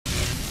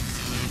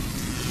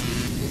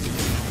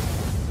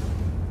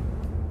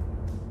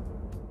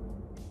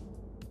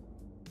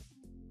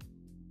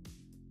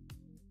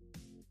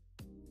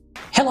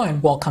Hello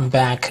and welcome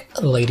back,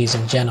 ladies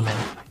and gentlemen.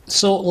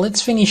 So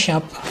let's finish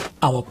up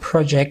our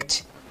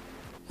project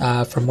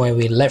from where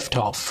we left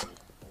off.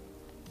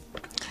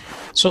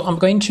 So I'm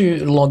going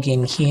to log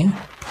in here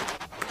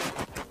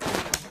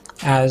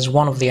as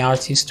one of the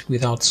artists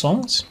without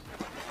songs,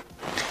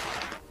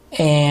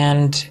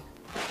 and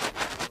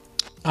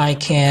I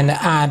can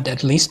add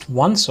at least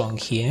one song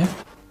here.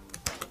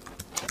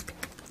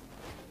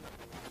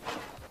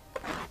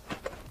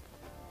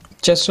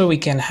 Just so we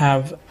can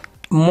have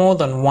more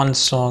than one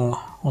song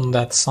on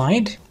that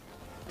side.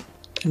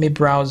 Let me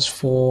browse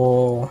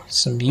for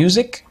some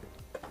music.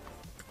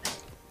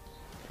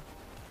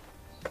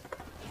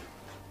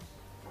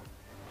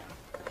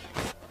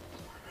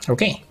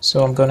 Okay,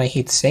 so I'm gonna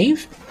hit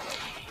save,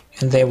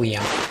 and there we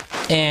are.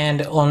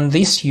 And on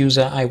this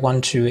user, I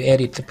want to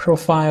edit the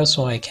profile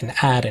so I can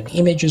add an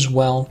image as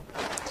well.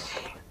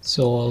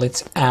 So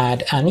let's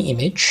add an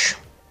image.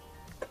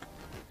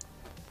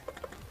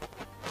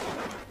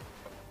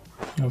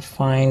 I'll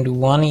find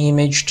one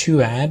image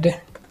to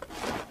add,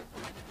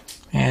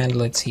 and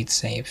let's hit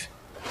save.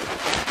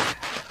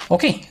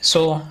 Okay,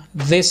 so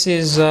this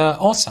is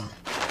awesome.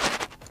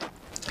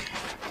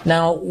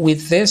 Now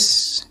with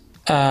this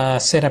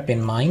setup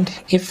in mind,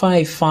 if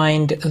I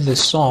find the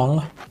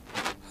song,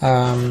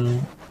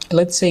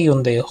 let's say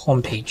on the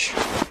home page.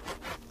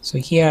 So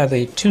here are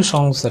the two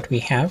songs that we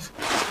have.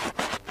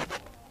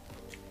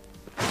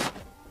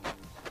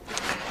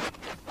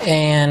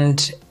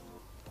 And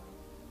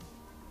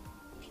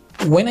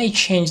when I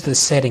change the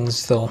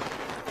settings though,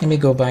 let me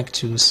go back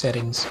to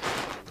settings.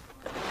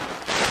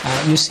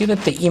 You see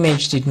that the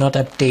image did not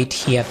update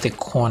here at the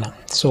corner.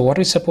 So what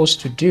we're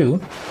supposed to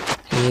do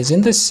is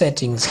in the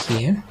settings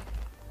here,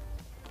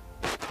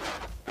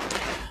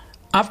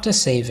 after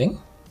saving,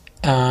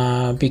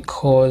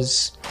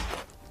 because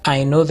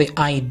I know the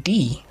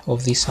ID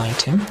of this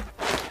item,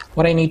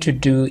 what I need to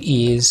do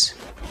is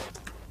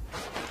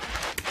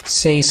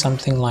say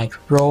something like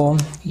row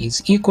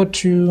is equal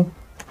to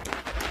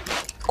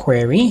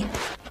query,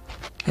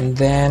 and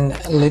then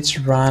let's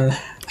run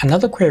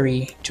another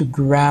query to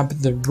grab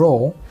the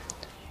row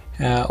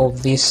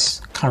of this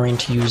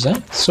current user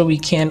so we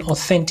can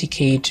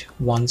authenticate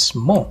once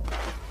more.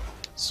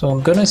 So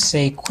I'm gonna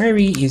say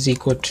query is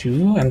equal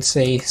to and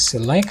say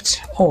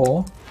select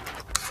all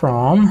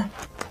from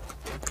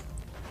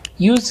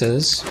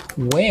users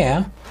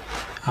where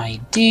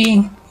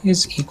ID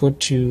is equal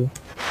to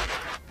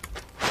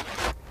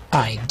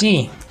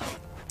ID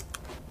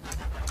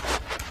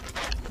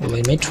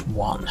limit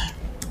 1.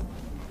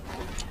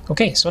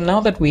 Okay, so now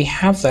that we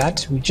have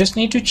that, we just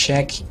need to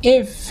check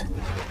if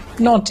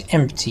not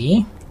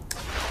empty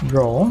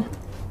row.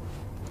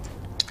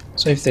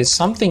 So if there's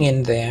something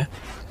in there,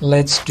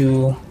 let's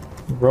do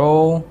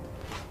row.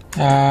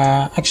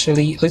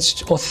 Actually,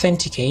 let's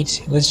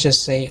authenticate. Let's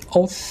just say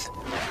auth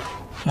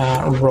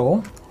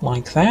row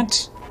like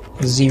that,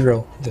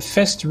 0, the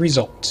first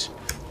result.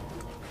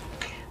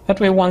 That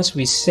way, once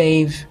we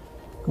save,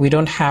 we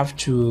don't have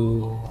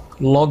to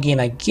log in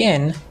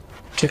again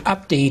to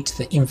update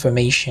the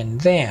information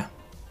there.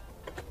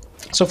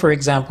 So for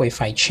example,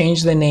 if I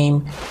change the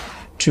name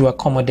to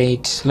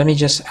accommodate, let me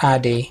just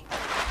add a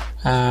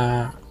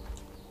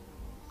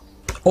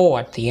O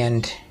at the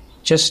end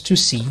just to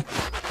see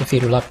if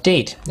it will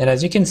update. And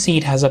as you can see,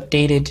 it has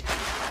updated,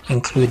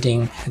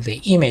 including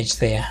the image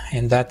there,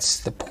 and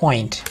that's the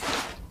point.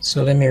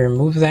 So let me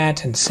remove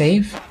that and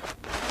save.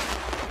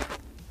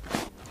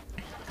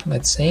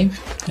 Let's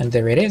save, and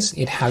there it is,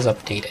 it has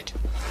updated.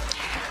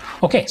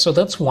 Okay, so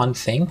that's one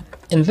thing.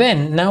 And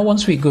then now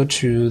once we go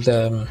to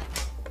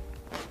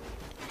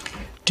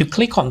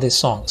click on this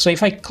song. So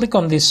if I click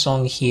on this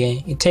song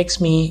here, it takes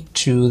me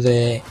to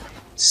the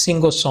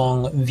single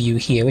song view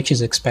here, which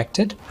is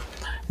expected.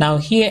 Now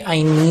here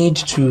I need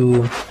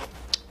to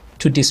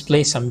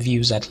display some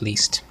views at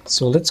least.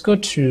 So let's go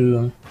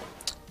to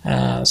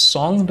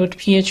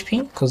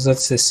song.php, because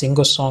that's the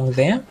single song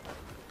there.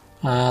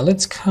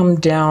 Let's come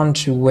down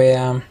to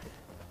where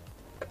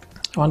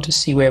I want to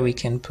see where we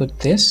can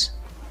put this.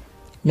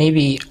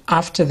 Maybe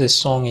after the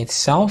song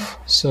itself.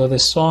 So the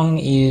song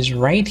is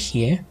right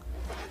here.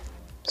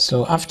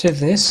 So after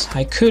this,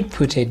 I could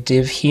put a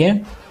div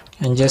here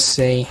and just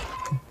say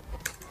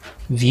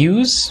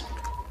views.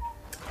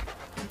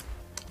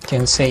 You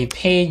can say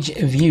page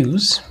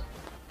views.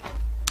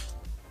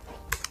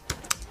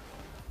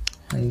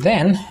 And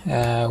then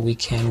we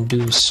can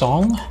do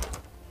song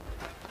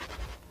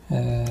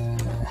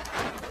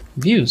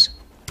views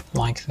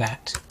like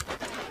that.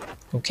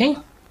 Okay,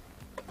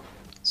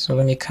 so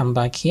let me come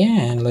back here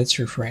and let's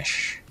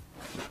refresh.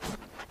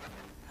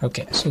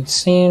 Okay, so it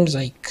seems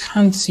I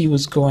can't see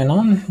what's going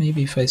on.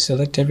 Maybe if I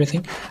select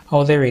everything.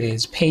 Oh, there it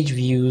is, page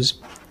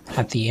views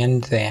at the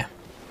end there.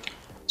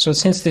 So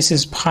since this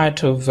is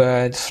part of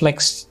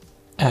Flex,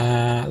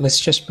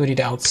 let's just put it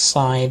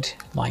outside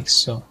like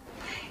so.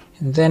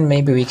 And then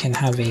maybe we can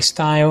have a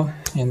style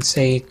and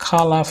say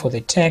color for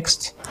the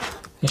text.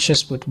 Let's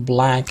just put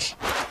black,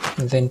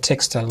 and then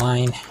text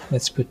align.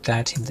 Let's put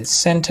that in the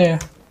center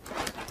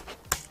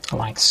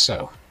like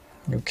so.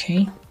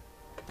 Okay,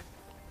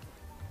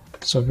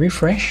 So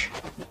refresh.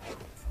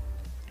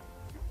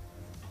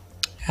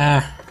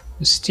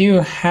 We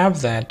still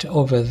have that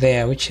over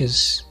there, which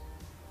is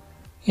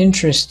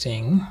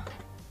interesting.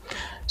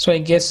 So I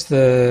guess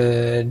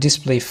the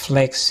display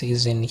flex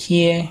is in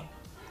here.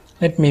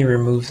 Let me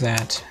remove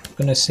that. I'm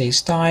gonna say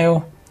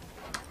style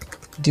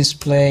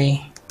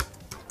display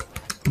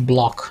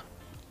block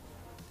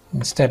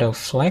instead of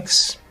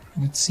flex.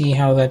 Let's see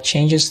how that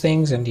changes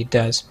things, and it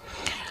does.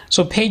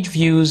 So page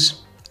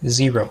views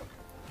 0.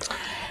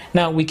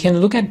 Now we can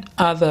look at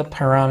other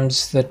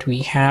params that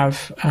we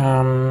have.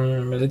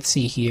 Let's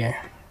see here.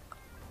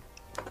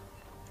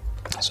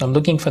 So I'm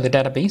looking for the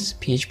database,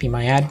 PHP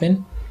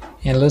MyAdmin,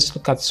 and let's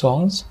look at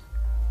songs.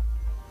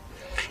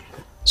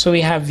 So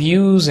we have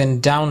views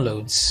and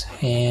downloads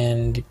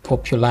and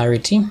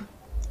popularity.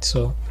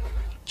 So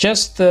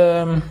just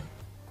the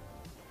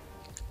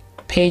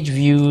page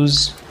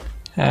views,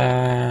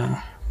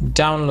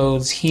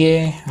 downloads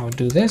here, I'll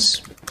do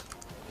this.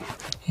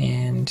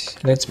 And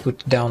let's put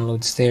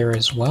downloads there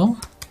as well.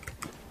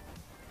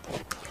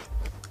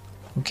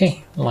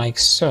 Okay, like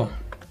so.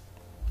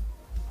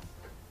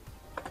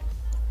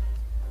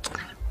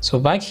 So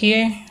back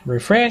here,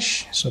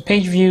 refresh. So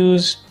page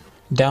views,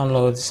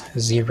 downloads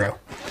 0.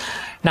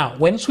 Now,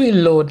 once we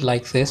load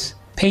like this,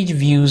 page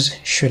views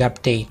should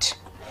update.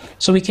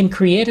 So we can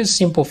create a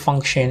simple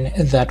function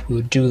that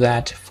will do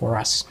that for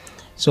us.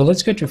 So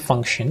let's go to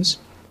functions,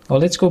 or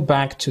let's go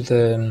back to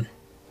the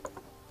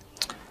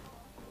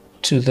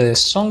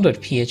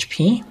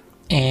song.php,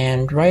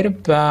 and right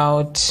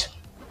about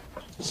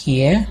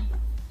here,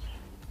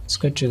 let's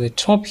go to the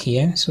top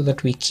here so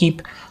that we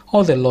keep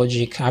all the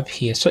logic up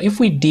here. So if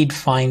we did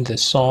find the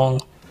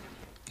song,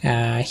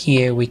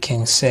 here we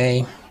can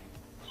say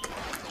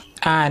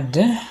add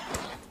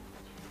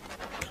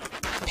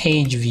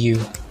page view,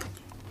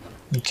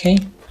 okay,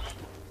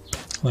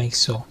 like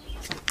so.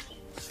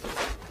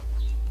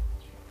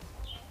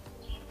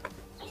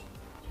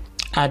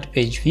 Add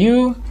page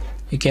view.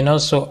 You can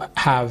also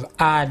have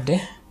add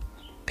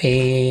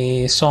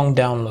song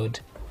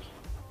download.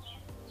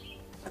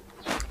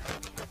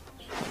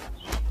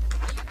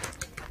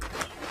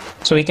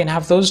 So we can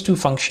have those two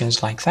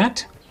functions like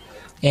that.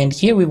 And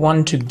here we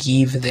want to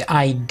give the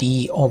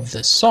ID of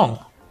the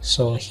song.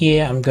 So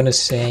here I'm going to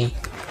say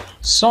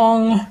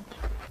song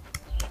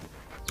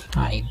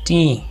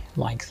ID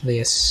like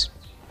this.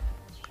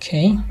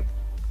 Okay.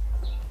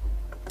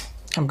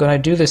 I'm going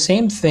to do the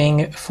same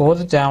thing for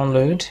the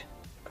download,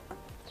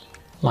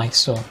 like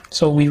so.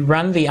 So we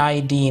run the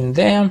ID in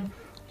there,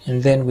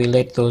 and then we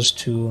let those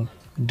two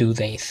do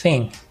their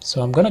thing.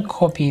 So I'm going to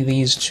copy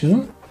these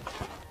two.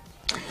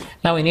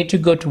 Now we need to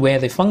go to where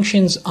the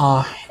functions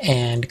are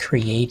and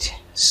create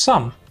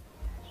some.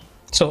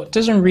 So it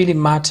doesn't really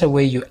matter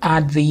where you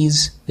add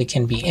these, they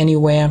can be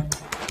anywhere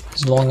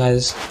as long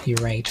as you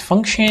write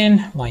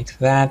function like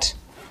that.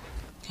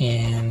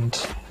 And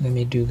let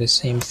me do the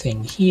same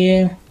thing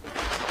here.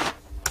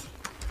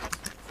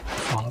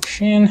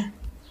 Function.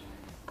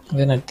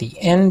 Then at the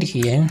end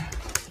here,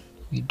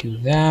 we do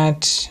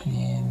that,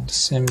 and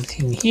same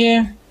thing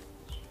here.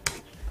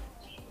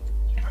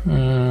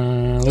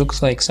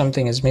 Looks like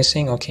something is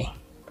missing. Okay.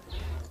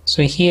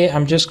 So here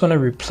I'm just going to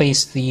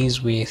replace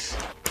these with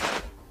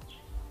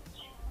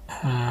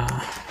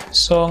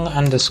song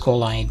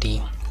underscore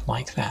ID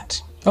like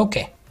that.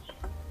 Okay.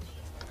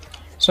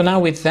 So now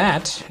with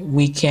that,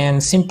 we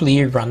can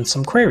simply run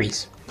some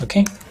queries.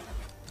 Okay.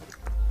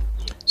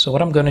 So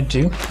what I'm going to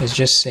do is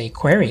just say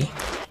query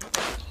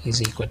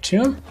is equal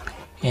to,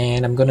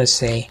 and I'm going to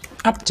say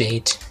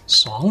update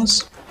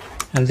songs,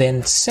 and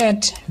then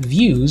set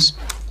views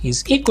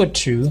is equal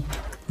to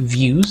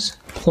views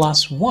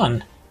plus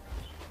 1,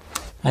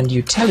 and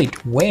you tell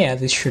it where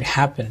this should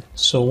happen.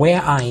 So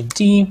where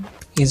ID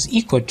is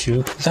equal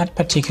to that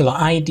particular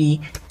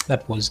ID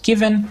that was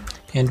given,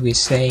 and we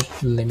say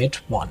limit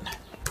 1.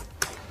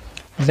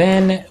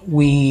 Then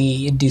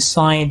we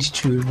decide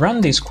to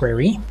run this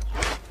query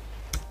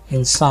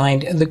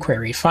inside the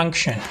query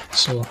function.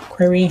 So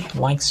query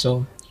like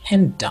so,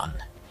 and done.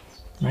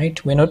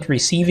 Right? We're not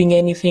receiving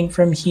anything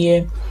from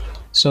here,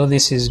 so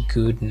this is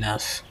good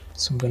enough.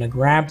 So I'm going to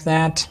grab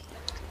that.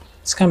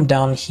 Let's come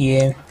down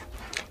here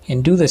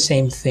and do the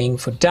same thing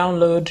for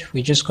download.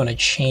 We're just going to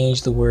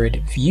change the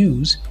word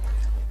views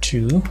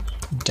to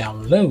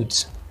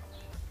downloads.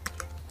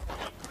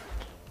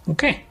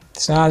 Okay,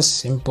 it's as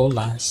simple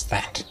as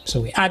that.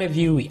 So we add a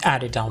view, we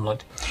add a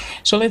download.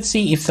 So let's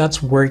see if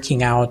that's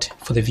working out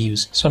for the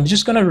views. So I'm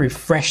just going to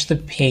refresh the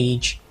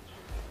page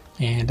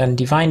and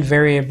undefined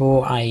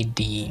variable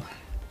ID.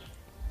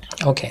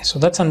 Okay, so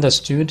that's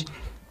understood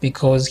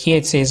because here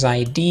it says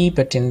ID,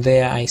 but in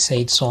there I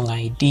said song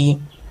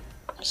ID.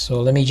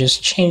 So let me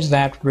just change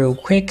that real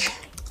quick.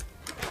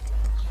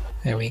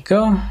 There we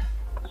go.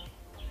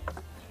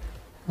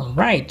 All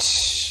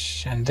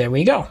right, and there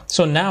we go.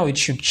 So now it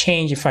should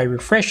change. If I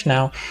refresh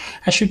now,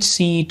 I should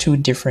see two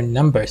different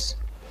numbers.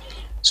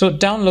 So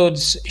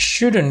downloads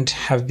shouldn't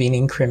have been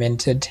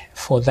incremented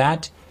for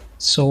that.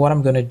 So what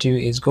I'm going to do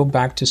is go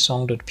back to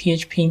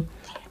song.php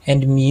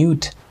and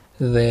mute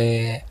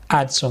the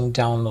add song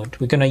download.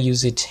 We're going to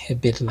use it a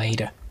bit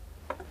later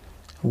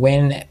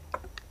when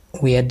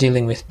we are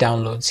dealing with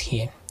downloads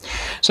here.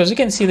 So as you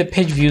can see, the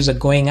page views are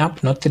going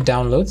up, not the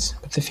downloads,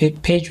 but the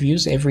page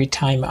views every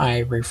time I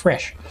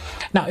refresh.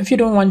 Now, if you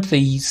don't want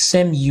the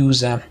same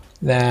user,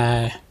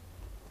 because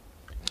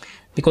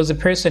the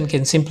person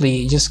can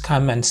simply just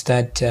come and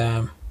start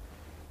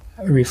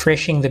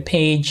refreshing the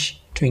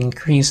page to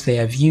increase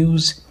their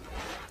views,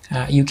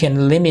 you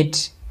can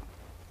limit,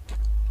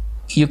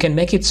 you can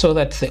make it so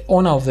that the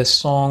owner of the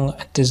song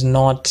does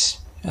not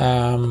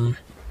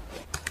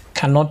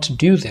cannot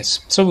do this.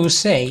 So we'll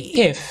say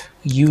if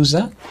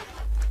user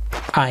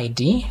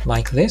ID,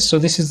 like this, so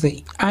this is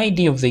the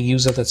ID of the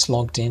user that's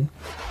logged in,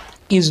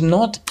 is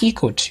not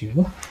equal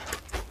to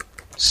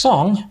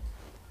song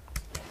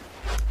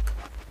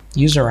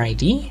user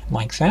ID,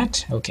 like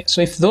that. Okay,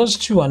 so if those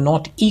two are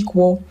not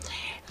equal,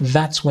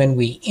 that's when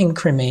we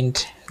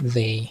increment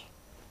the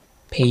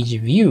page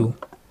view.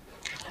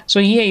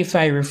 So here, if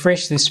I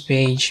refresh this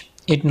page,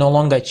 it no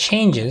longer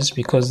changes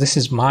because this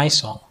is my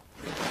song.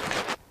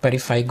 But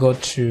if I go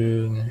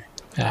to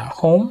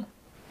home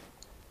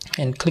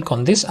and click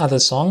on this other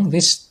song,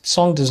 this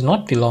song does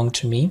not belong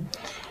to me,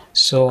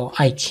 so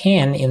I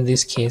can, in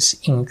this case,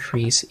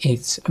 increase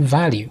its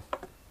value.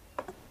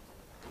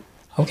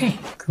 Okay,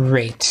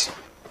 great.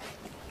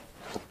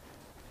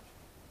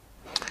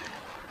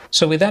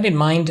 So with that in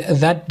mind,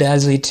 that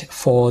does it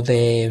for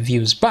the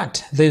views.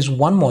 But there's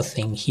one more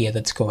thing here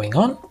that's going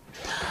on.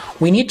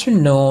 We need to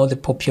know the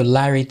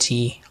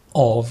popularity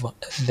of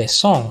the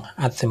song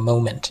at the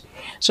moment.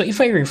 So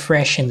if I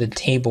refresh in the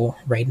table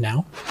right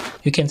now,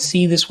 you can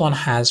see this one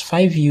has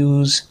 5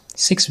 views,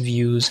 6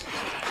 views,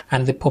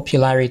 and the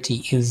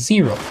popularity is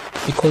 0,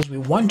 because we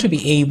want to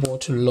be able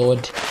to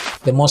load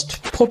the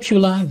most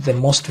popular, the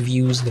most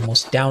views, the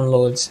most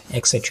downloads,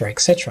 etc.,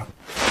 etc.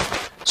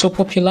 So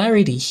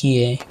popularity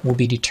here will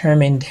be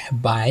determined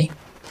by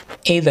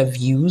either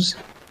views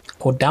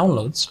or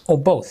downloads or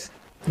both.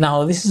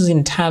 Now, this is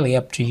entirely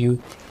up to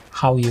you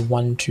how you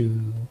want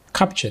to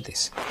capture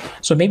this.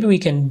 So maybe we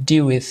can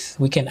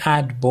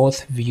add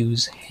both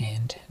views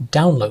and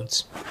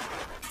downloads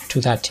to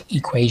that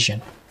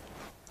equation.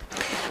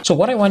 So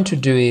what I want to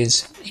do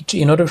is,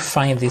 in order to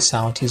find this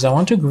out, is I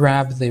want to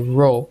grab the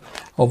row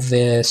of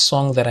the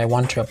song that I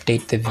want to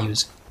update the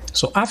views.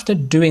 So after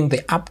doing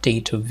the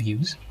update of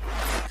views,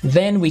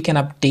 then we can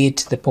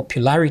update the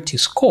popularity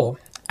score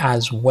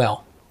as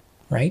well,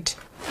 right?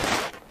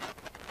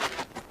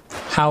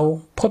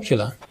 How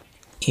popular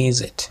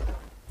is it?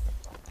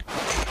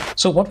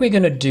 So what we're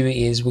going to do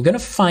is we're going to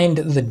find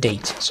the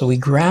date. So we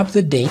grab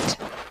the date,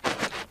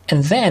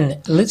 and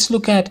then let's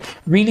look at,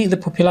 really the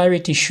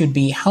popularity should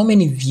be how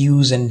many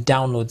views and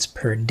downloads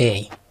per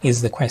day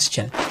is the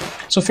question.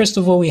 So first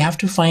of all, we have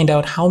to find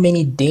out how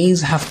many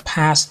days have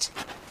passed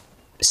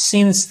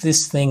since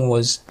this thing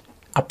was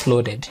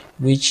uploaded,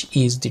 which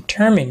is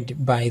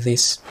determined by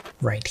this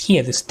right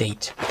here, this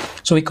date.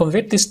 So we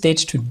convert this date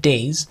to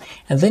days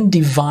and then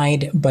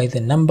divide by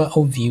the number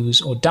of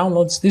views or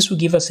downloads. This will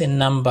give us a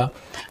number,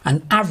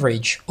 an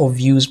average of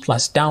views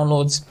plus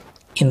downloads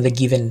in the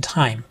given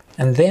time.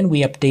 And then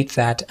we update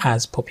that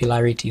as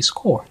popularity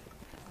score.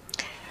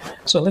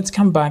 So let's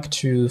come back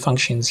to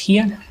functions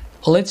here.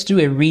 Let's do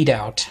a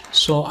readout.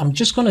 So I'm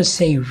just going to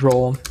say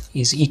row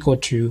is equal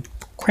to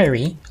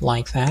query,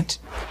 like that,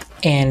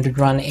 and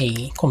run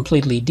a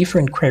completely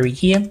different query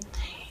here.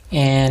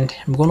 And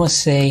I'm going to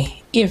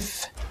say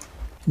if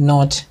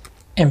not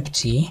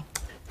empty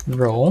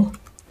row,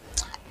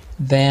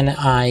 then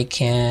I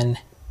can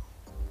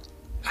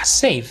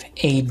save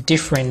a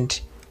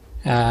different,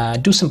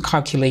 do some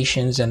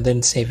calculations and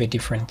then save a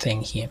different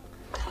thing here.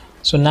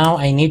 So now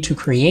I need to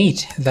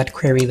create that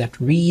query that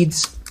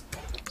reads.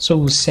 So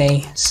we'll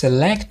say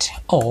select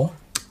all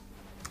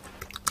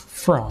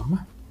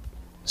from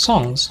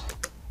songs.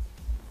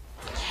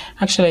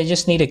 Actually, I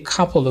just need a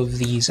couple of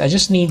these. I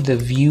just need the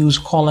views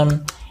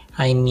column,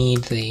 I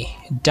need the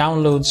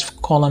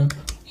downloads column,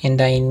 and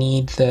I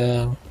need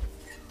the,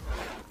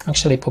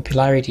 actually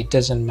popularity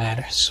doesn't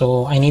matter,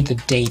 so I need the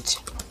date.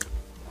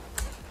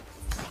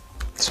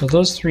 So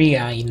those three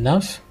are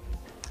enough.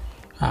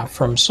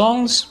 From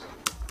songs,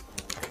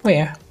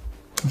 where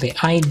the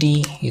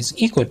ID is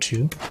equal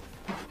to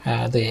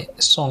the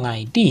song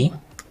ID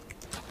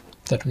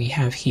that we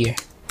have here,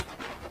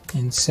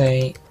 and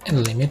say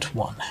limit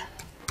 1.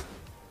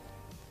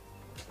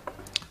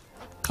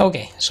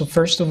 Okay, so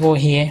first of all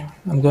here,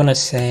 I'm going to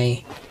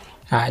say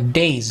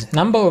days,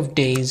 number of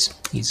days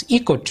is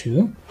equal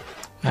to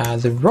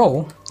the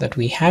row that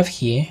we have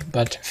here,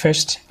 but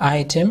first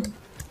item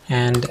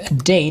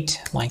and date,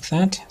 like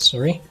that,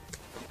 sorry,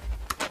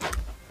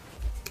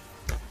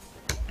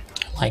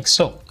 like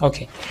so.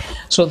 Okay,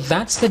 so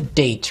that's the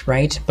date,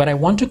 right? But I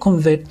want to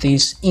convert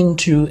this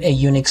into a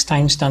Unix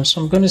timestamp,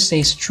 so I'm going to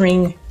say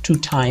string to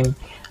time,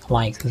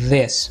 like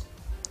this.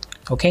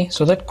 Okay,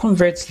 so that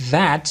converts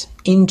that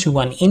into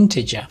an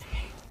integer.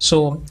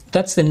 So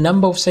that's the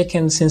number of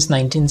seconds since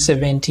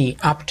 1970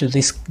 up to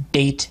this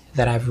date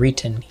that I've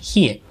written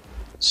here.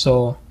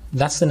 So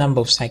that's the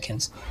number of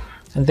seconds.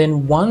 And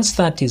then once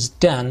that is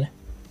done,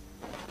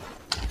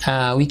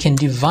 we can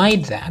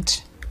divide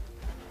that.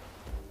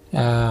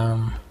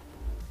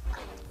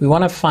 We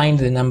want to find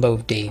the number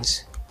of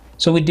days.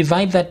 So we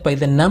divide that by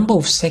the number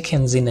of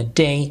seconds in a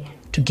day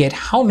to get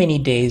how many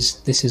days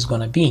this is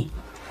going to be.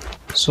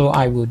 So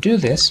I will do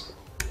this.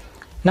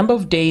 Number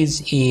of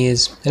days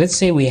is, let's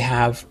say we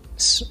have,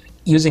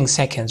 using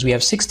seconds, we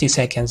have 60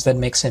 seconds, that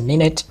makes a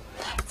minute.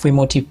 If we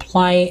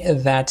multiply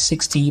that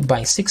 60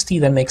 by 60,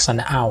 that makes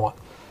an hour,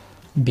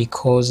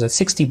 because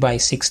 60 by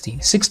 60,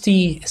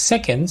 60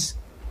 seconds,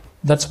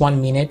 that's 1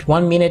 minute.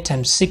 1 minute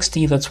times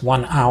 60, that's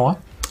 1 hour.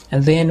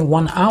 And then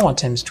 1 hour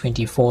times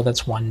 24,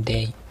 that's 1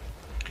 day.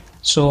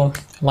 So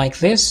like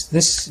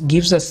this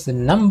gives us the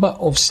number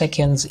of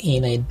seconds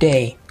in a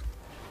day.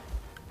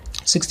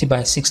 60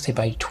 by 60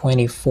 by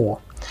 24.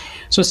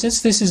 So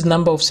since this is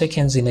number of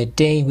seconds in a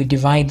day, we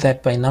divide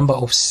that by number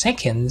of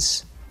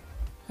seconds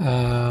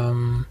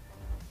since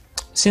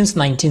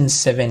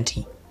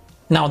 1970.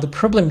 Now the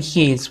problem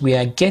here is we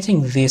are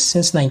getting this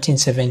since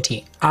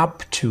 1970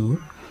 up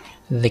to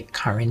the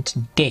current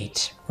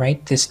date,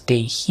 right? This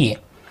day here.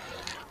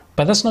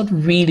 But that's not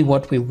really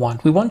what we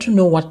want. We want to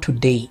know what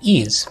today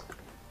is.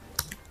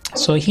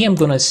 So here I'm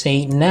going to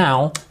say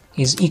now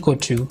is equal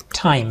to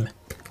time,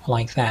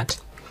 like that.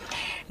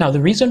 Now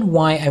the reason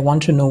why I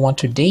want to know what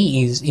today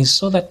is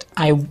so that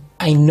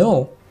I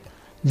know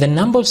the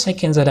number of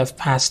seconds that have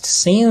passed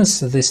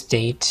since this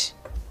date.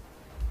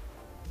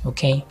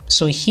 Okay,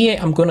 so here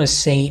I'm going to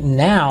say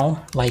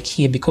now, like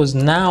here, because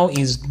now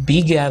is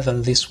bigger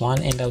than this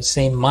one, and I'll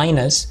say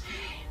minus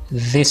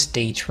this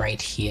date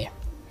right here.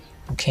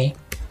 Okay,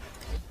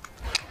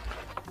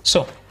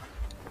 so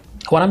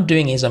what I'm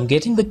doing is I'm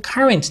getting the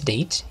current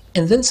date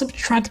and then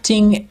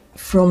subtracting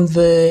from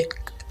the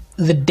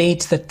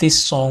date that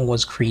this song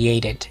was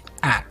created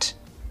at.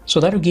 So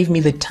that will give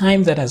me the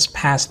time that has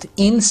passed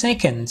in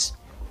seconds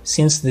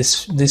since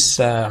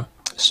this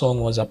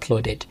song was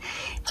uploaded.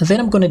 And then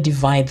I'm going to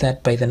divide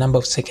that by the number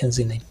of seconds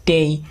in a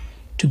day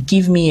to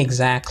give me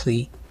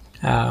exactly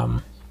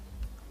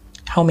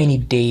how many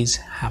days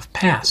have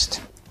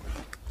passed.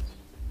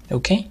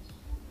 Okay?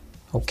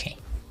 Okay.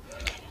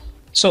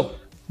 So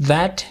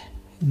that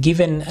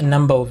given a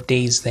number of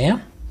days there.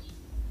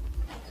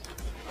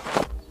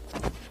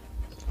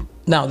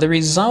 Now the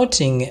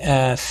resulting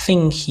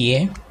thing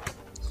here,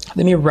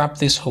 let me wrap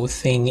this whole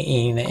thing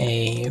in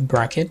a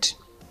bracket.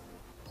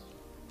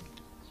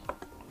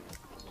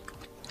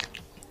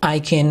 I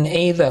can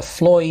either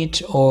floor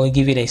it or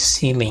give it a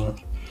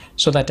ceiling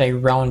so that I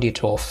round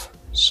it off.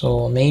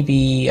 So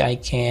maybe I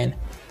can,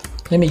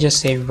 let me just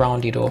say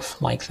round it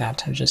off like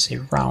that. I'll just say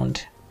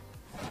round.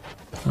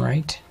 All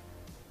right.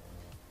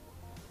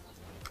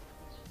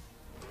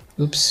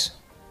 Oops.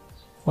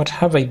 What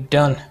have I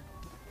done?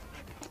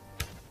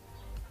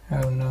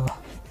 Oh no.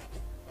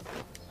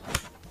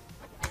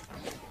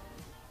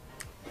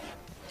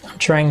 I'm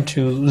trying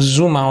to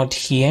zoom out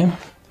here,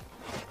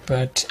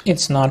 but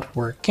it's not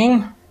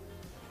working.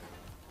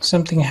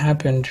 Something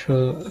happened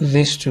to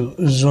this to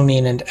zoom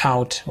in and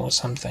out or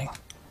something.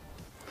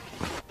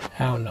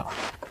 Oh no.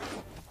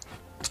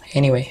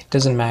 Anyway, it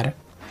doesn't matter.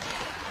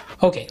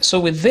 Okay,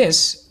 so with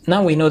this,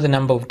 now we know the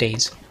number of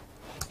days.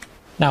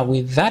 Now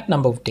with that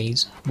number of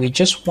days, we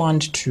just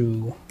want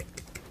to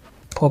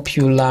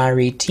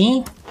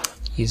popularity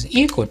is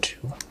equal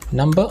to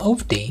number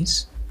of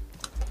days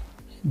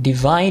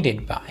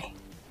divided by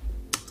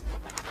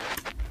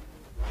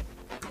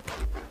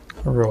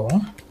row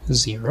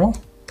 0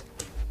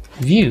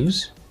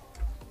 views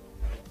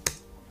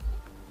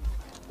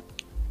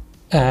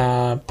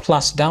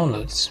plus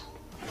downloads.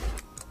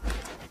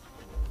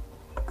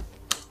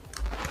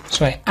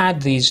 So I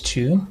add these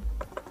two,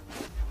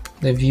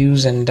 the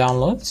views and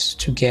downloads,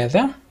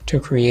 together to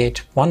create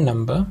one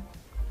number.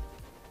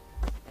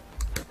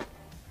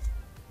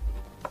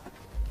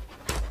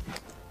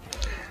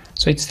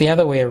 So it's the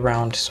other way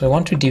around. So I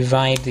want to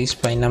divide this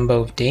by number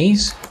of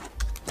days,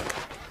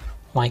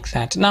 like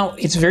that. Now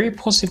it's very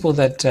possible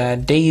that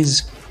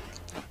days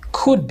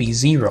could be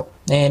 0,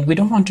 and we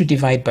don't want to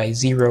divide by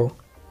 0,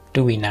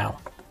 do we now?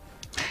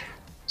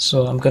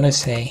 So I'm going to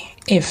say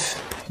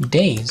if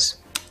days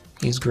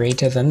is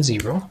greater than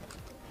 0,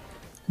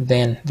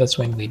 then that's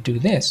when we do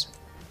this.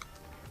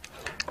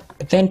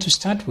 But then to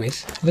start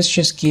with, let's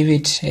just give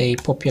it a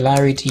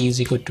popularity is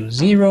equal to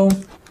 0.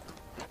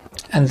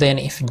 And then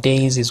if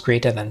days is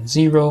greater than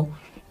 0,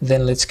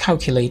 then let's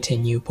calculate a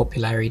new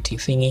popularity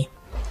thingy,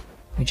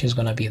 which is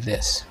going to be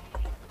this,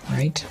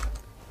 right?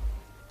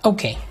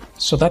 Okay,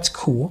 so that's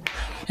cool.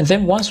 And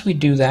then once we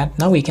do that,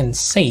 now we can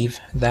save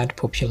that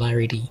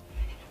popularity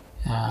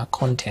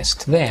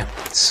contest there.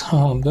 So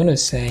I'm going to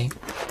say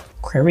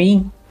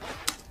query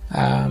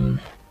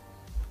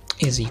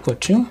is equal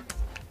to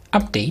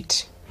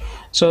update.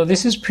 So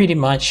this is pretty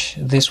much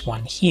this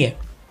one here.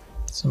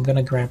 So I'm going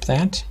to grab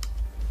that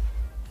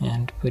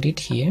and put it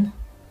here,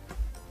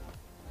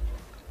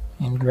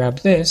 and grab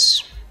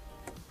this.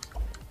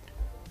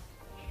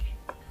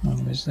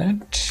 What was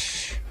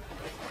that?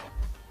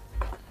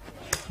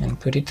 And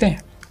put it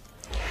there.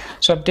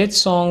 So update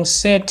song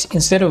set,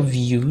 instead of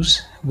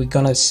views, we're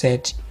gonna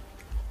set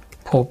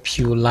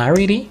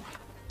popularity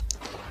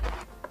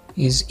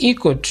is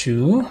equal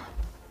to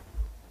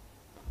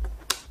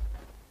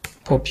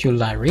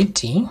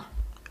popularity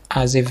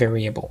as a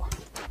variable,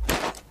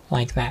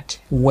 like that,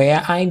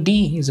 where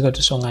ID is equal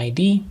to song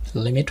ID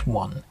limit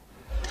 1.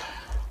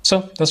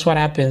 So that's what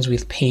happens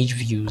with page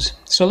views.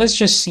 So let's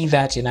just see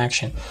that in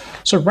action.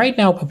 So right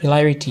now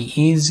popularity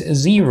is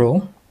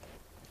 0.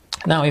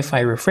 Now if I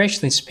refresh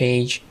this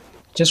page,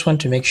 just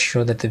want to make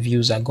sure that the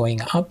views are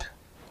going up,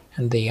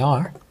 and they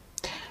are.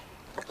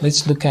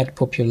 Let's look at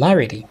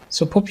popularity.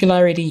 So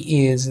popularity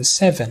is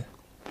 7.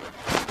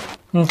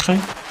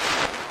 Okay,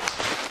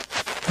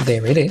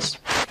 there it is.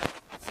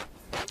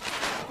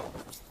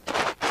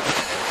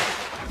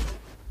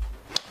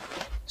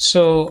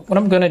 So what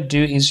I'm gonna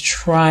do is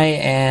try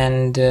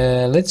and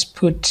let's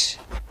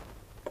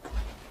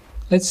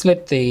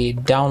let the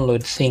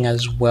download thing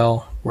as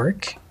well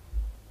work.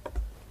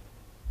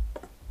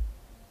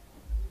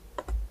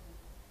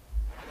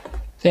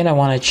 Then I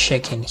want to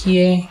check in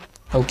here.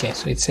 Okay,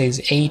 so it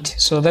says 8,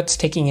 so that's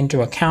taking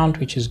into account,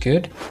 which is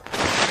good.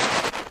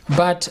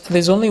 But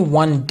there's only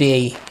one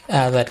day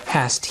that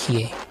passed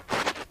here.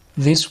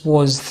 This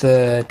was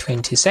the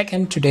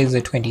 22nd, today is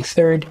the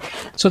 23rd.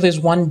 So there's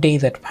one day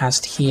that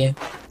passed here.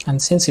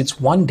 And since it's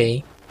one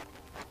day,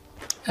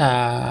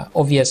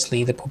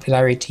 obviously the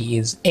popularity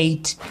is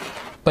 8.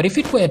 But if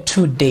it were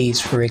 2 days,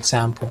 for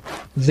example,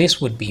 this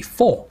would be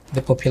 4.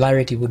 The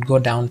popularity would go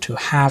down to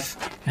half,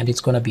 and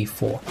it's going to be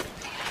 4.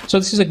 So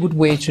this is a good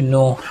way to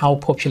know how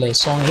popular a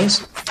song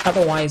is.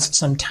 Otherwise,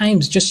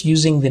 sometimes just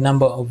using the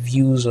number of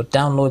views or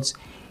downloads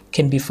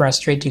can be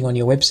frustrating on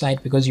your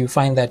website, because you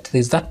find that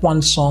there's that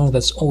one song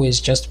that's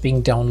always just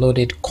being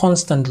downloaded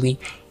constantly,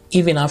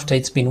 even after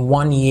it's been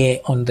 1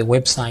 year on the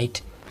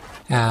website.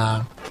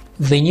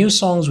 The new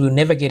songs will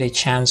never get a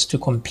chance to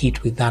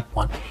compete with that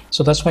one.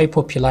 So that's why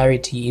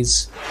popularity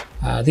is,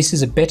 this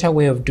is a better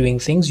way of doing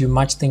things. You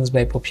match things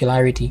by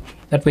popularity.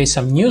 That way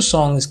some new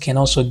songs can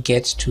also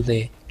get to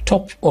the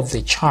top of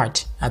the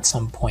chart at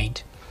some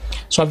point.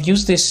 So I've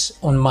used this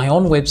on my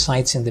own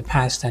websites in the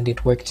past, and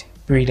it worked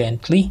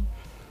brilliantly.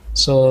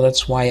 So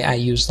that's why I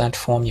use that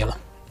formula.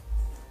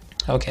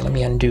 Okay, let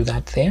me undo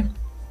that there.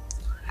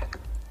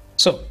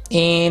 So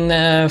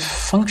in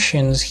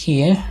functions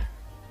here,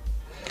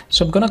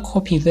 so I'm gonna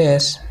copy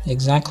this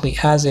exactly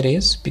as it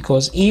is,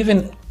 because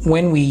even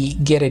when we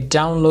get a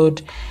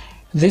download,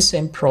 this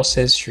same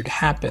process should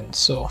happen.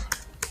 So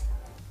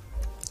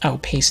I'll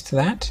paste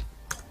that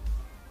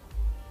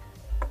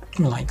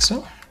like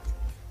so.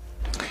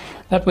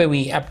 That way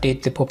we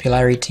update the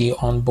popularity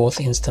on both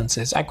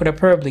instances. I could have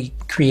probably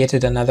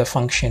created another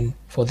function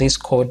for this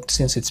code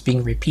since it's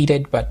being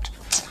repeated, but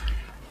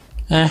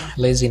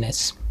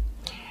laziness.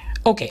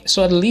 Okay,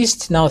 so at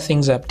least now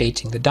things are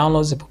updating. The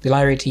downloads, the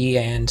popularity,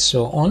 and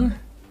so on.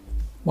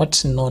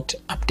 What's not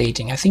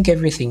updating? I think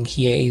everything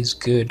here is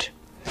good.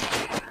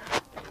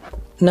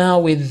 Now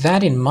with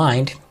that in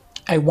mind,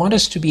 I want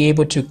us to be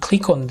able to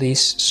click on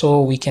this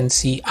so we can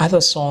see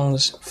other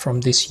songs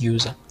from this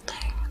user.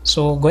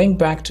 So going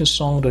back to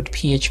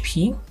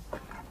song.php,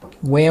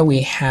 where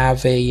we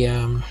have a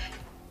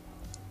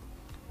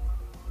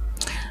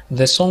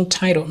the song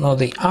title, no,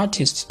 the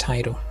artist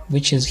title,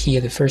 which is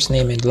here, the first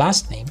name and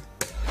last name.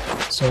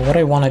 So what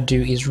I want to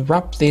do is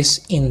wrap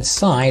this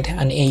inside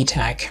an A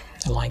tag,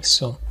 like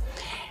so.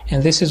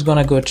 And this is going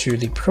to go to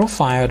the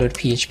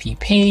profile.php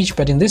page,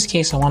 but in this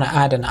case I want to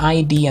add an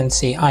ID and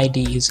say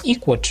ID is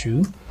equal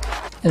to,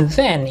 and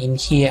then in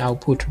here I'll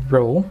put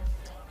row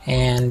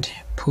and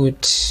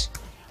put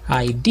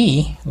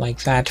ID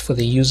like that for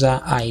the user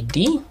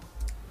ID,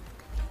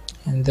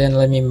 and then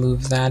let me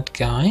move that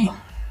guy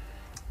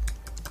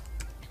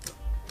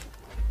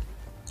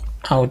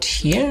out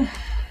here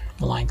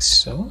like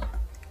so.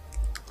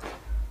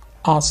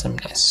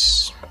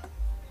 Awesomeness.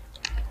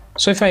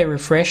 So if I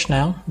refresh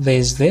now,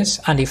 there's this,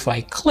 and if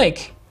I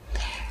click,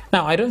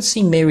 now I don't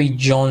see Mary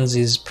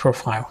Jones's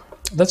profile.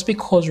 That's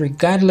because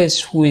regardless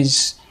who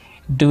is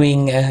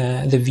doing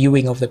the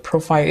viewing of the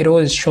profile, it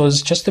always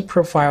shows just the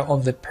profile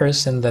of the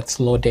person that's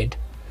loaded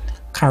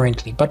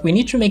currently. But we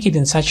need to make it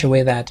in such a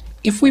way that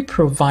if we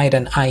provide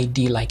an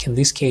ID, like in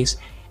this case,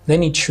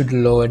 then it should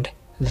load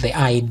the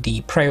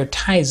ID,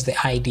 prioritize the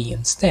ID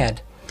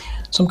instead.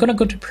 So I'm going to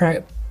go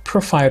to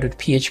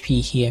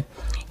profile.php here,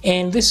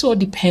 and this all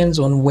depends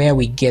on where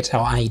we get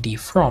our ID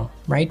from,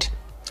 right?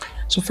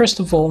 So first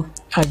of all,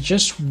 I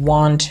just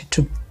want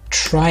to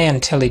try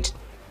and tell it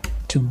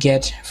to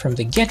get from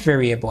the get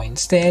variable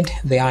instead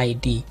the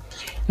ID.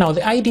 Now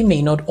the ID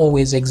may not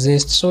always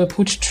exist, so I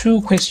put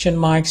 2 question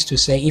marks to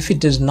say if it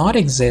does not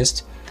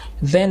exist,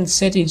 then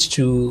set it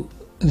to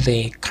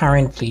the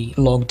currently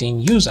logged in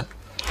user.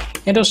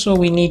 And also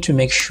we need to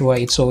make sure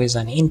it's always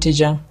an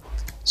integer,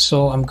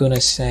 so I'm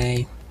gonna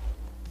say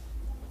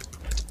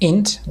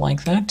int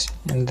like that,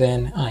 and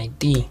then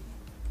ID.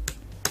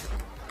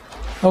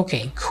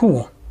 Okay,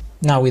 cool.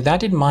 Now with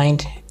that in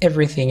mind,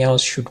 everything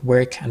else should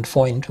work and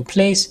fall into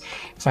place.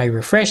 If I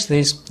refresh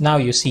this, now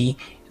you see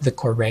the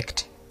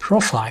correct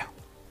profile.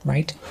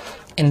 right?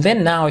 And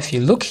then now if you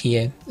look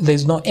here,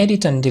 there's no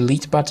edit and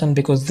delete button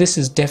because this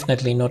is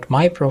definitely not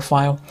my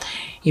profile.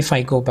 If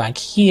I go back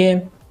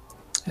here,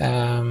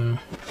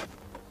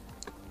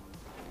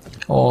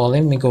 or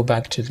let me go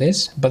back to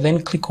this, but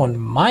then click on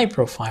my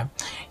profile,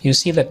 you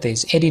see that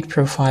there's edit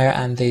profile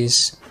and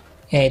there's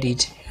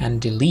edit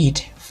and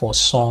delete for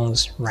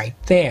songs right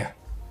there,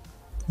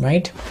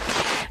 right?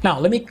 Now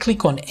let me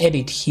click on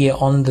edit here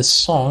on the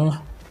song.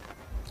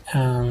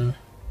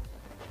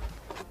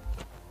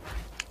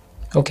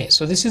 Okay,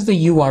 so this is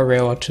the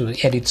URL to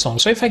edit song.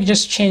 So if I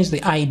just change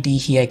the ID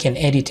here, I can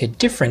edit a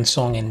different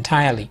song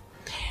entirely.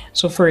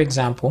 So for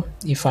example,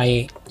 if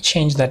I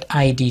change that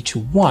ID to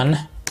 1,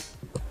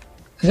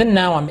 then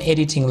now I'm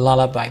editing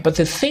Lullaby. But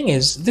the thing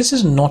is, this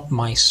is not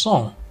my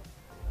song,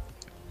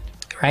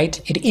 right?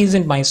 It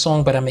isn't my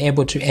song, but I'm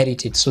able to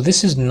edit it. So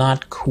this is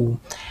not cool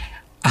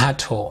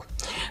at all.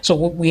 So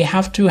we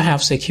have to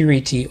have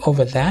security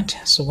over that.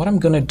 So what I'm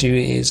going to do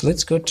is,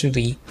 let's go to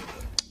the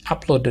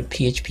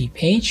upload.php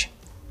page.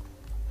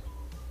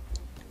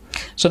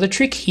 So the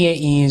trick here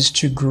is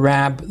to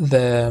grab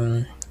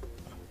the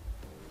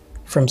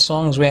from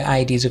songs where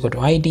ID is equal to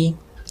ID.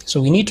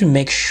 So we need to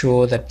make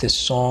sure that the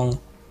song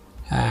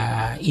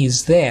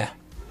is there.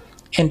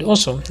 And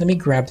also, let me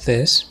grab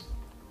this.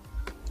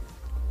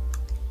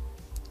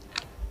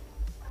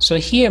 So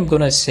here I'm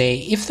going to say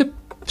if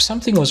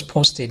something was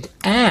posted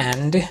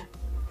and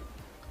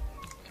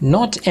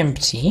not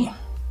empty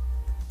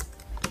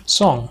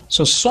song.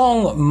 So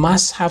song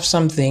must have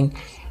something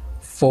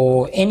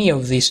for any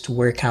of this to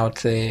work out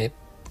the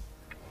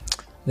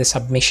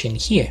submission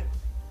here.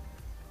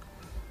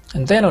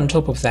 And then on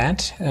top of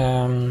that,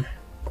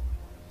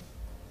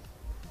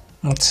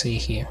 let's see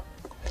here,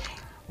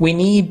 we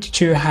need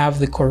to have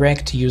the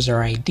correct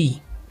user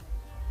ID.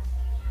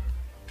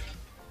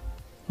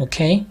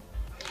 Okay,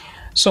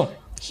 so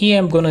here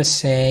I'm going to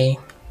say,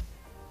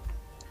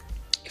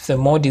 if the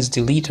mode is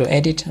delete or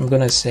edit, I'm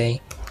going to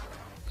say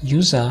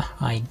user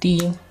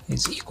ID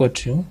is equal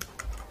to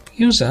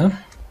user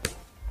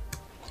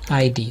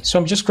ID. So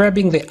I'm just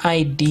grabbing the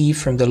ID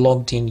from the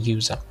logged in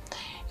user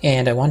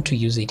and I want to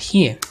use it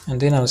here. And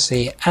then I'll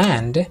say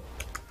and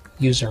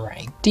user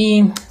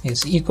ID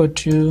is equal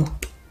to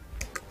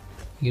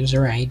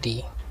user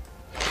ID.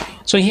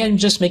 So here I'm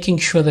just making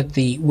sure that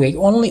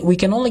we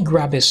can only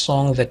grab a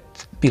song that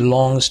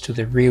belongs to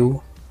the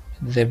real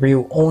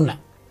owner.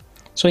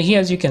 So here,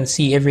 as you can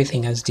see,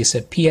 everything has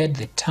disappeared,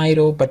 the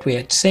title, but we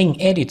are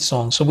saying edit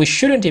song, so we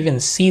shouldn't even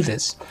see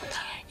this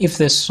if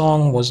the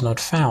song was not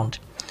found.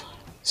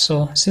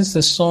 So since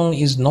the song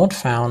is not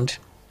found,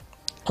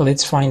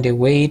 let's find a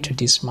way to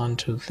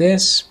dismantle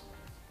this.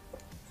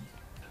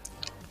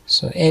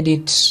 So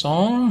edit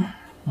song.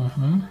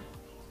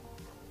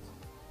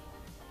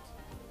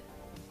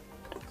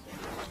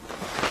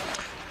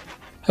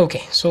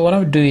 Okay, so what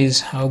I'll do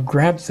is I'll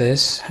grab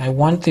this. I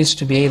want this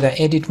to be either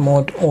edit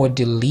mode or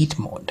delete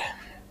mode.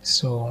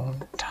 So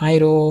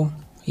title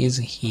is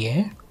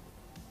here.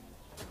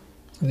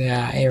 There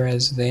are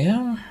errors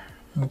there.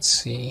 Let's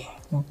see.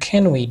 What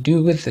can we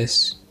do with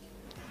this?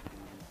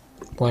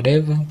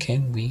 Whatever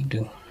can we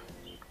do?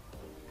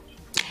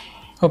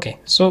 Okay,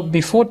 so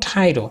before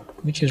title,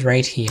 which is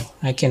right here,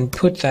 I can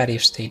put that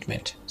if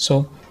statement.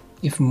 So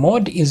if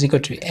mod is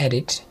equal to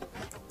edit,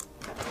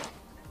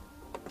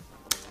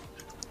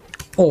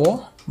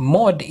 or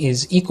mod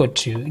is equal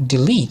to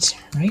delete,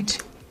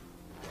 right?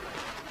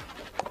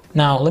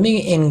 Now let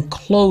me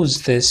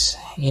enclose this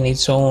in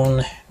its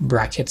own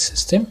bracket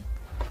system,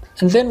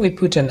 and then we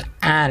put an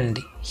and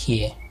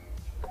here.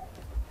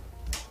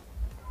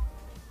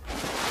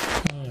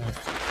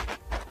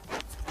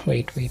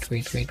 Wait.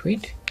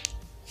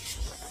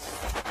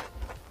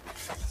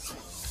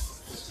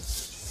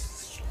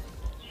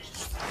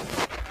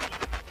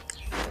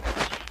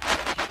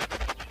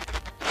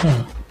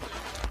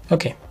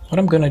 Okay, what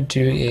I'm gonna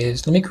do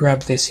is, let me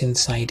grab this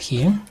inside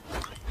here.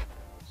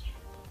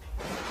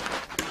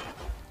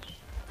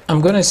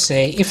 I'm gonna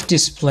say if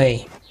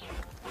display.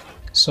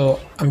 So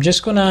I'm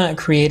just gonna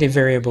create a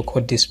variable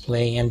called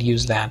display and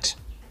use that.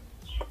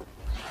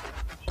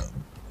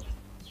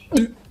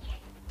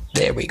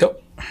 There we go.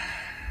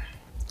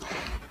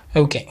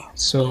 Okay,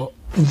 so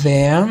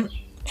there,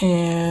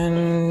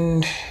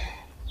 and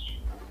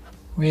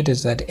where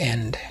does that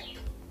end?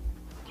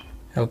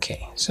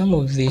 Okay, some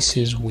of this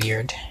is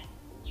weird.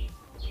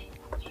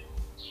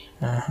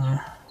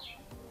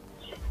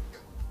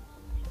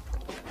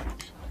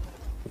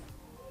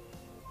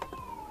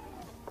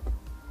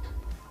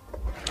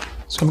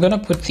 So I'm gonna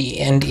put the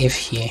end if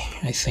here,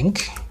 I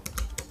think.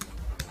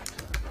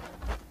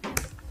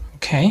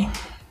 Okay.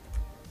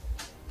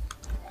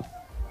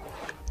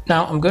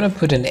 Now I'm gonna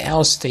put an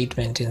else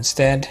statement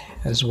instead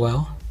as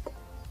well.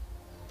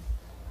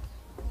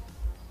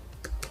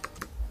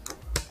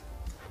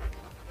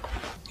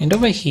 And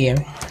over here,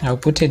 I'll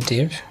put a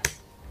div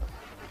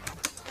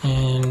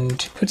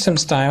and put some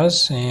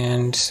styles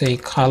and say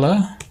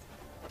color,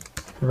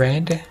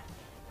 red,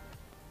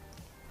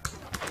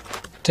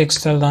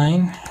 text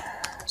align,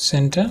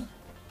 center.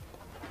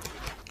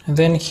 And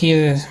then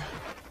here,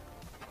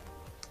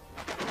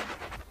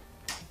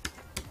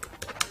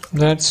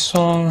 that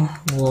song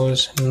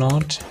was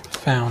not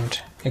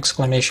found,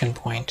 exclamation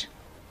point.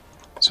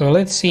 So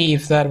let's see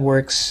if that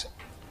works.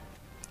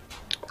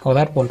 Oh,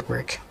 that won't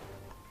work,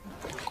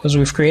 because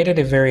we've created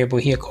a variable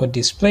here called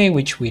display,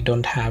 which we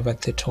don't have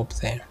at the top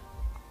there.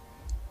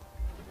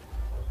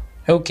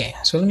 Okay,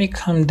 so let me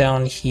come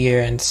down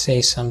here and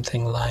say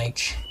something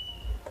like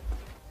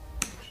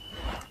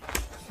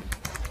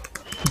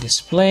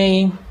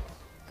display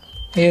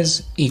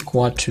is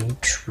equal to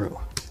true.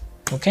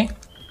 Okay,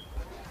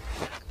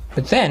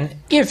 but then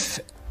if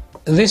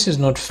this is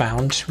not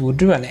found, we'll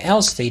do an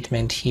else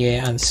statement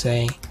here and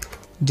say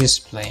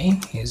display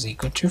is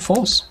equal to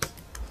false.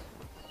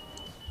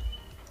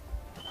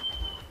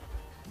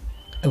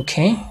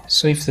 Okay,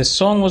 so if the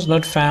song was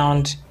not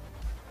found,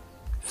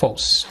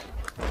 false.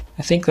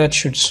 I think that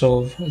should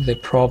solve the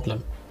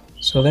problem.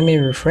 So let me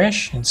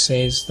refresh and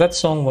says that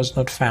song was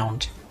not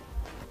found.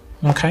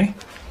 Okay,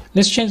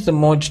 let's change the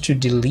mode to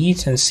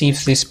delete and see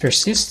if this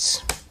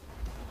persists.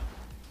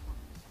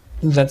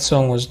 That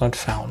song was not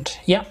found.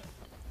 Yeah,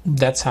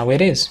 that's how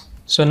it is.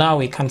 So now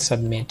we can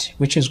submit,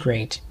 which is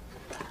great.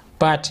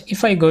 But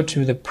if I go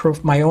to the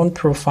my own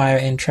profile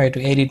and try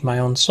to edit my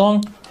own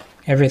song,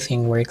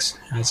 everything works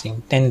as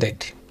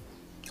intended.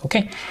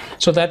 Okay,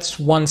 so that's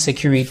one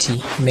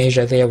security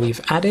measure there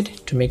we've added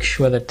to make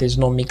sure that there's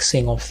no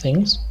mixing of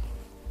things.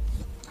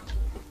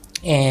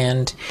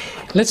 And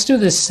let's do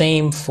the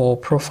same for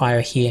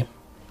profile here.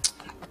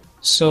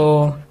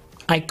 So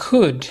I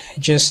could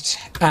just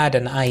add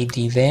an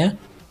ID there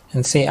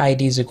and say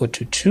ID is equal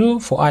to 2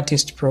 for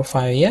artist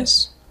profile,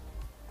 yes.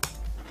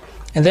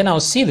 And then I'll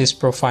see this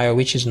profile,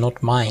 which is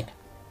not mine.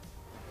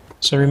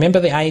 So remember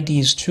the ID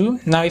is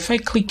 2. Now if I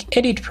click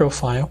edit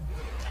profile,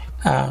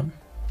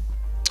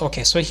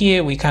 okay, so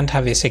here we can't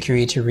have a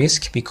security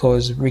risk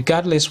because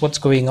regardless what's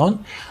going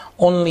on,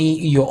 only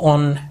your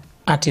own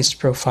artist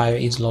profile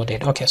is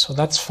loaded. Okay, so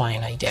that's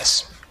fine, I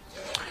guess.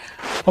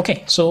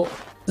 Okay, so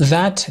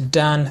that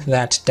done.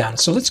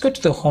 So let's go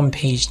to the home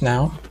page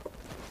now.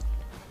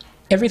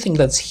 Everything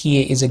that's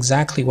here is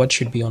exactly what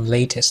should be on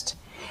latest.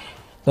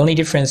 The only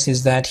difference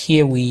is that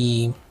here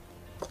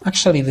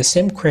actually the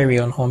same query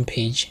on home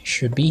page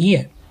should be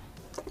here.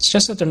 It's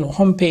just that on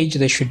home page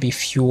there should be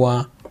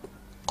fewer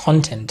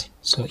content.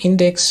 So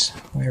index,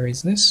 where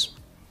is this?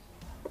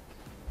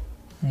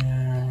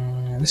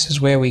 This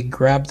is where we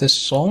grab the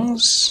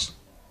songs.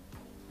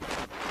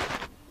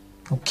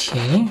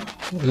 Okay,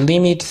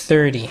 limit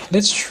 30.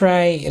 Let's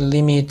try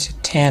limit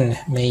 10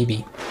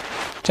 maybe.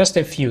 Just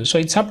a few. So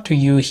it's up to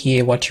you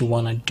here what you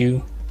want to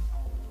do.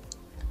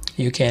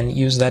 You can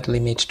use that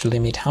limit to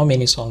limit how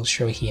many songs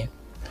show here.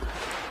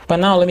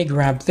 But now let me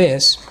grab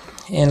this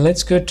and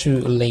let's go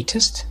to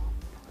latest.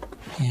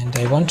 And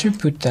I want to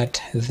put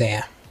that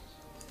there.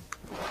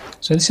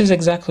 So this is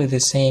exactly the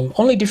same.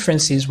 Only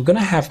difference is we're going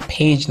to have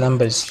page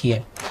numbers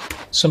here.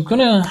 So I'm going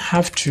to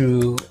have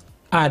to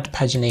add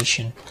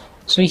pagination.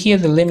 So here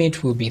the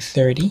limit will be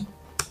 30.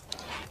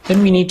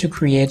 Then we need to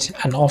create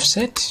an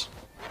offset.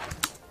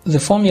 The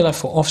formula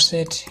for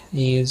offset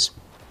is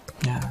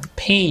the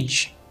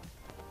page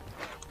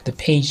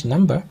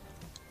number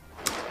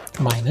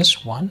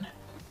minus 1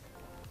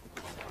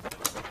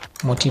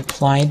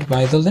 multiplied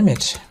by the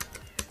limit.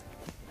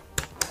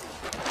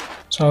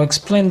 So I'll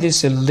explain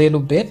this a little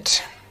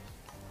bit.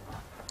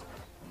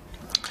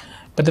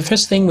 But the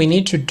first thing we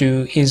need to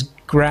do is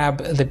grab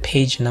the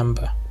page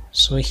number.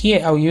 So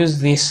here I'll use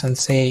this and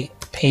say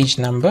page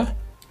number,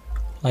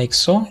 like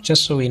so,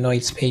 just so we know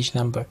it's page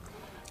number.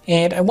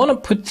 And I want to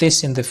put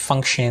this in the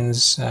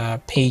functions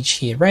page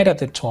here, right at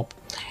the top.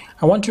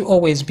 I want to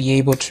always be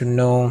able to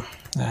know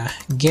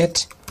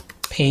get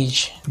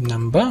page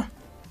number.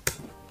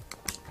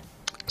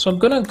 So I'm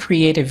going to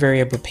create a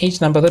variable page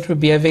number that will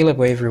be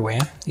available everywhere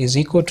is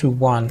equal to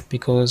 1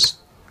 because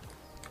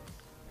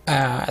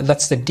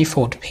that's the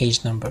default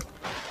page number.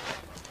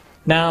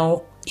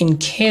 Now, in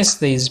case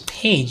there is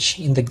page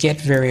in the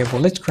get variable,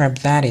 let's grab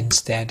that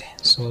instead.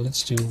 So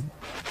let's do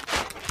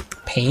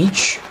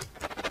page.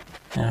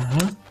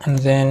 And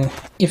then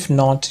if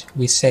not,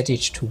 we set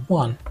it to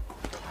 1.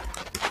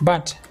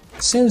 But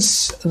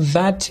since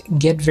that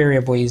get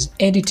variable is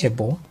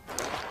editable,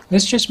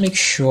 let's just make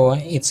sure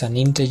it's an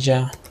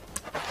integer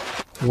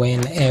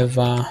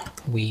whenever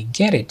we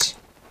get it.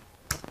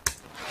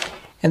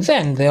 And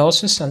then there are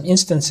also some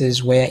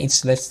instances where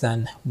it's less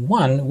than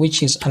 1,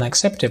 which is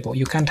unacceptable.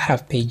 You can't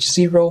have page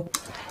 0.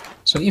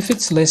 So if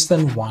it's less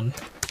than 1,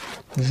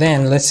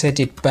 then let's set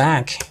it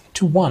back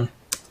to 1,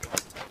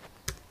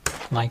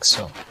 like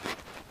so.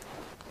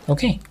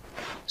 Okay,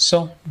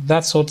 so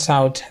that sorts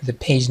out the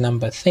page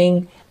number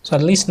thing. So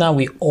at least now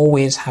we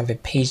always have a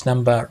page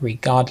number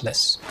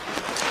regardless.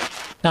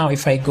 Now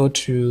if I go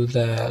to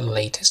the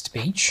latest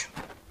page,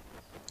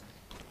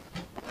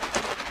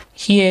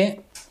 here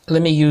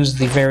let me use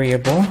the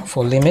variable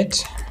for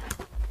limit,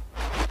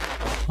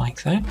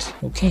 like that.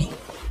 Okay.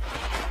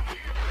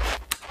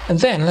 And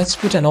then let's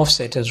put an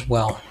offset as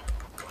well.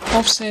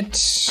 Offset,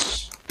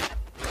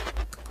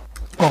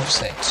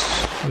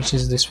 which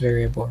is this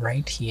variable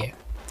right here.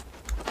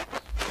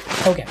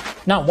 Okay,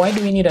 now why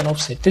do we need an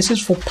offset? This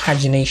is for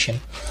pagination.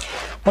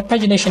 What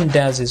pagination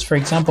does is, for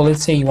example,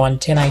 let's say you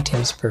want 10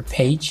 items per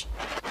page.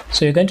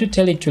 So you're going to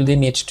tell it to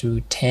limit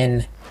to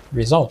 10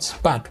 results.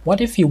 But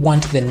what if you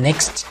want the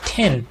next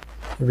 10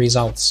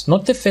 results?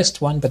 Not the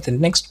first one, but the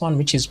next one,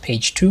 which is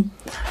page 2.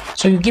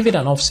 So you give it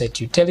an offset.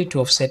 You tell it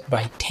to offset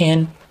by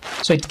 10.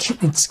 So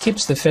it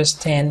skips the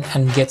first 10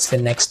 and gets the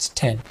next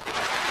 10.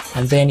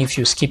 And then if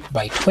you skip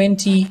by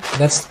 20,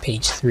 that's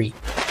page 3.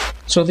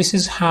 So this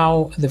is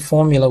how the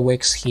formula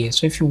works here.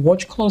 So if you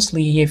watch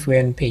closely here, if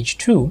we're on page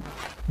 2,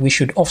 we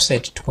should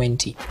offset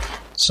 20.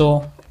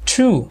 So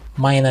 2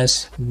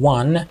 minus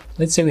 1,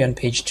 let's say we're on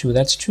page 2,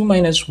 that's 2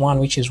 minus 1,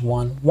 which is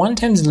 1. 1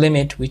 times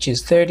limit, which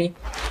is 30.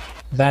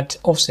 That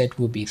offset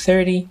will be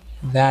 30.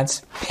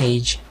 That's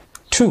page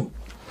 2.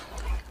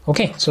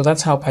 Okay, so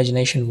that's how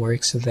pagination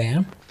works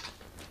there.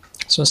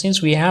 So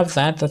since we have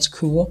that, that's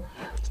cool.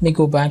 Let me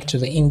go back to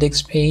the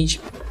index page.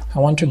 I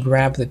want to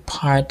grab the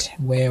part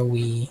where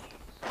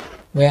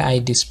I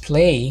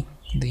display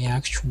the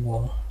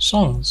actual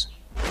songs.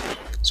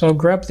 So I'll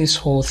grab this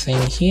whole thing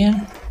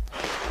here,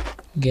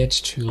 get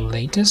to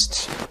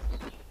latest.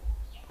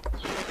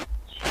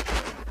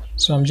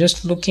 So I'm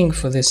just looking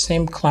for the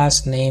same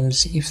class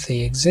names if they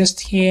exist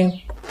here.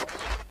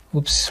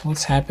 Oops,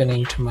 what's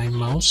happening to my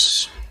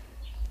mouse?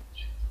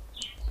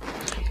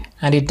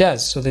 And it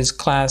does. So there's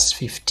class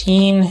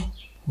 15,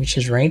 which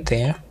is right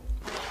there.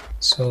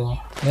 So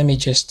let me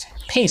just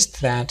paste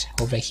that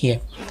over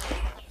here.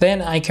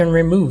 Then I can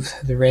remove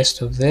the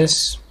rest of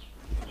this,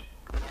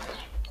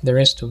 the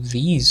rest of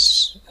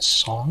these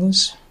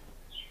songs.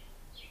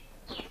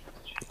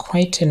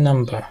 Quite a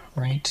number,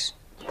 right?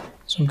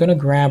 So I'm going to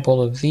grab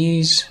all of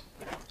these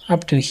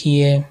up to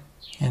here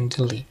and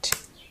delete.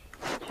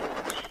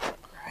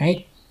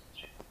 Right?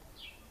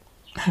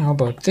 How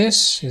about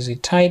this? Is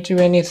it tied to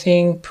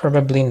anything?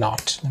 Probably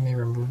not. Let me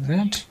remove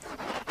that.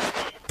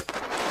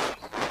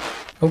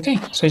 Okay,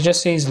 so it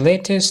just says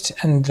latest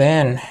and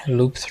then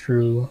loop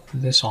through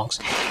the songs.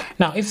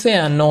 Now, if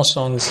there are no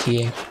songs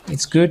here,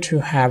 it's good to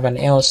have an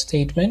else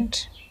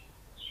statement.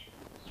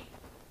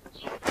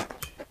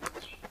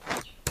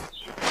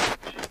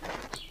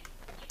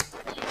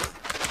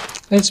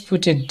 Let's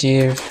put a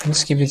div.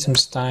 Let's give it some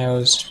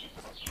styles.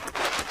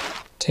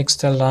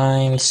 Text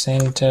align,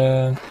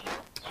 center,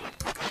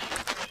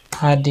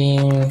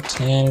 padding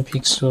 10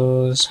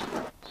 pixels.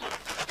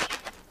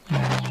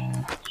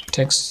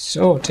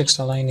 Text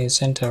align is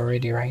center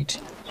already, right?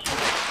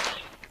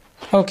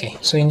 Okay,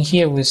 so in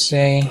here we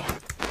say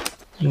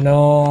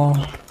no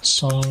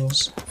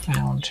songs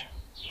found.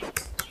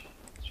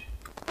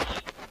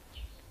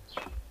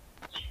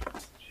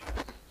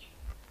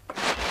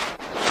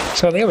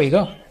 So there we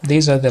go.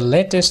 These are the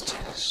latest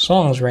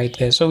songs right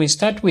there. So we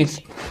start with,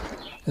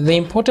 the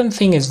important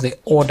thing is the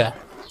order.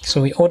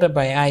 So we order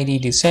by ID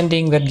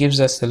descending. That gives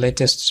us the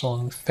latest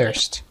song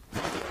first.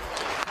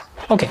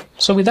 Okay,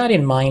 so with that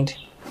in mind,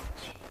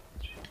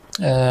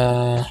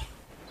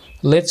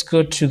 let's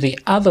go to the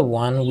other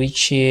one,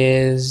 which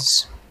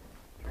is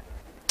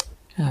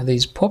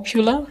there's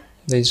popular,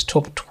 there's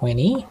top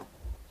 20.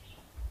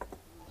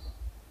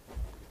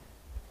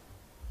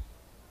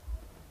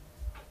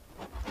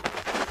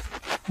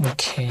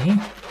 Okay.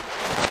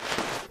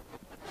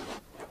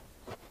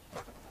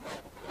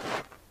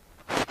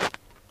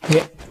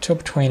 Yeah,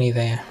 top 20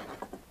 there.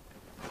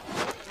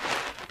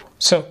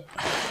 So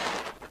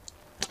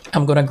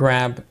I'm gonna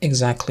grab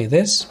exactly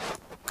this.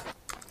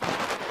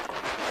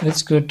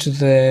 Let's go to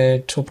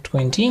the top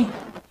 20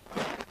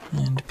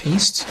 and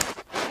paste.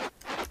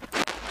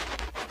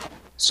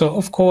 So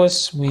of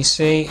course we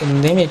say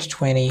limit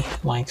 20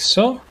 like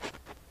so.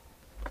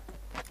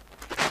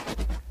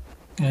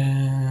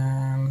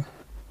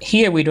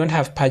 Here we don't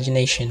have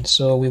pagination,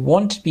 so we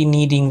won't be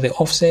needing the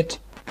offset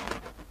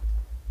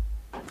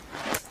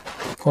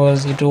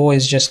because it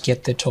always just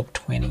get the top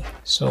 20.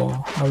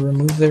 So I'll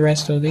remove the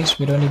rest of this.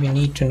 We don't even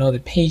need to know the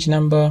page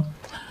number,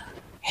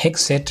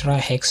 etc,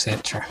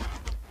 etc.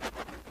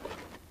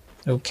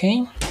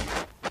 Okay,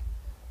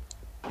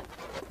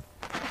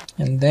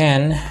 and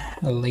then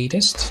the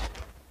latest,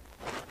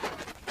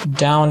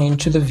 down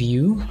into the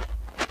view,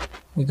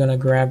 we're gonna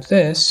grab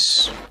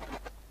this,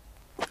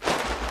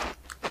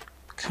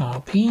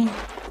 copy,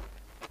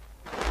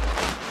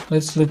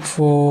 let's look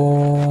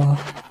for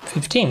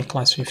 15,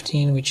 class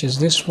 15, which is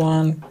this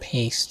one,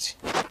 paste.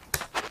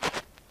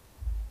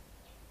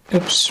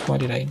 Oops, what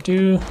did I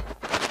do?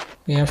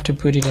 We have to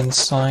put it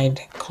inside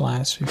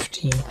class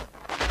 15.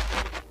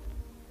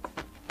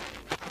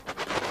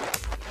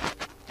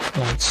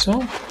 Like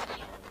so.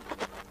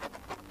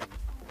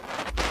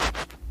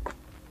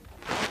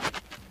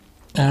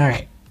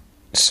 Alright,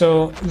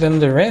 so then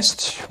the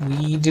rest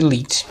we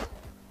delete.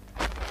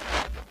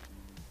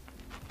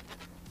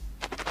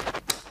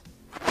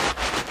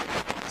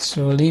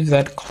 So leave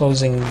that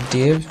closing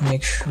div,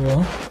 make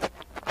sure.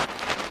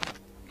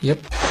 Yep,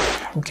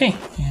 okay,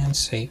 and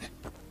save.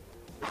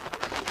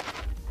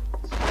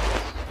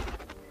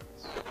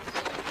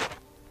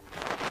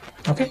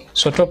 Okay,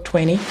 so top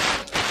 20.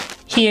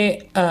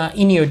 Here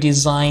in your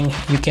design,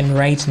 you can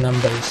write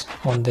numbers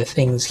on the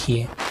things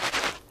here.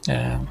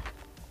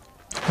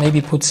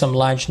 Maybe put some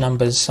large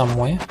numbers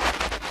somewhere.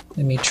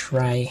 Let me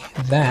try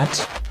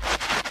that.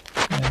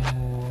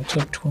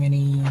 Top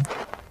 20.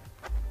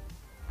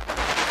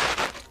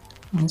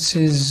 This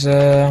is,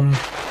 I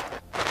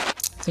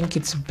think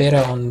it's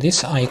better on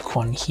this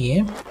icon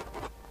here.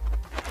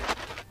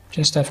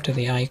 Just after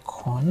the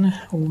icon,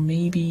 or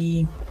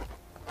maybe,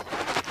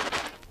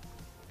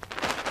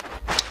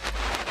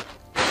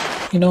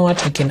 you know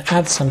what, I can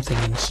add something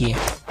in here.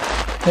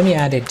 Let me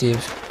add a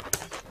div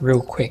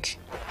real quick.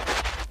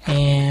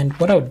 And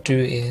what I'll do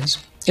is,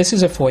 this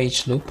is a for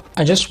each loop.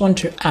 I just want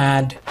to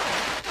add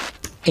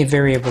a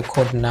variable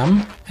called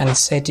num and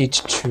set it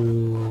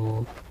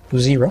to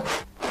 0.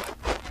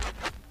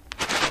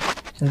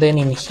 And then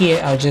in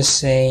here, I'll just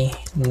say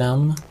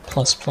num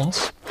plus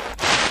plus.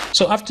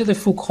 So after the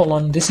full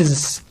colon, this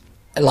is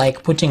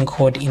like putting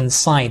code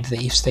inside the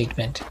if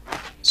statement.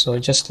 So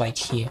just like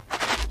here.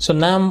 So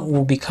num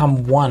will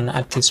become 1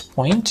 at this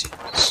point.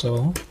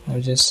 So I'll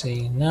just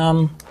say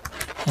num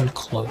and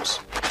close.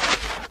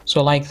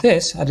 So like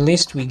this, at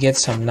least we get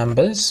some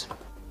numbers.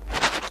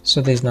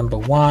 So there's number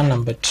 1,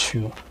 number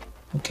 2.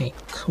 Okay,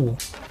 cool.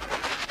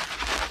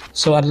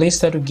 So at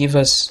least that will give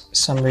us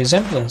some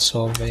resemblance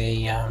of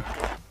a...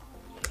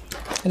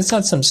 let's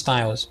add some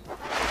styles.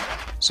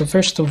 So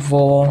first of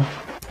all,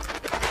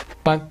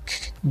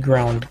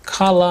 background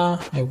color.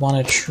 I want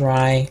to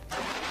try...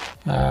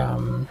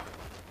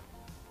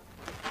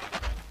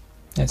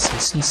 let's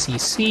see,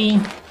 CCC.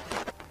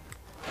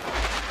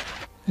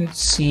 Let's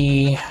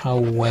see how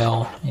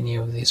well any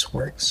of this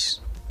works.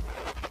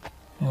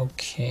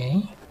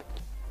 Okay.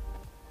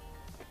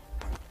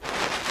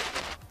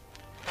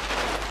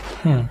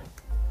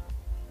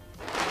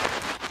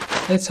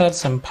 Let's add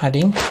some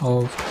padding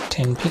of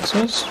 10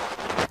 pixels.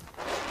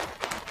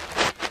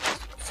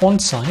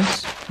 Font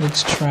size,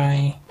 let's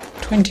try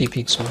 20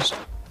 pixels.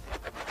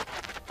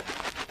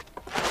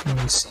 Let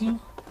me see.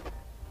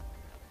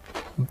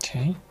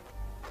 Okay.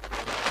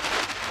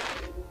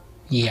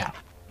 Yeah.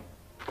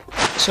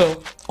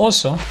 So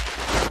also,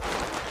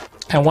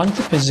 I want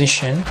the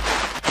position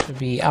to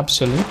be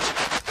absolute.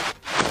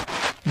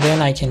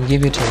 Then I can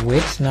give it a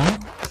width now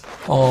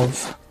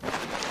of,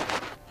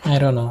 I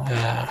don't know,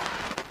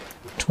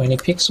 20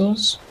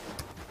 pixels.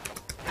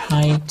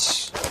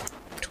 Height,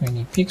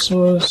 20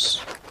 pixels.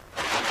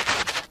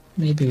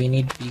 Maybe we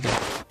need bigger.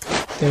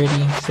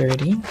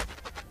 30.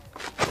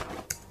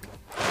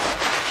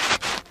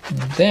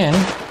 And then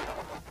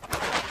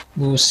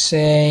we'll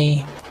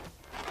say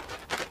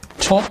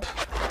top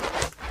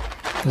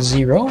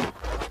 0,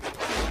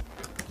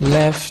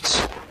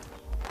 left,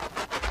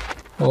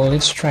 or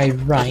let's try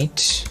right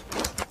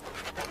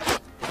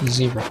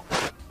 0.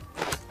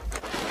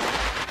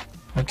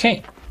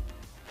 Okay,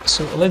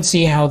 so let's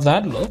see how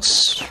that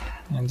looks.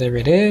 And there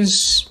it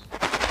is.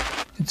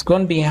 It's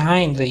gone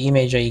behind the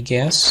image, I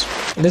guess.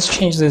 Let's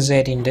change the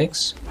Z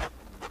index.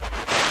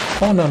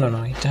 Oh,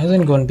 no, it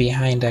hasn't gone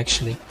behind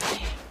actually.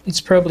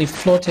 It's probably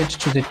floated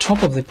to the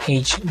top of the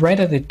page, right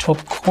at the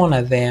top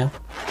corner there,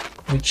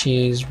 which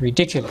is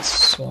ridiculous.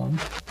 So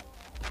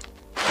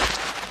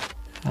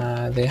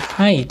the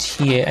height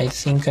here, I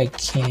think I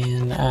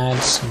can add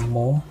some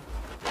more.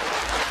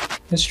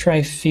 Let's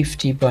try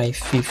 50 by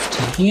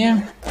 50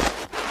 here.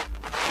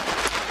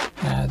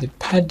 The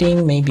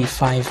padding, maybe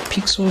 5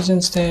 pixels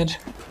instead.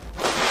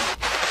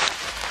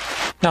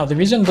 Now, the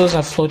reason those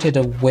are floated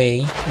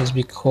away is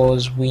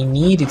because we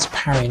need its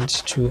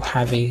parent to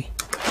have a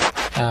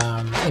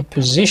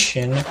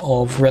position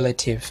of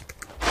relative,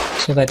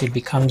 so that it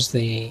becomes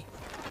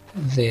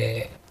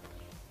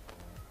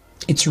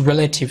it's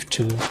relative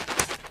to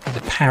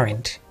the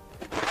parent.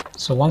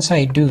 So once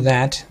I do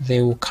that,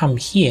 they will come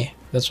here.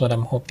 That's what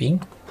I'm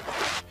hoping.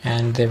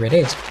 And there it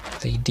is.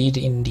 They did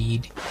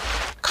indeed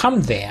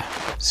come there.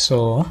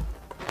 So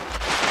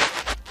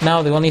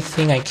now the only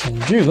thing I can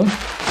do,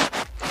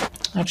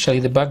 actually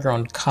the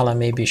background color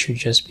maybe should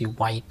just be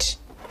white.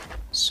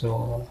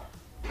 So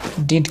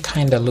it did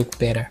kind of look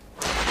better.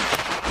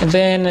 And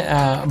then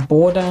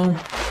border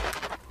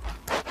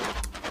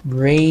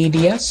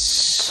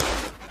radius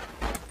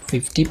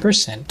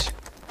 50%.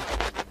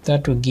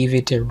 That will give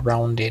it a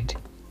rounded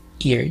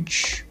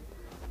edge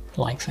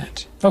like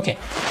that. Okay,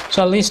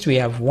 so at least we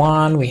have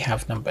 1, we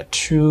have number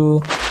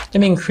 2. Let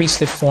me increase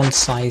the font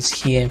size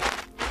here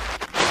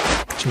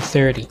to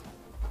 30.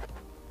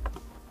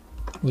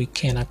 We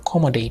can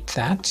accommodate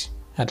that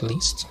at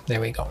least.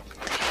 There we go.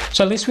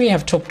 So at least we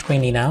have top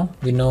 20 now.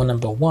 We know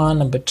number 1,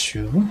 number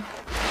 2,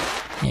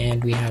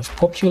 and we have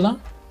popular,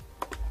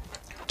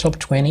 top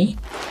 20.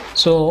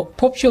 So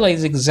popular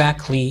is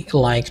exactly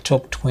like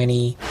top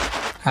 20.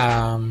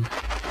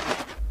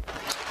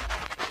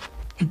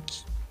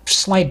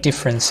 Slight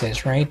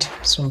differences, right?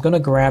 So I'm gonna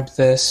grab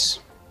this,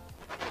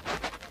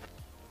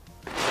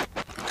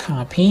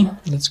 copy.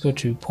 Let's go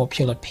to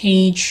popular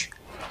page,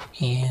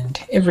 and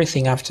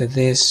everything after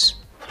this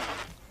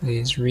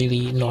is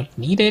really not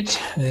needed.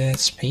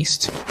 Let's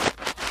paste.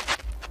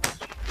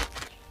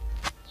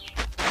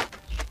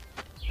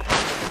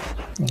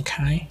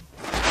 Okay,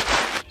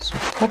 so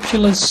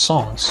popular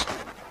songs,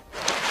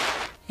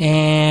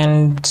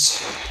 and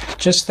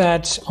just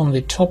that on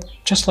the top,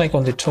 just like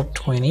on the top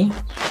 20.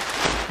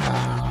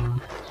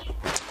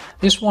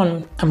 This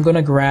one I'm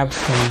gonna grab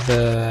from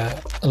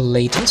the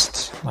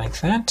latest,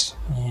 like that,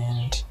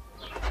 and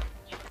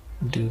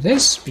do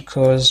this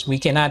because we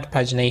can add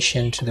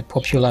pagination to the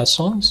popular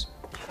songs.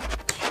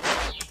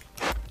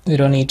 We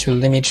don't need to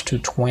limit to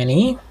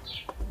 20.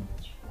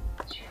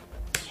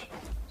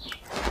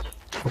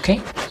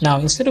 Okay, now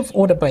instead of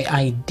order by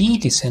ID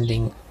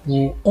descending,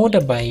 we'll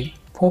order by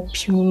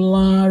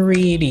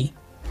popularity.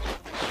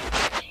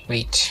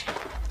 Wait,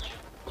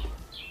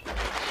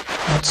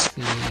 what's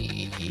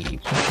the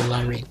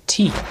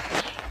popularity?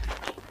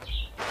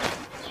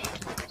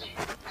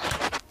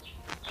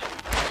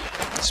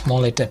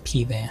 Small letter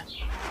P there.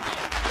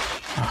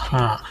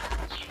 Aha,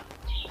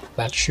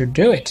 that should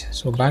do it.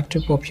 So back to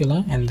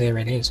popular, and there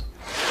it is.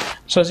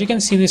 So as you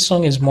can see, this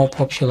song is more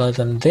popular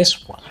than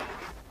this one,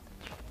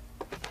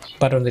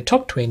 but on the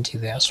top 20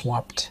 they are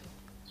swapped.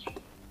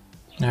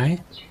 All right,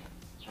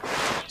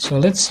 so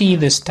let's see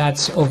the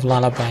stats of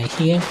Lullaby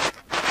here.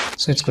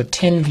 So it's got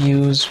 10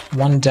 views,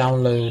 1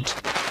 download,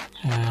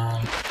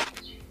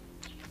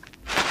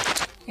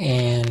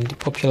 and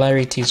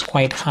popularity is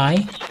quite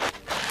high,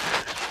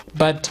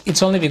 but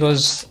it's only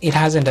because it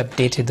hasn't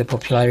updated the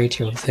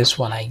popularity of this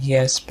one, I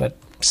guess, but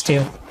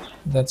still,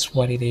 that's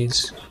what it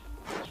is.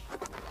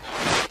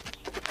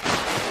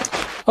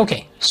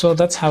 Okay, so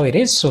that's how it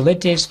is. So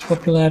latest,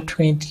 popular,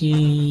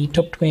 20,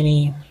 top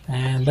 20,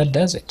 and that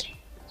does it.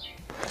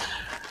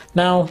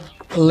 Now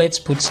let's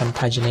put some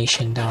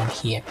pagination down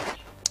here.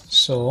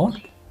 So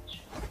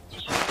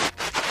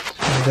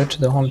I'll go to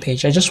the home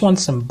page. I just want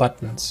some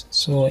buttons.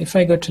 So if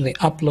I go to the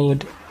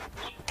upload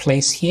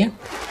place here,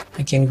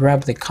 I can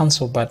grab the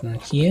cancel button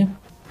here.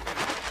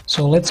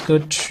 So let's go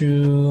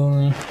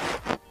to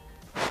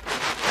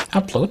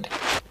upload.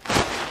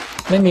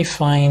 Let me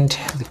find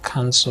the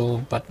cancel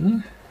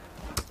button.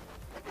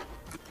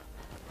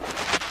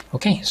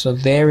 Okay, so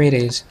there it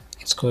is.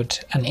 It's got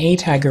an A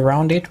tag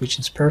around it, which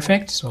is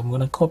perfect. So I'm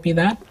going to copy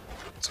that.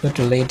 Let's go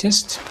to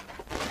latest.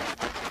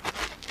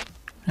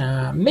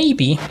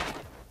 Maybe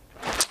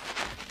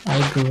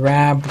I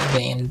grab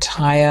the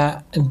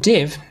entire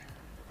div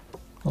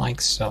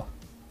like so.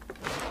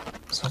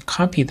 So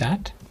copy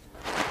that.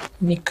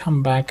 Let me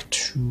come back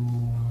to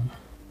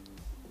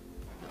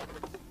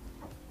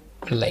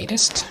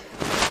latest.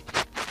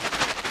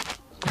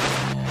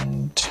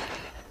 And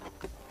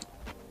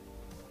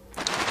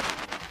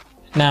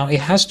now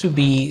it has to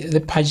be, the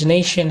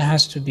pagination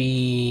has to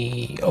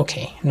be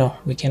okay. No,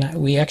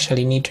 we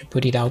actually need to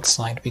put it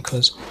outside,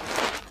 because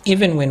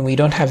even when we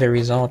don't have a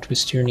result, we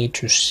still need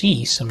to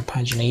see some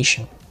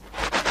pagination.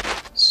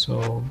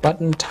 So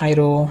button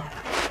title,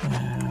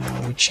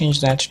 we change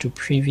that to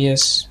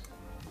previous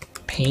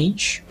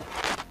page.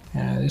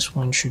 This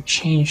one should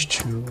change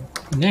to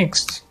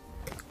next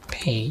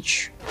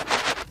page,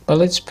 but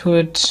let's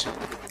put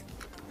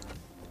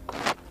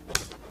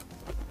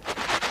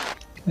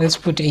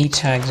A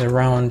tags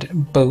around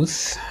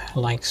both,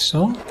 like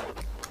so.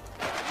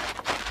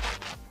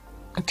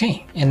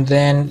 Okay, and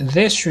then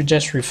this should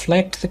just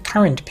reflect the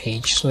current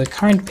page. So the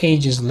current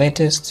page is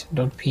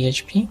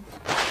latest.php.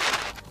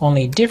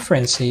 Only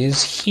difference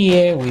is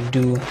here we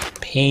do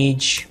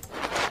page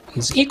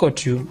is equal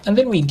to, and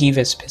then we give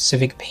a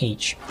specific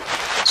page.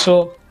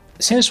 So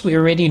since we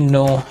already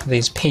know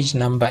there's page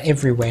number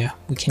everywhere,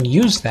 we can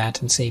use that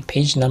and say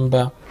page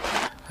number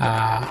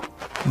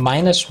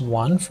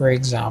 -1, for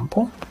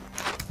example.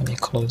 Let me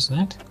close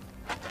that.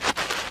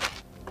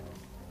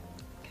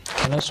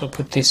 I can also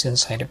put this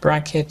inside a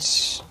bracket.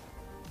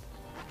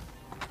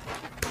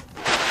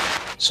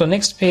 So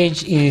next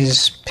page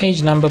is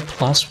page number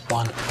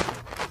 +1.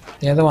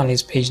 The other one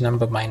is page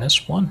number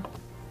 -1.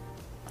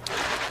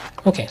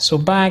 Okay, so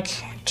back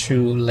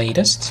to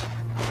latest.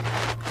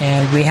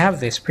 And we have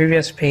this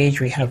previous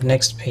page, we have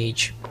next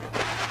page.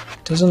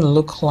 Doesn't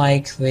look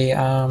like the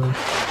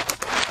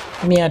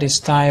let me add a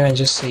style and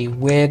just say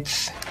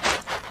width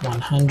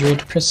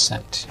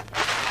 100%.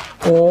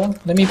 Or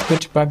let me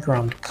put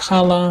background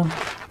color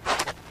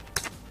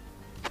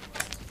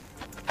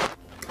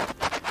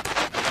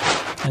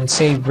and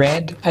say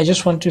red. I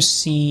just want to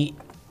see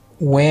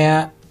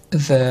where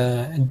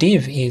the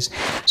div is.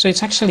 So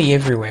it's actually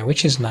everywhere,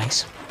 which is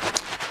nice.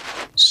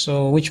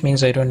 So which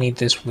means I don't need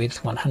this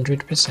width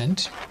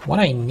 100%. What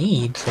I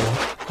need though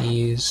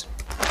is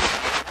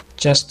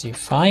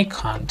justify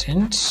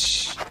content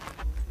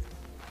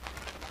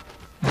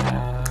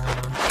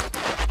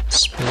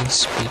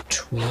space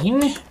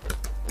between.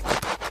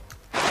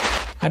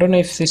 I don't know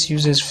if this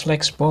uses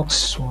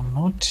flexbox or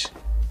not.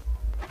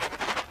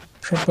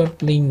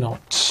 Probably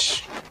not.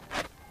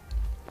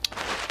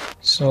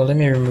 So let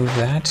me remove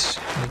that.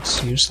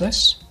 It's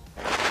useless.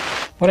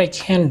 What I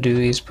can do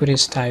is put a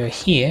style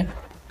here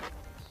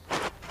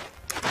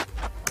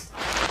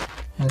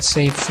and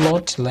say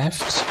float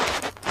left.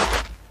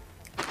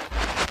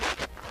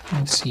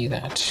 Let's see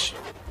that.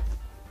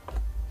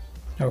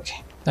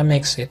 Okay, that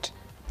makes it.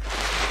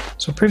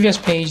 So previous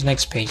page,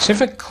 next page. So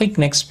if I click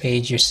next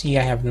page, you see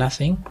I have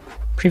nothing.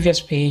 Previous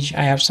page,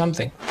 I have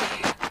something.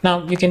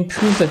 Now you can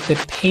prove that the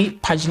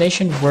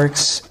pagination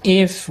works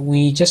if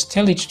we just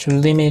tell it to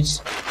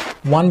limit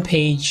one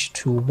page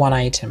to one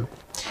item.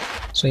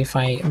 So if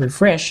I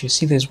refresh, you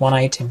see there's one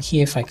item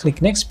here. If I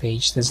click next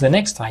page, there's the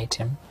next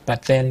item,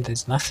 but then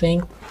there's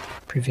nothing.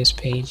 Previous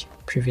page,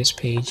 previous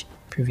page,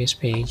 previous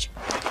page.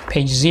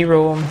 Page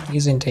 0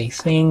 isn't a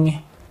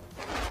thing.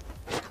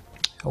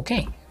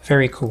 Okay,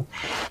 very cool.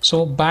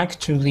 So back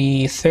to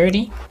the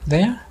 30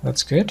 there,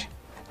 that's good.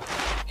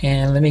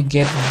 And let me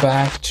get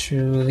back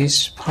to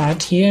this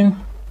part here.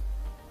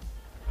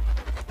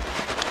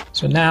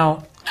 So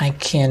now I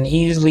can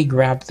easily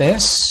grab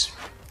this,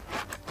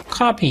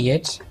 copy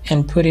it,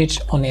 and put it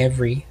on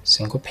every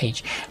single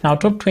page. Now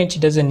top 20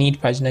 doesn't need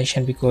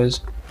pagination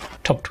because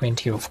top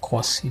 20, of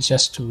course, is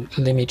just to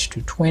limit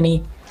to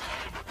 20.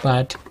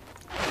 But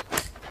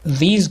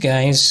these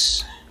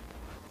guys,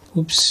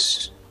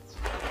 oops,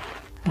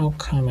 how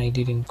come I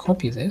didn't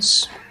copy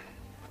this?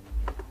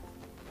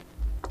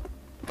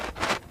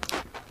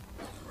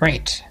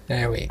 Right,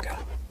 there we go.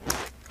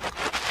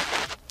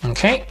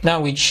 Okay, now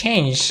we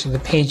change the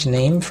page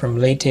name from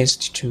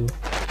latest to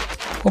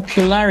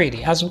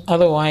popularity, as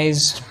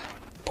otherwise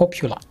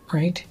popular,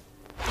 right?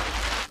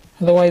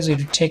 Otherwise it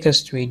would take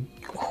us to a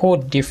whole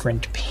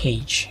different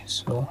page.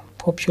 So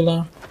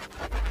popular,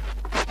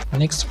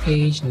 next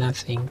page,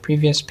 nothing,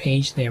 previous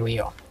page, there we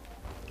are.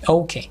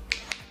 Okay,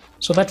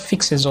 so that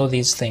fixes all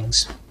these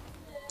things.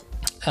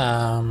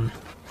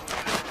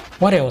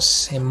 What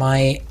else am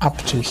I up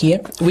to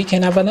here? We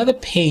can have another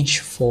page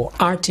for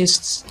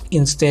artists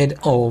instead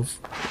of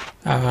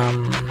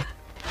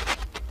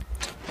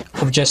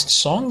just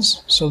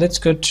songs. So let's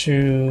go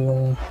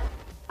to,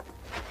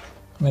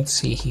 let's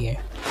see here.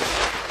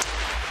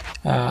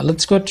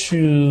 Let's go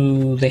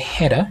to the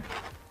header.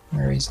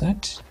 Where is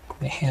that?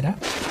 The header.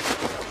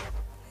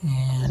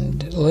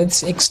 And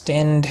let's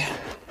extend.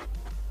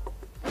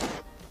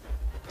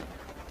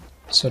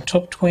 So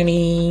top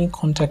 20,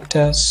 contact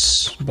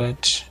us,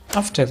 but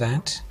after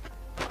that,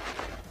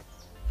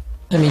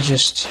 let me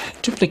just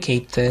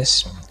duplicate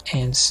this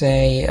and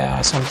say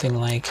something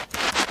like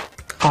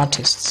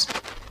artists.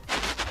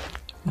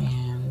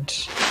 And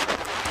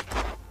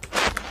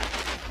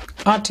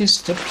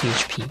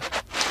artists.php.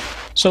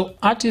 So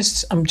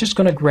artists, I'm just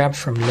going to grab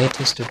from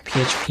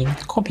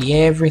latest.php, copy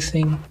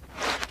everything,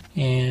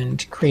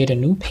 and create a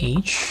new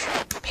page,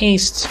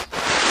 paste,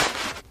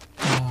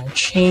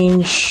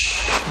 change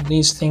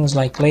these things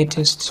like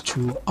latest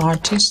to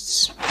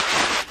artists,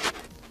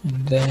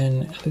 and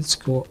then let's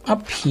go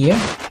up here,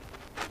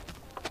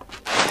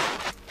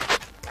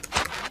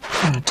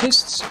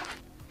 artists.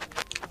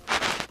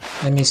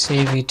 Let me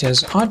save it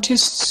as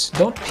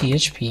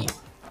artists.php.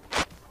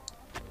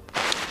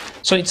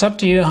 So it's up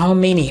to you how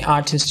many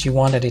artists you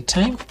want at a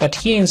time, but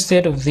here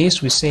instead of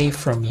this we say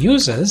from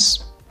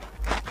users,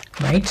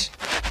 right?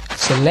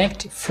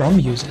 Select from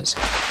users.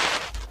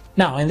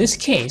 Now in this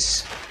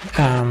case,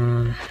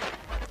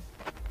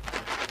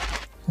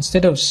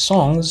 instead of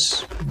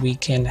songs, we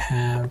can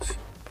have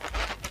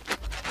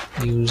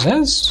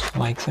users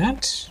like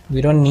that.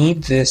 We don't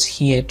need this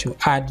here to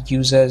add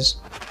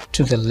users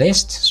to the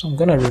list, so I'm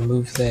going to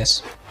remove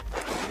this.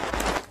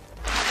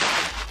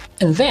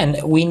 And then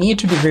we need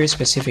to be very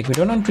specific. We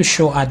don't want to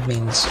show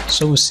admins,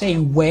 so we'll say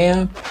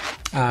where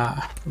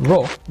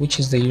row, which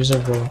is the user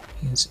row,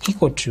 is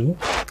equal to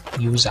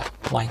user,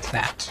 like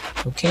that.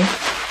 Okay,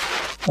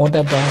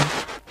 order by,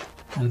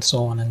 and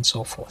so on and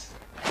so forth.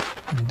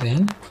 And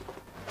then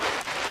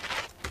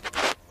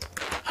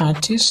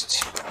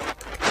artist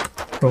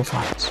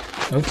profiles.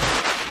 Okay.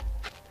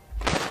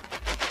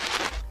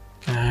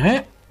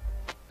 Alright.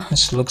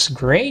 This looks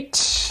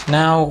great.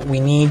 Now we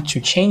need to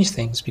change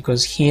things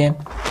because here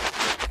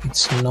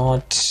it's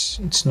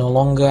no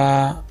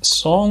longer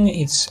song,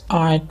 it's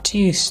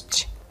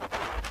artist.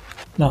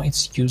 No,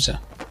 it's user.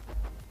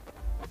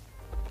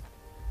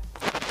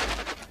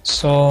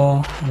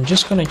 So I'm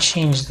just going to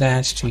change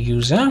that to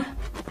user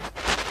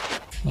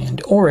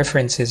and all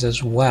references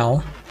as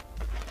well.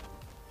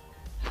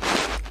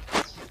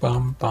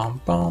 Bum,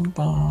 bum, bum,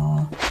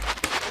 bum,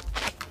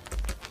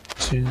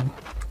 to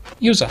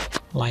user,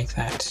 like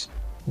that.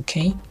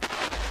 Okay,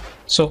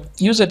 so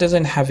user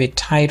doesn't have a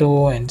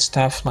title and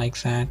stuff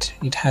like that.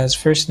 It has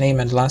first name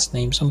and last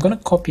name. So I'm going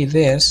to copy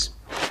this.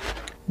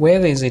 Where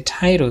there's a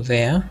title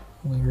there,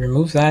 we'll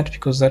remove that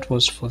because that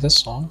was for the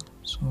song.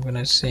 So I'm going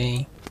to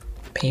say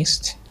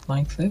paste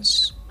like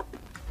this.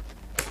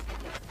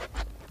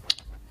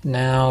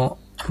 Now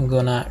I'm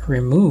going to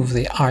remove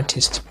the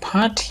artist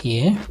part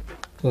here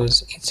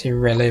because it's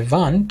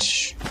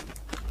irrelevant,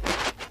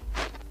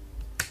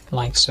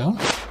 like so.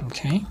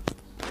 Okay,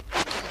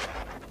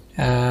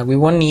 we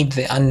won't need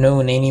the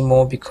unknown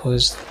anymore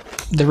because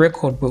the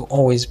record will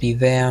always be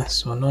there,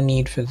 so no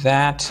need for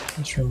that.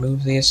 Let's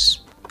remove this.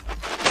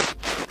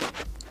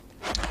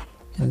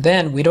 And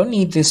then we don't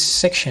need this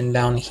section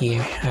down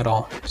here at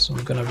all, so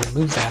I'm going to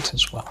remove that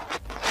as well.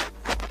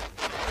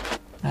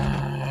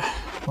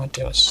 What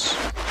else?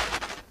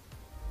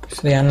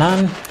 If there are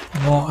none,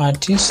 no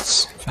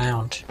artists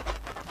found.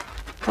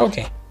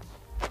 Okay,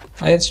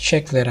 let's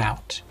check that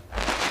out.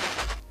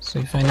 So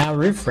if I now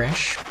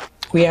refresh,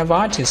 we have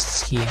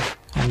artists here,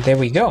 and there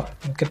we go.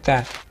 Look at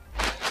that.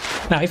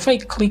 Now if I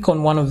click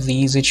on one of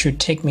these, it should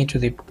take me to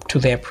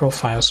their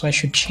profile. So I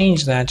should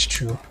change that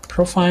to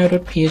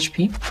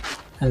profile.php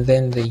and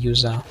then the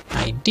user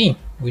ID,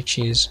 which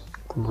is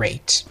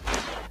great.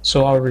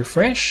 So I'll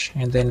refresh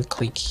and then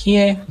click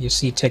here. You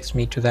see it takes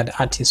me to that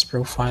artist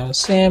profile,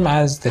 same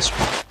as this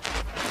one.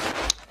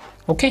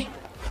 Okay,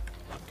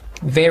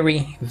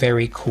 very,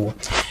 very cool.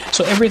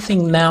 So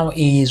everything now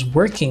is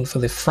working for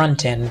the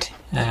front end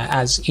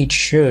as it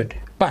should,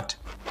 but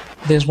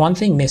there's one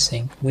thing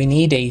missing. We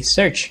need a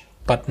search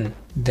button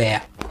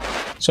there.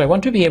 So I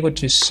want to be able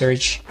to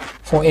search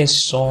for a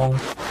song,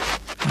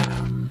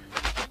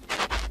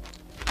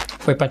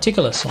 for a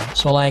particular song.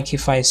 So like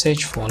if I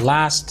search for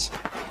last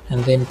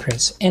and then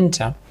press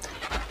enter,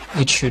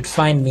 it should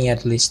find me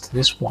at least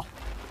this one.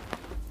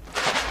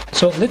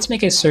 So let's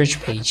make a search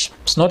page.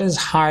 It's not as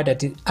hard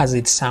as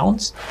it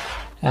sounds.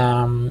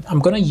 I'm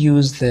gonna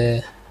use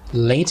the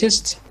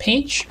latest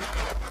page.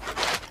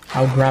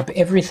 I'll grab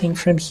everything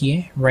from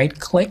here, right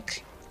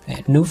click,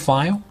 new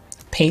file,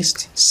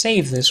 paste,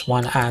 save this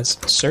one as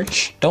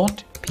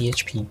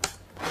search.php.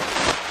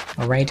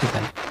 Alrighty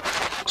then.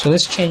 So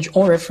let's change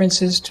all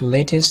references to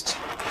latest.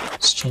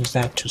 Let's change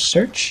that to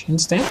search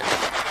instead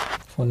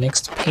for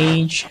next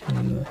page.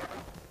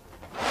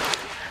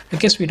 I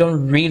guess we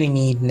don't really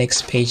need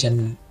next page,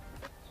 and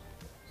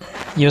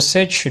your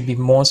search should be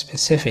more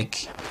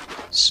specific.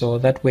 So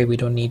that way we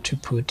don't need to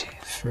put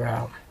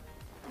from.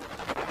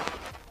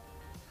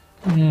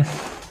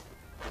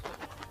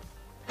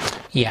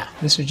 Yeah,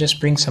 this would just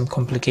bring some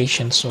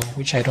complications, so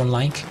which I don't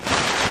like.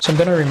 So I'm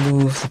gonna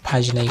remove the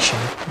pagination.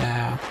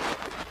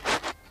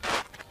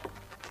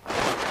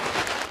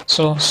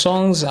 So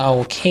songs are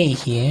okay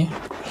here.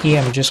 Here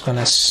I'm just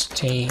gonna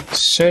stay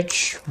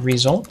search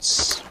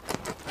results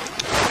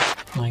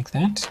like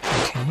that.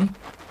 Okay,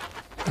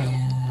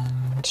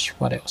 and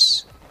what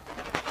else?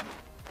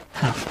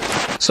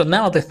 So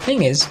now the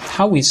thing is,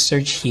 how we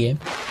search here,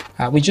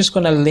 we're just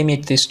going to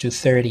limit this to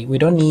 30. We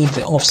don't need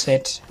the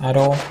offset at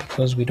all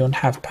because we don't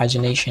have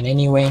pagination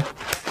anyway.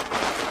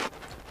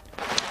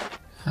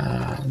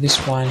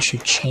 This one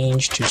should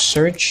change to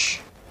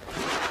search.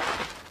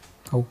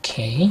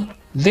 Okay,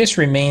 this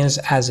remains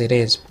as it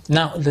is.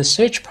 Now the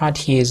search part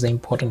here is the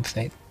important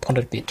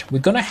bit. We're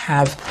going to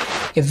have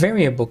a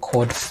variable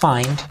called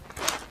find,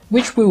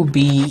 which will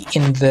be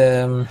in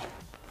the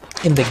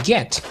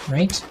get,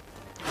 right?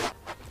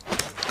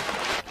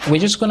 We're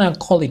just gonna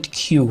call it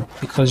Q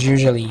because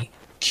usually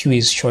Q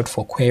is short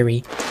for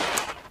query.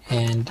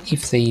 And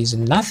if there is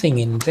nothing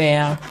in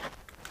there,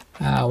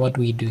 what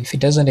do we do? If it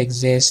doesn't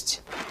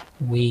exist,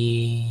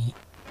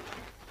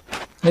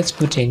 let's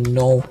put a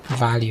no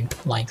value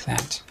like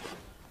that.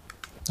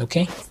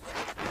 Okay.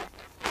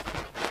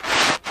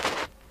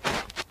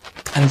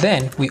 And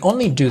then we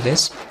only do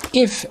this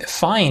if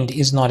find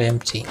is not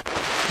empty.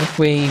 That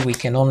way we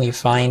can only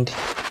find,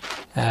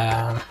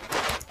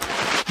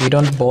 we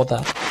don't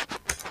bother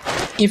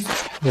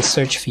if the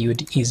search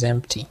field is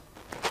empty.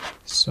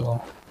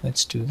 So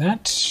let's do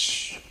that.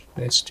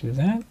 Let's do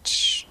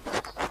that.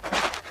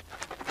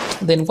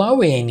 Then while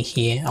we're in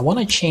here, I want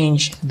to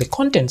change the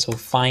contents of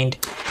find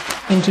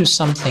into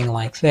something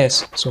like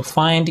this. So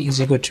find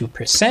is equal to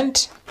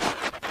 %,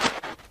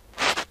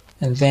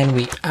 and then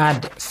we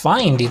add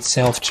find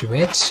itself to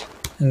it,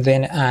 and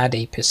then add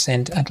a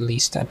 % at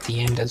least at the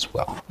end as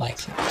well, like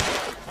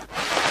that.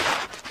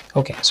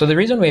 Okay, so the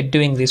reason we're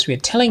doing this, we're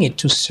telling it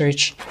to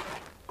search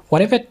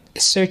whatever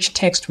search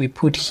text we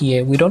put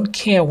here. We don't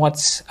care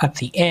what's at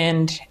the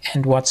end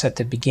and what's at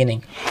the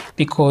beginning,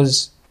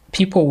 because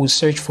people will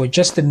search for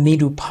just the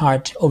middle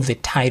part of the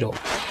title,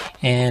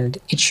 and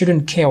it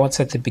shouldn't care what's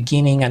at the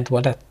beginning and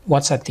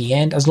what's at the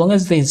end, as long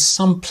as there's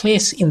some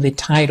place in the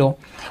title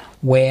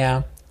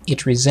where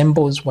it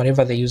resembles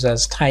whatever the user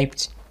has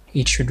typed.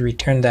 It should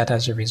return that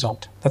as a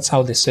result. That's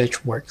how the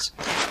search works.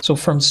 So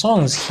from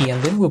songs here,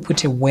 and then we'll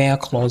put a where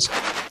clause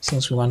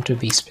since we want to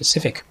be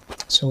specific.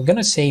 So we're going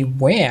to say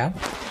where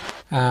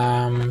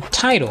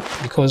title,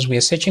 because we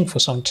are searching for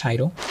some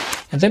title,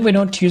 and then we're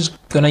not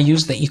going to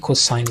use the equal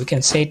sign. We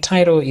can say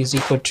title is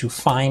equal to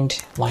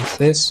find, like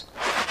this.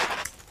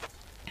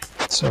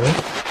 Sorry.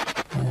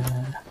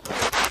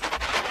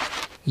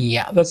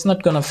 Yeah, that's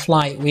not going to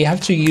fly. We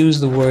have to use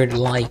the word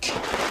like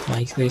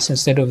this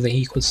instead of the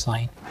equal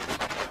sign.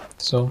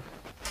 So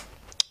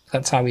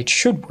that's how it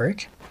should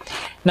work.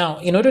 Now,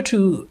 in order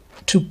to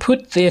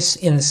put this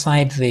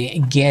inside the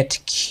get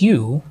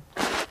queue,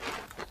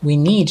 we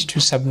need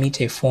to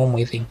submit a form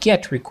with a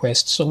get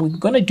request. So we're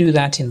going to do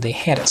that in the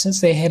header,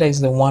 since the header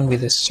is the one with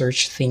the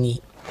search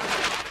thingy.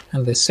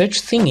 And the search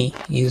thingy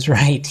is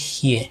right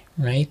here,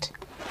 right?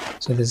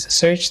 So there's a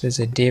search, there's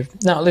a div.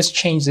 Now let's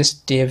change this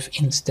div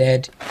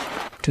instead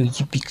to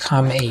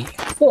become a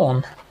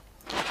form.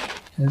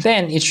 And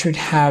then it should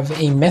have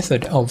a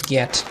method of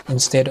get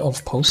instead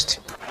of post.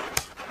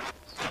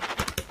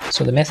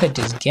 So the method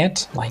is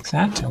get, like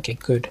that. Okay,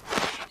 good.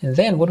 And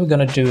then what we're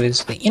going to do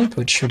is the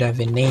input should have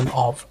a name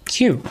of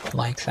Q,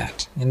 like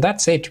that. And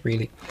that's it,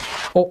 really.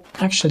 Oh,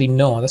 actually,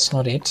 no, that's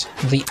not it.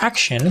 The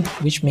action,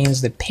 which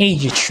means the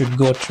page it should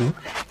go to,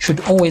 should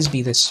always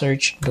be the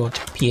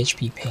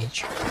search.php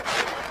page,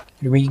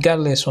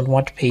 regardless on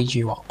what page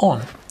you are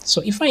on.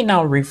 So if I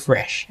now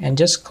refresh and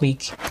just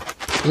click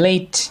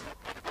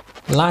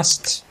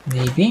last,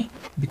 maybe,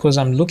 because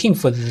I'm looking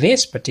for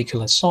this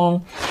particular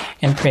song,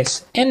 and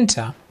press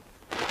enter.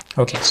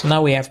 Okay, so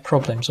now we have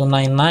problems. On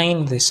line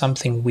 9, there's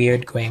something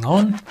weird going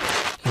on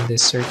in the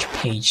search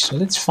page. So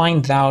let's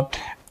find that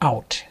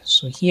out.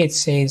 So here it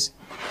says,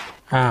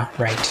 right,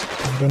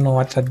 I don't know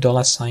what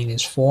that $sign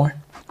is for.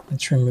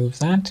 Let's remove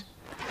that.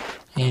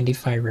 And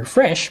if I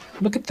refresh,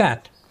 look at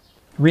that.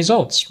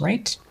 Results,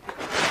 right?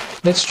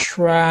 Let's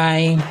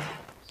try.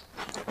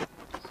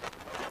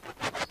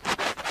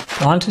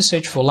 I want to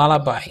search for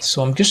lullaby.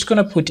 So I'm just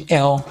going to put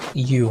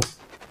LU.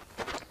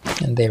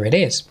 And there it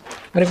is.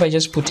 What if I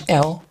just put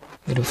L?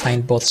 It'll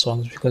find both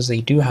songs because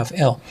they do have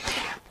L.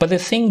 But the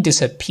thing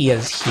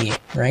disappears here,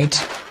 right?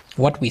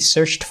 What we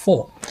searched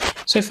for.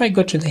 So if I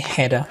go to the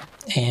header,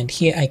 and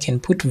here I can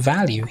put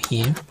value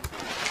here.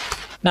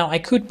 Now I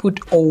could put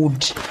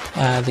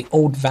the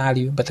old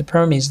value, but the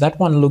problem is that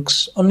one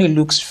only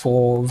looks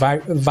for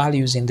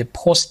values in the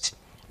post,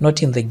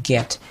 not in the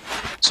get.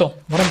 So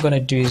what I'm going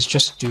to do is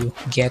just do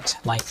get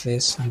like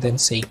this, and then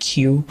say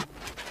Q.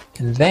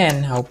 And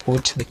then I'll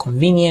put the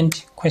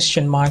convenient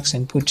question marks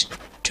and put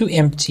 2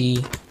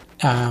 empty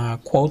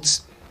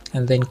quotes,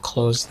 and then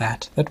close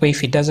that. That way,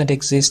 if it doesn't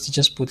exist, it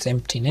just puts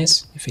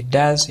emptiness. If it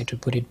does, it will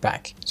put it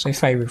back. So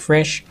if I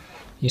refresh,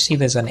 you see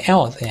there's an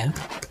L there.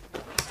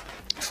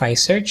 If I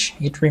search,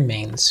 it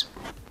remains.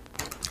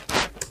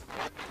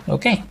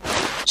 Okay,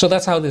 so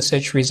that's how the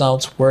search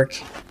results work.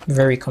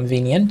 Very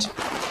convenient.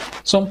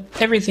 So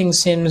everything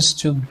seems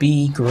to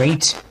be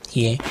great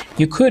here.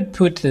 You could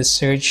put the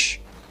search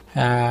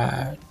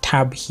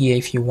tab here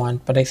if you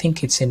want, but I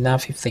think it's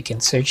enough if they can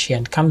search here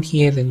and come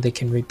here, then they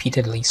can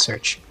repeatedly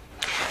search.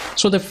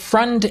 So the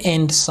front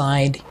end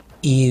side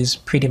is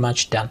pretty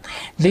much done.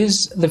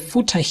 There's the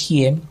footer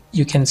here.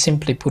 You can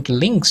simply put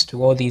links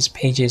to all these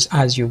pages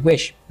as you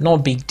wish. No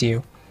big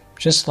deal.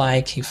 Just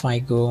like if I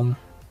go,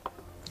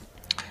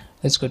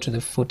 let's go to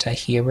the footer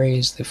here. Where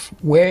is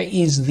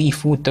the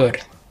footer?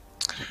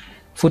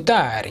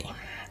 Futari.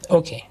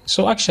 Okay,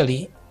 so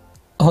actually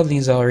all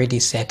these are already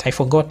set. I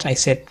forgot I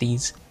set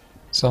these.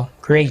 So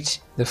great,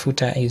 the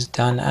footer is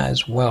done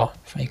as well.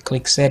 If I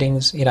click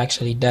settings, it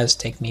actually does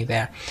take me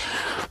there.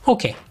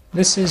 Okay,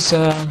 this is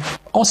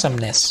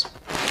awesomeness.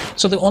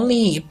 So the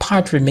only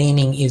part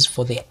remaining is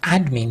for the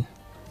admin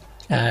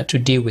to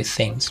deal with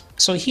things.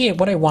 So here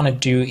what I want to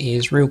do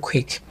is real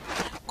quick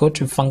go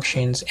to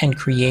functions and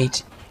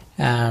create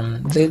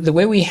the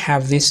way we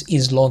have this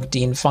is logged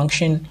in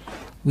function.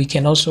 We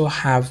can also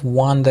have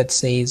one that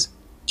says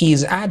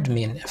is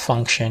admin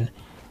function.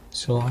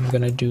 So I'm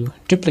going to do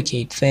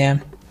duplicate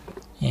there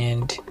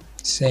and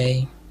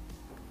say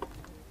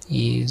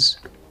is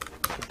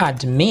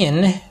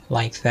admin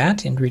like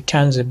that, and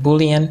returns a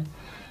boolean.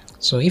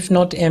 So if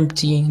not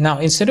empty, now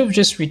instead of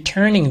just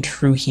returning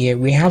true here,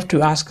 we have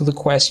to ask the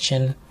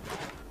question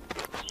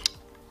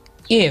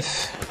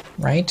if,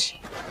 right,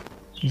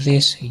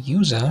 this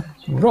user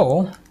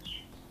role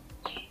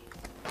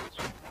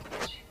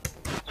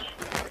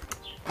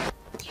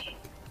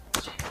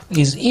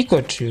is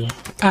equal to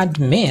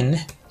admin,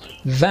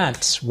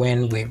 that's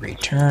when we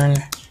return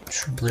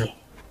true.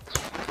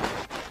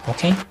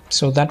 Okay,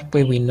 so that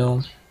way we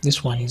know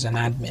this one is an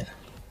admin.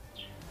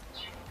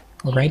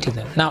 Alrighty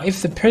then. Now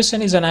if the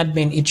person is an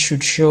admin, it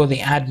should show the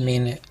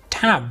admin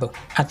tab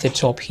at the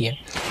top here.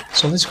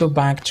 So let's go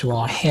back to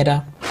our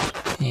header,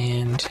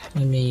 and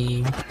let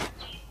me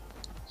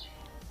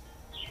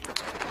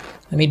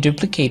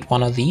duplicate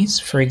one of these.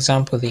 For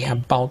example, the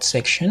about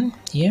section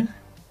here.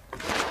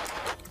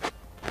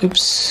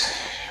 Oops,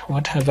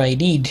 what have I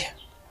did?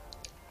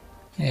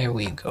 There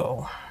we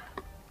go.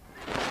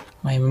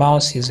 My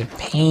mouse is a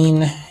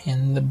pain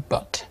in the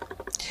butt.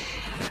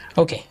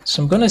 Okay,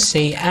 so I'm gonna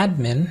say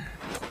admin.php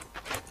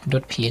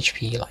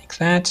like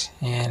that,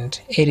 and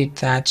edit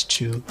that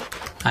to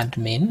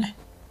admin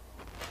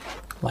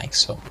like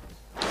so.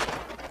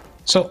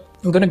 So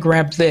I'm gonna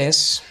grab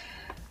this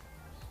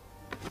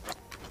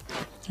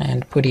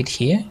and put it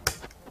here.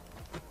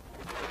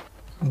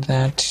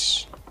 That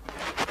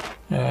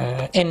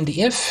end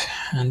if,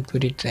 and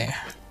put it there.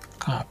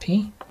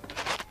 Copy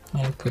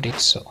and put it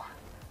so.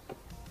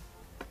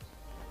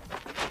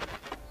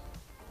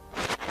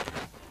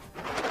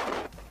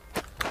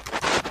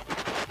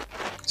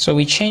 So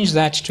we change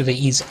that to the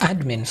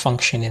isAdmin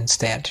function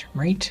instead,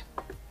 right?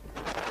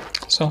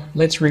 So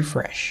let's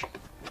refresh.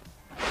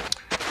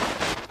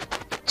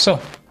 So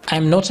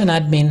I'm not an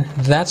admin,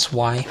 that's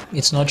why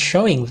it's not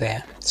showing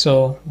there.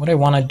 So what I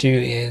want to do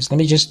is, let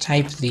me just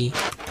type the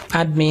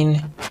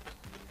admin.php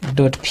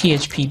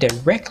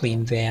directly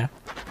in there,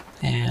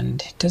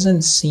 and it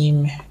doesn't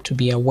seem to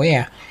be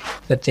aware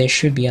that there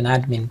should be an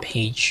admin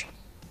page.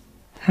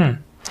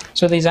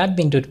 So there's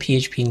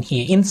admin.php in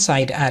here,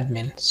 inside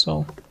admin.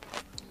 So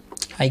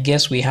I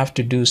guess we have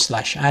to do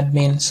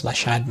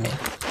 /admin/admin.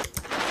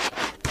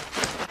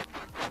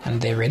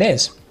 And there it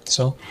is.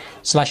 So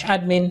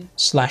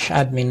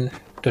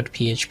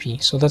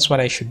 /admin/admin.php. So that's what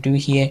I should do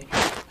here.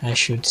 I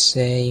should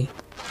say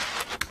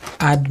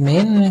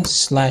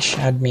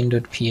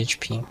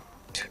admin/admin.php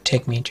to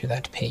take me to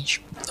that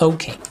page.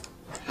 Okay.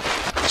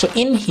 So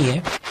in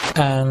here,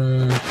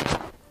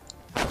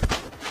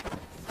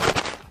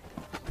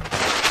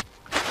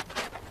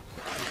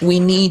 we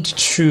need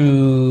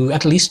to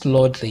at least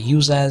load the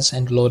users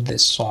and load the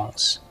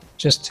songs.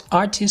 Just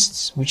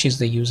artists, which is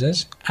the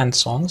users, and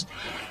songs.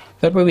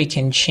 That way we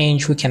can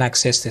change, we can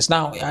access this.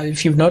 Now,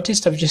 if you've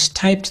noticed, I've just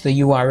typed the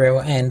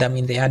URL and I'm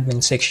in the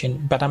admin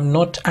section, but I'm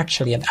not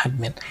actually an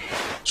admin.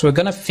 So we're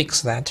gonna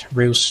fix that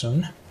real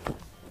soon.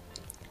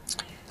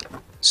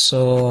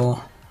 So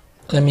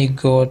let me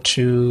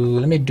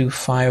do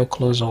file,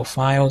 close all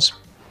files,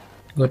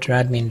 go to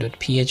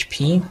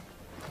admin.php.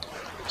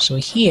 So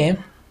here,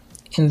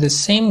 in the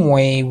same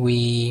way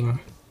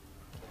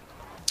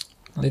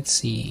let's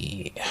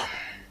see,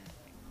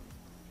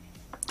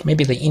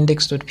 maybe the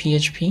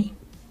index.php.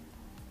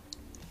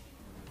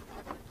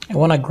 I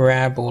want to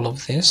grab all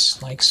of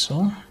this like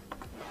so,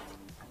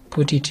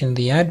 put it in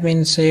the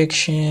admin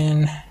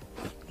section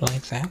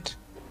like that,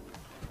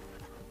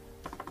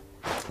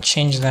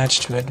 change that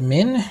to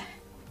admin,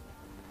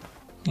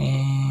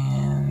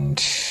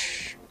 and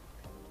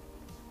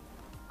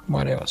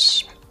what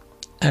else?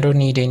 I don't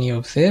need any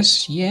of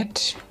this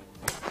yet.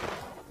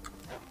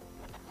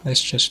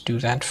 Let's just do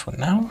that for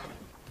now.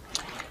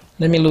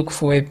 Let me look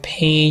for a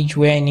page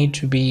where I need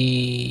to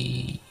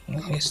be.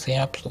 Where's the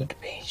upload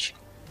page?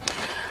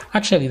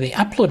 Actually, the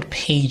upload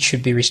page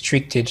should be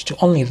restricted to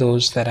only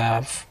those that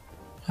have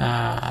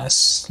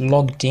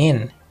logged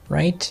in,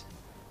 right?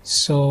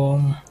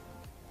 So,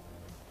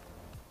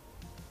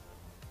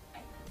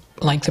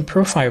 like the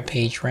profile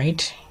page,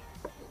 right?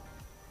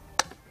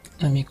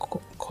 Let me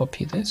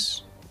copy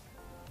this.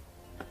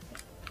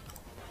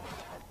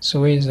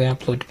 So where is the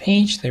upload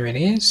page? There it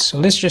is. So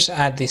let's just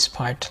add this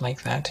part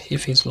like that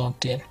if it's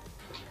logged in.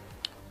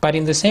 But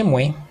in the same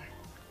way,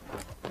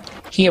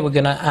 here we're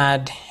gonna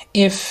add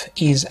if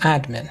is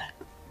admin.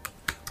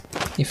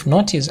 If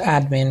not is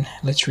admin,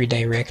 let's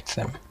redirect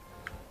them.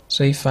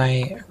 So if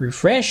I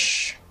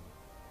refresh,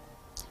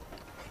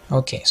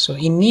 okay, so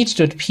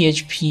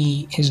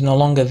init.php is no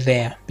longer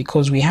there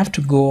because we have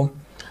to go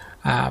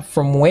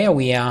from where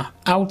we are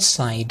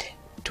outside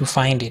to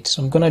find it.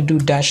 So I'm gonna do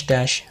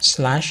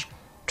 --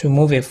 to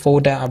move a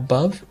folder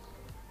above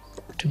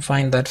to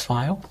find that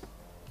file.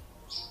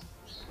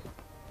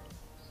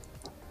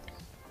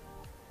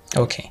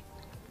 Okay,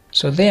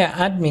 so there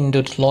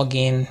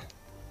admin.login.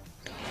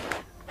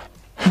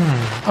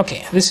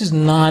 Okay, this is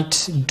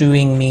not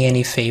doing me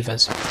any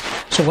favors.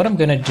 So what I'm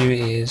gonna do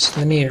is,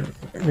 let me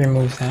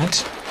remove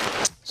that.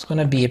 It's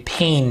gonna be a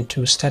pain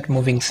to start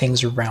moving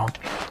things around.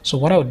 So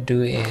what I would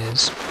do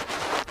is,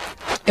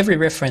 every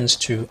reference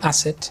to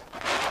assets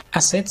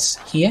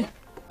here,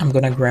 I'm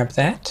gonna grab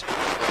that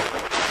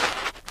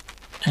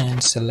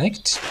and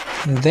select,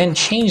 and then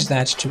change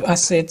that to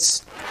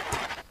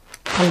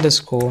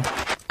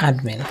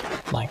assets_admin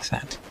like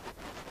that.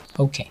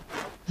 Okay,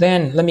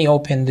 then let me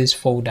open this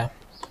folder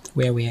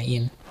where we are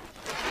in.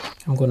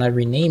 I'm gonna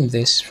rename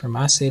this from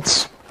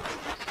assets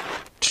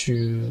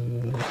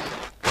to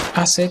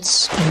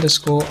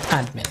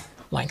assets_admin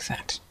like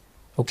that.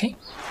 Okay,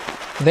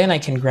 then I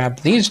can grab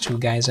these two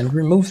guys and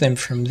remove them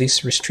from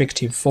this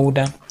restrictive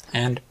folder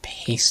and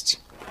paste.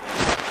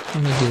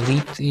 Let me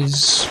delete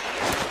these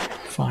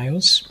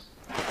files.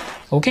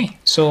 Okay,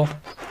 so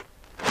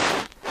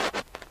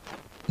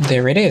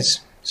there it is.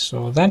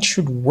 So that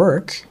should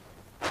work.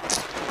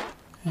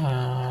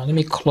 Let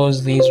me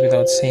close these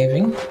without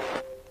saving.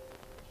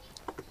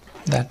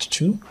 That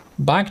too.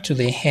 Back to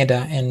the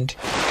header and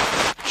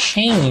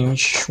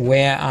change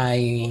where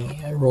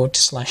I wrote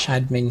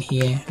 /admin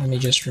here. Let me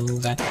just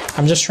remove that.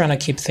 I'm just trying to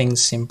keep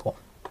things simple.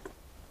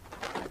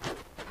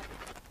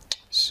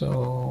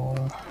 So,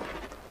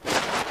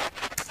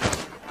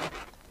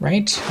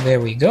 right, there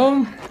we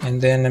go.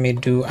 And then let me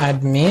do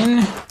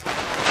admin.php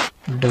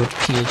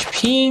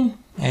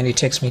and it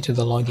takes me to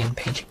the login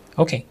page.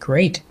 Okay,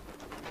 great.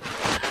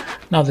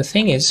 Now the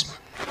thing is,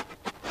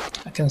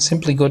 I can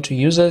simply go to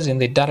users in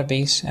the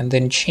database and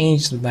then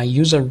change my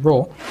user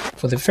row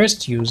for the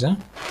first user,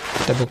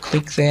 double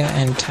click there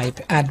and type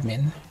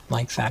admin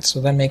like that. So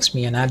that makes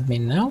me an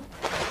admin now.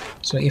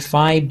 So if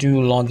I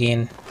do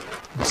login,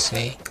 let's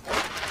say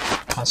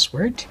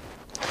password,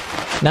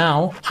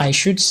 now I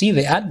should see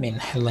the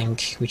admin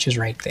link, which is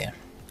right there.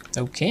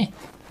 Okay,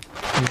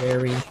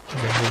 very,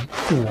 very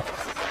cool.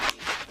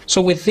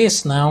 So with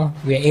this now,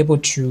 we are able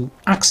to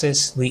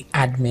access the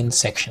admin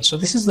section. So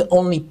this is the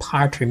only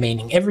part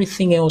remaining.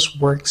 Everything else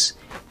works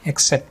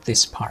except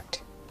this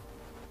part.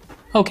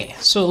 Okay,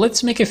 so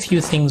let's make a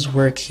few things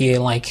work here,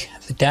 like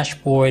the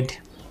dashboard,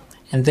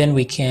 and then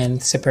we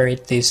can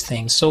separate these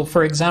things. So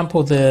for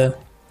example, the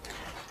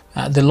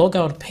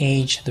logout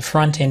page, the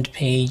front end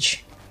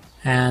page,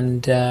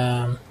 and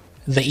the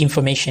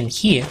information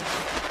here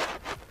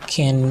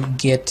can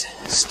get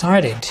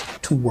started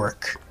to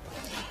work.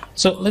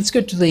 So let's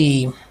go to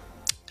the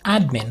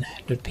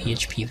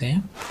admin.php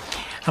there.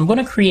 I'm going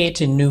to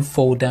create a new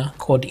folder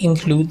called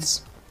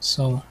includes.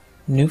 So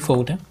new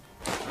folder.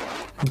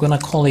 I'm going to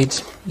call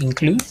it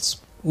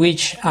includes,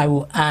 which I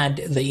will add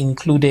the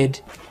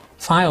included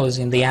files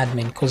in the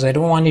admin because I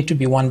don't want it to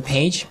be one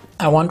page.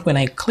 I want when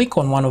I click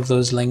on one of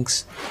those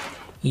links,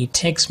 it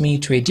takes me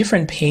to a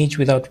different page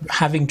without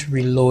having to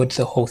reload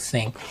the whole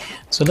thing.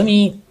 So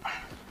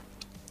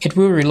it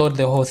will reload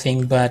the whole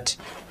thing, but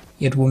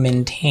it will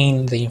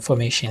maintain the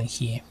information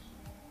here.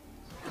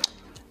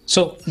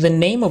 So the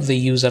name of the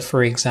user,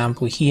 for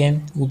example,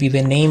 here will be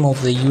the name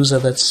of the user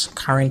that's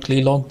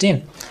currently logged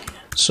in.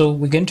 So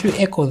we're going to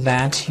echo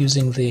that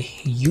using the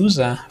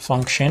user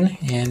function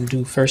and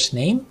do first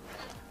name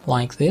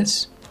like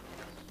this.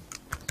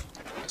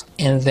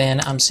 And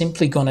then I'm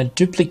simply going to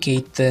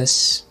duplicate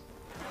this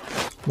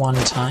one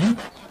time.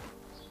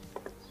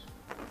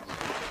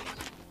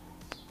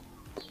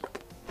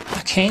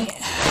 Okay,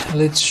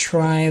 let's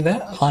try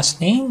that last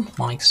name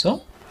like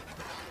so.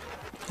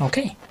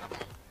 Okay.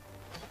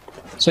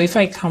 So if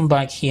I come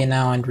back here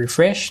now and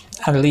refresh,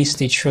 at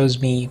least it shows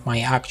me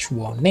my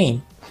actual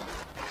name.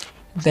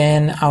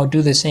 Then I'll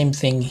do the same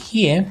thing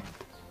here.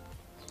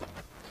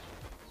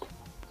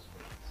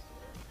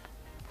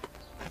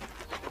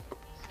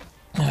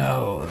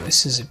 Oh,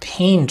 this is a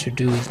pain to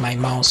do with my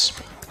mouse.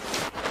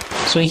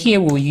 So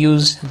here we'll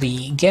use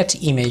the get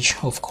image,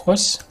 of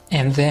course,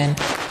 and then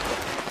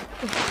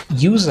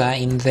user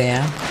in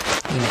their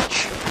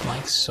image,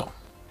 like so.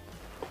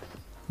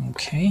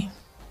 Okay.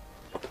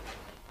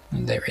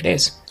 And there it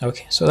is.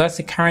 Okay, so that's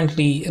the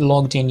currently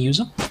logged in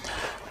user.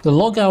 The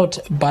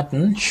logout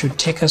button should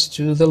take us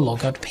to the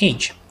logout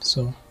page.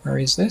 So where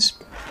is this?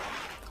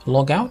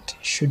 Logout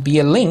should be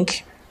a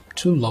link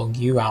to log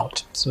you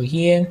out. So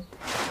here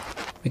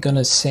we're going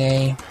to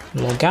say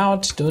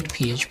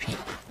logout.php.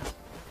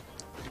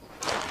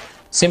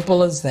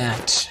 Simple as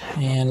that.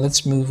 And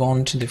let's move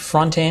on to the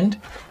front end.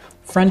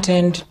 Front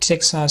end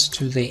takes us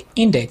to the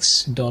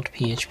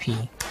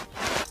index.php.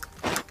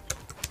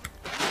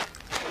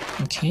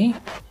 Okay,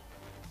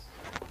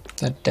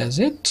 that does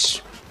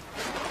it.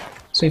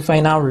 So if I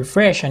now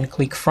refresh and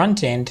click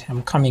front end,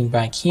 I'm coming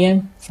back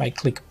here. If I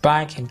click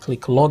back and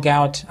click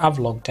logout, I've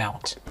logged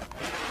out.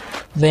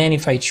 Then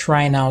if I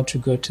try now to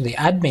go to the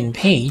admin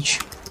page,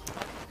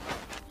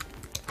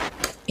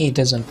 it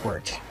doesn't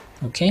work.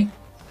 Okay,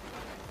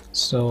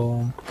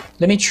 so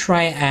let me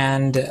try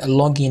and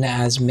log in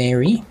as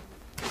Mary.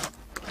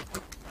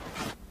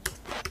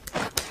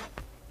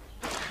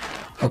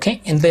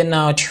 Okay, and then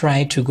now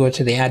try to go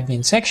to the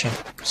admin section.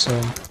 So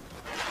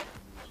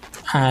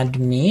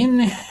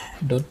admin.php,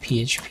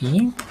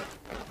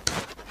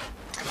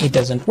 it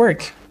doesn't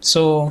work.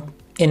 So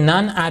a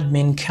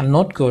non-admin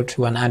cannot go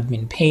to an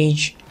admin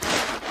page,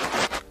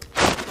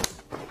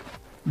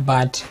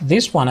 but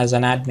this one as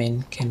an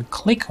admin can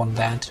click on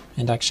that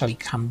and actually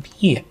come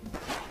here.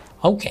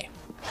 Okay.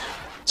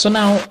 So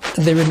now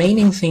the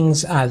remaining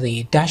things are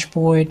the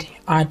dashboard,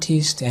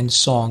 artist, and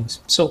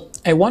songs. So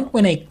I want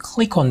when I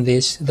click on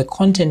this, the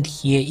content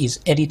here is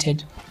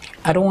edited.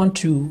 I don't want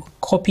to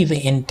copy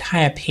the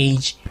entire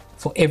page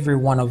for every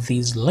one of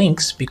these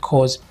links,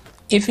 because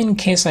if in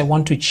case I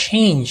want to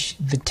change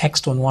the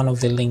text on one of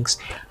the links,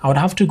 I would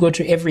have to go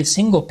to every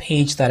single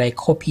page that I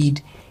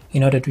copied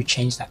in order to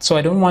change that. So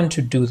I don't want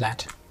to do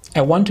that.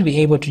 I want to be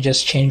able to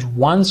just change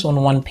once on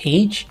one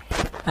page,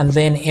 and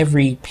then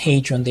every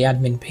page on the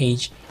admin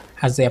page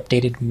has the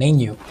updated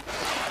menu.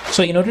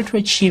 So in order to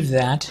achieve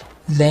that,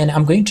 then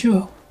I'm going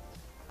to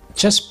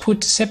just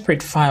put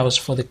separate files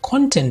for the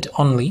content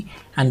only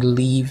and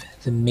leave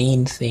the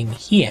main thing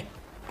here.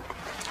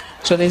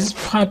 So there's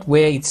this part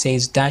where it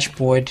says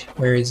dashboard.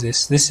 Where is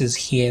this? This is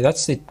here.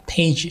 That's the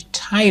page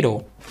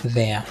title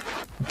there.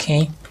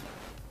 Okay.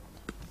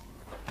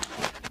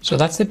 So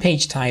that's the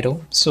page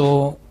title.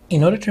 So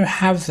in order to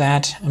have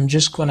that, I'm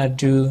just gonna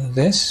do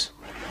this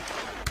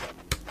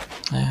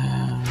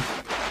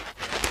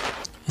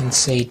and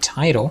say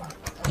title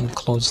and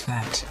close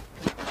that.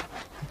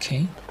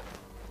 Okay.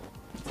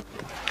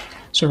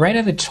 So right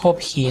at the top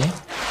here,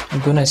 I'm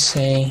gonna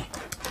say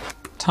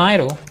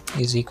title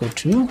is equal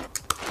to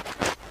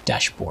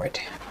dashboard.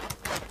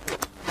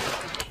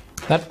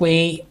 That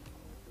way,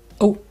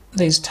 oh,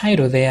 there's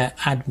title there,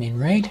 admin,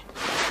 right?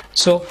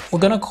 So we're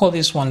gonna call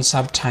this one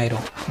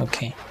subtitle.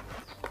 Okay.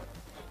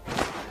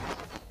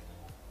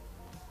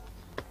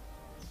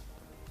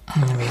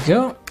 There we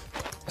go,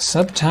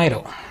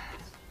 subtitle.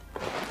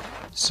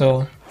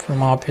 So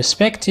from our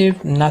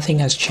perspective, nothing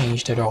has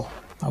changed at all.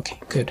 Okay,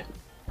 good.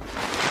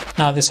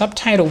 Now the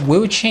subtitle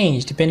will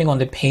change depending on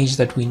the page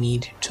that we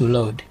need to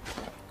load.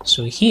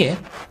 So here,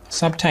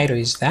 subtitle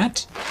is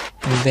that,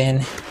 and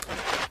then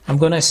I'm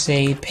gonna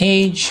say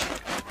page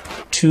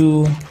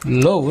to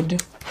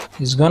load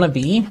is gonna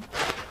be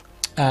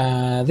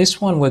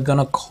this one. We're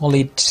gonna call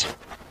it,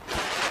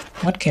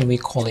 what can we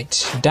call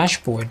it?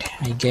 Dashboard,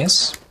 I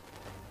guess.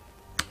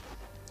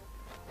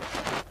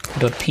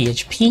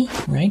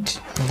 .php,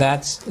 right?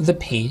 That's the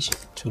page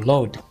to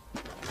load.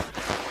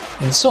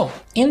 And so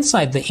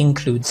inside the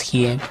includes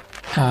here,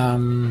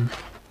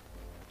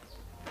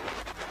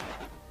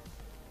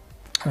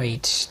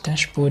 wait,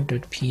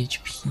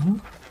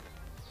 dashboard.php.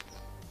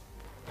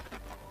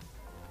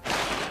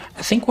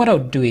 I think what I'll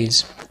do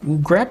is we'll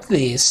grab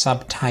the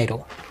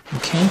subtitle,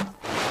 okay?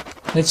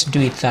 Let's do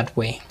it that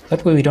way.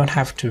 That way we don't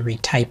have to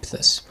retype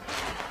this.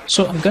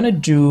 So I'm gonna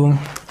do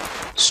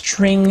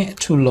string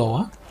to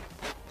lower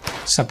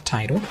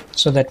subtitle,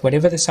 so that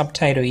whatever the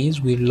subtitle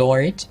is, we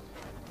lower it.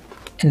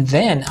 And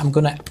then I'm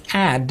gonna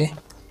add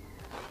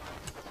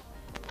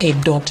a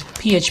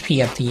 .php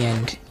at the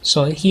end.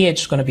 So here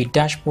it's gonna be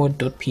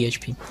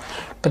dashboard.php.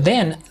 But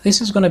then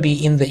this is gonna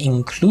be in the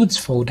includes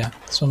folder.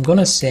 So I'm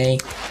gonna say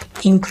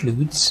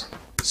includes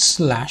 /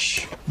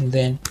 and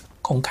then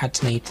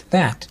concatenate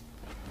that.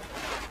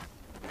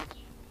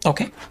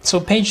 Okay, so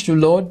page to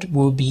load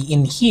will be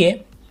in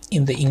here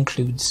in the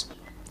includes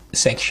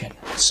section.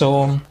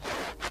 So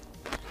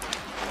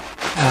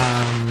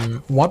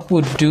what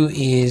we'll do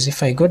is,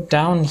 if I go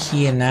down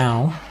here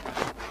now,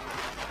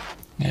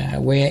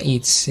 where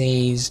it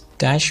says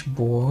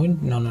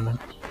dashboard, no,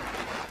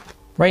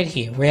 right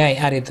here where I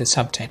added the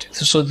subtitle.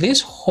 So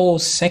this whole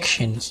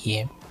section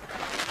here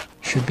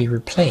should be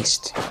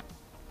replaced.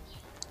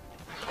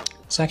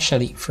 It's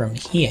actually from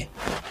here.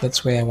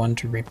 That's where I want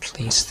to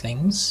replace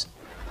things.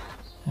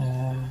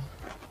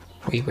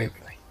 Wait. What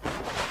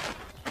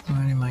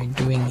am I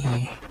doing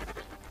here?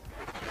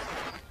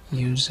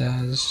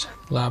 Users,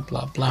 blah,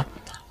 blah, blah.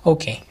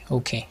 Okay.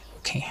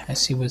 I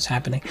see what's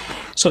happening.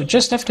 So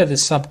just after the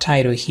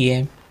subtitle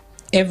here,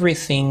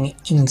 everything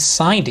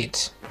inside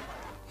it,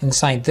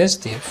 inside this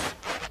div,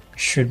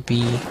 should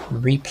be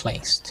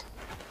replaced.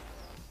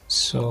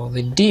 So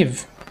the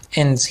div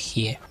ends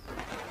here.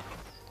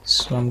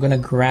 So I'm gonna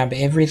grab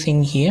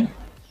everything here,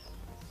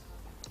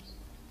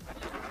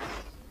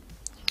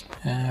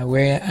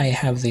 where I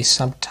have the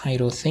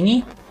subtitle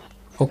thingy.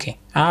 Okay,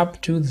 up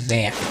to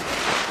there.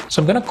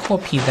 So I'm gonna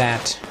copy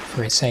that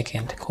for a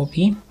second.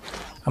 Copy.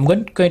 I'm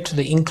going to go to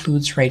the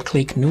includes, right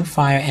click, new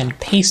file, and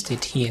paste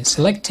it here.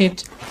 Select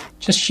it,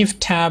 just shift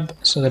tab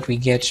so that we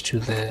get to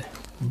the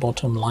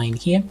bottom line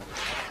here.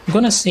 I'm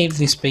gonna save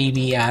this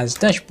baby as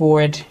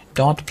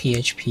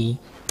dashboard.php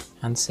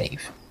and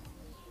save.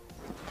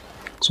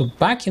 So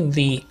back in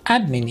the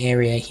admin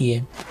area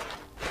here,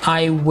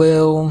 I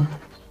will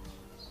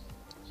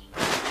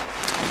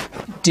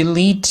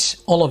delete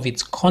all of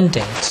its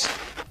content.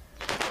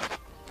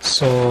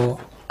 So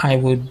I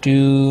would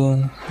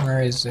do,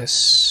 where is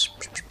this?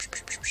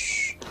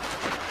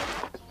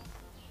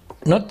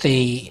 Not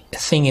the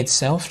thing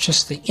itself,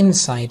 just the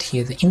inside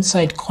here, the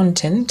inside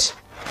content.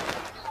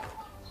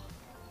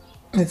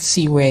 Let's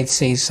see where it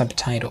says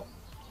subtitle.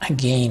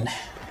 Again,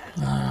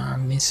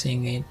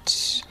 missing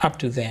it up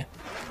to there.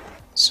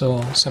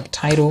 So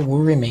subtitle will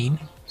remain,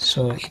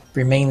 so it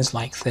remains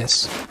like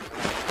this.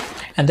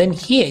 And then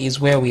here is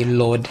where we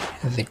load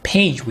the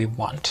page we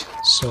want.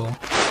 So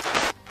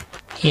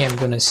here I'm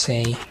going to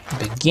say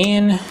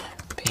begin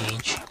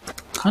page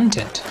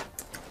content.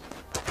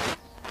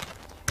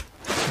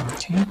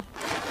 Okay.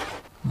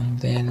 And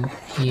then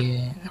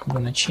here I'm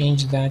going to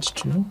change that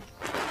to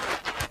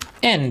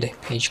end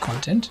page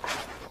content.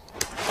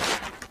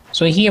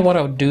 So here what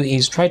I'll do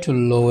is try to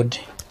load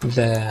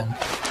the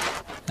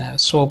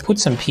so I'll put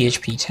some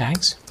PHP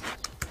tags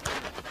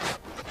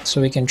so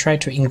we can try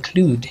to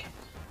include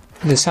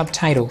the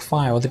subtitle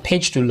file, the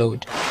page to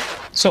load.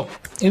 So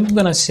we're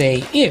gonna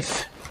say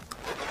if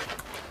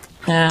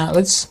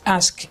let's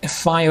ask if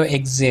file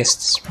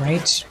exists,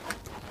 right?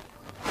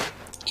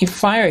 If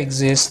file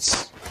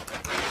exists,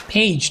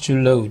 page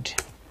to load,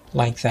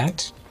 like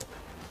that.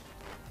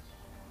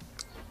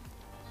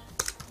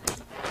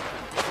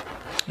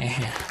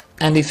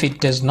 And if it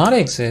does not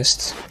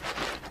exist,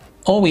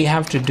 all we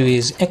have to do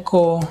is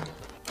echo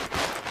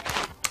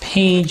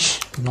page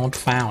not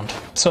found.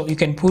 So you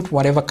can put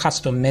whatever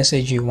custom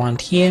message you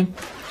want here,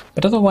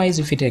 but otherwise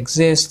if it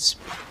exists,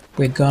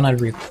 we're gonna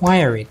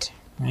require it,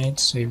 right?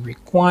 So you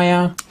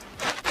require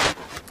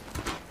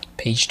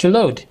page to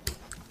load,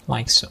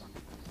 like so.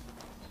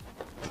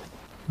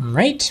 All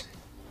right,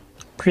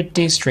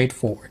 pretty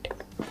straightforward.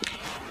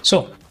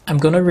 So I'm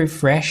gonna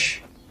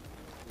refresh.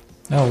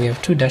 Oh, we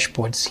have two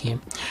dashboards here.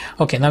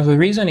 Okay, now the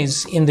reason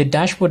is in the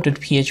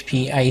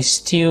dashboard.php, I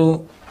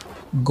still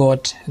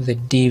got the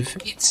div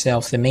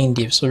itself, the main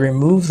div. So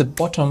remove the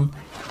bottom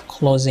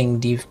closing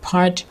div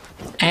part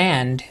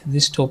and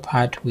this top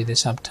part with the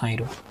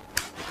subtitle.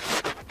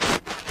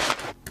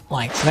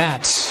 Like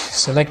that.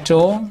 Select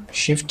all,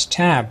 shift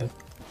tab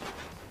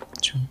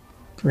to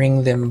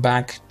bring them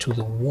back to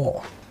the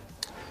wall.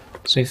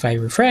 So if I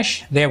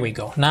refresh, there we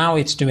go. Now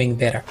it's doing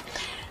better.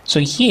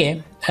 So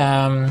here,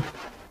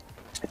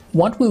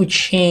 what will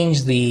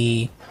change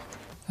the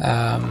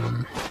at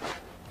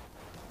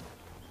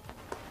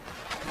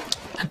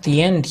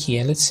the end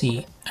here, let's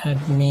see,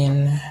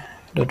 admin.php,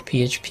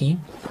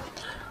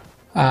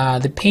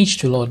 the page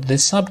to load, the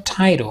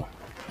subtitle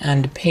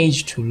and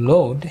page to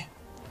load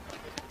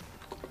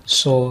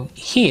So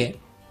here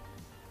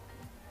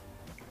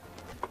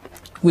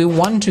we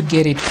want to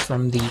get it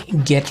from the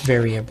get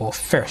variable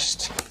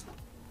first.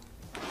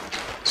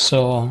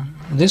 So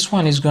this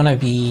one is gonna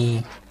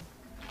be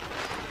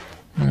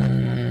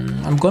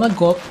I'm gonna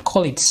go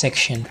call it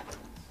section.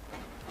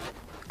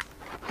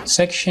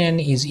 Section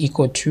is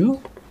equal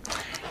to,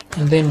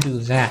 and then do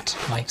that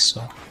like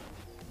so.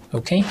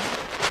 Okay.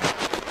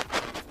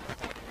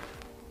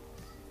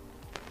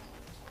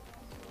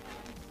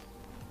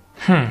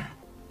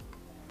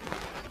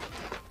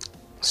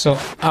 So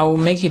I'll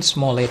make it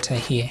small letter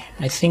here.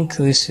 I think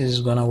this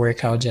is gonna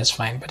work out just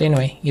fine. But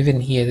anyway,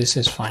 even here this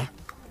is fine.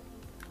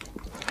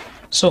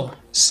 So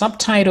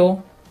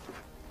subtitle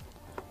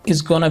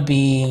is gonna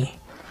be,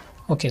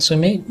 okay, so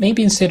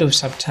maybe instead of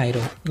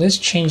subtitle, let's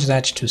change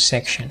that to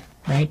section,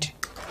 right?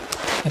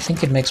 I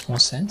think it makes more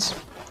sense.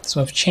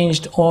 So I've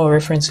changed all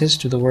references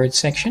to the word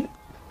section.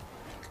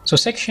 So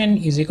section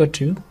is equal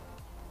to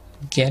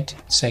get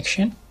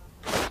section.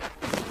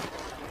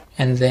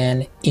 And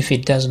then if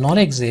it does not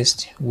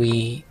exist,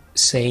 we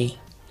say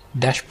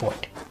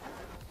dashboard.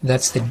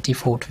 That's the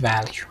default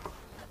value.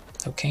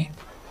 Okay.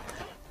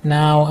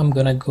 Now I'm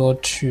gonna go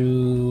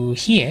to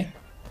here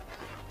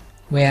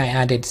where I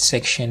added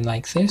section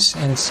like this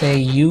and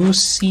say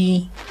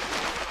UC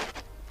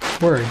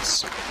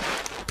words.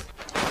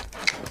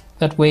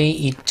 That way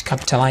it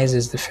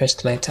capitalizes the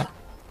first letter.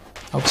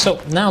 Okay,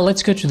 so now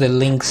let's go to the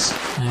links.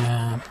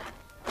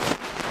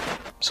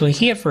 So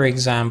here, for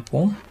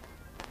example,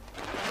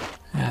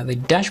 the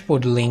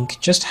dashboard link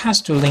just has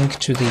to link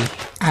to the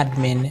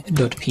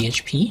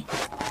admin.php,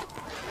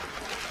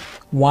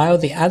 while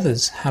the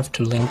others have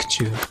to link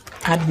to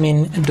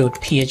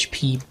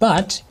admin.php,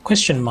 but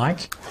question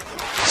mark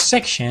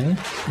section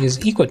is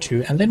equal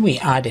to, and then we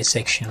add a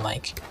section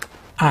like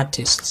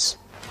artists.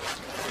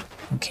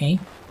 Okay.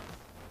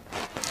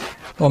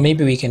 Or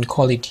maybe we can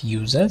call it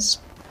users.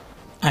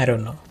 I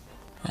don't know.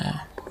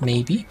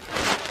 Maybe.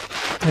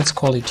 Let's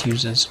call it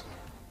users.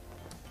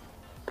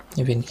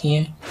 Even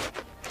here,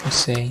 we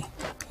say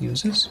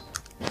users.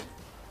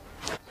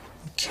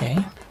 Okay.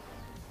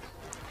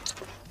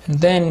 And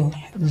then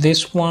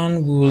this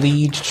one will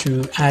lead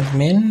to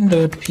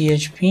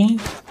admin.php.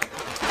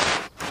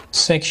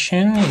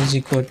 Section is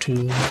equal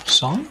to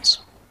songs.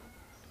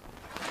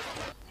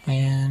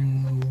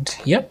 And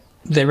yep,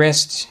 the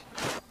rest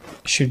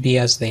should be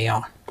as they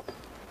are.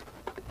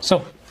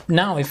 So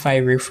now if I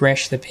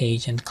refresh the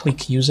page and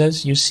click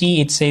users, you see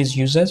it says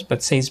users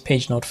but says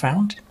page not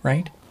found,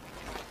 right?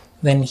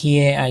 Then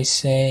here I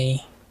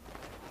say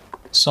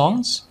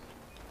songs,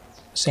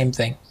 same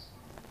thing,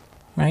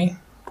 right?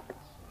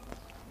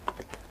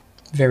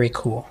 Very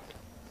cool.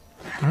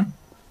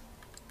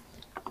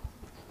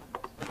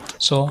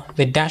 So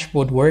the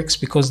dashboard works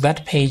because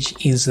that page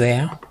is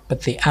there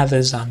but the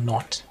others are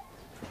not.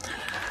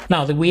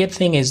 Now the weird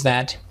thing is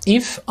that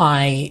if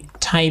I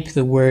type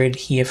the word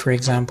here, for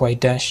example, I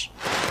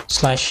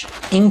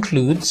 /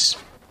 includes,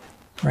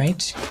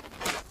 right?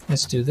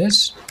 Let's do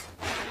this.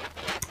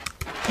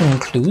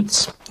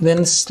 Includes,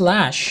 then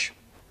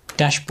 /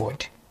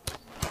 dashboard.php.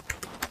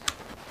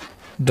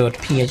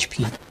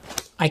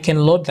 I can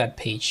load that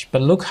page,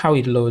 but look how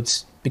it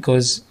loads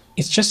because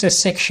it's just a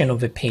section of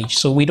the page.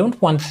 So we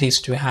don't want this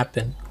to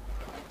happen.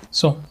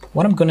 So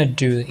what I'm gonna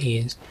do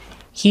is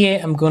here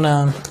I'm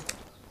gonna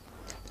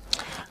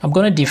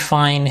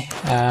define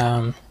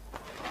a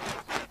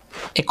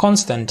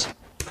constant,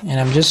 and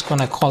I'm just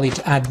gonna call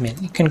it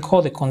admin. You can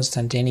call the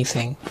constant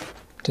anything,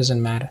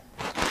 doesn't matter.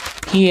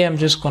 Here I'm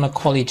just gonna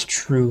call it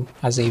true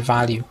as a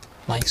value,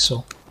 like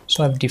so.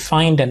 So I've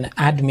defined an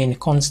admin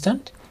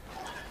constant.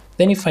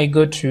 Then if I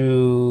go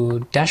to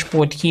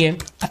dashboard here,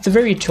 at the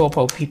very top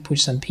I'll put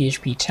some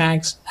PHP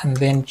tags and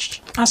then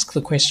ask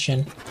the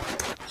question,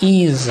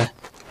 is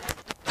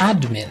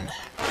admin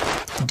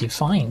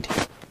defined?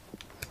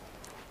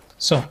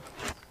 So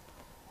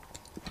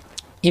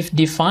if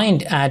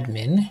defined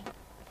admin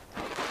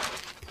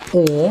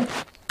or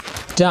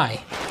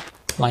die,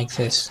 like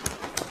this.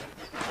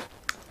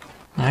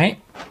 Alright,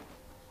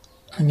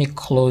 let me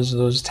close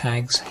those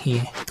tags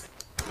here.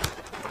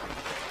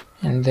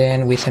 And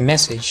then with a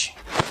message,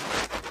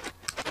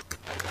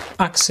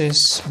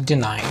 access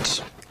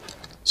denied.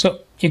 So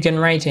you can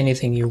write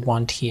anything you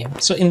want here.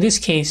 So in this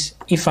case,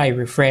 if I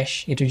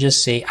refresh, it will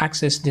just say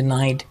access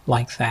denied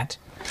like that.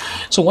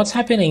 So what's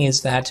happening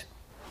is that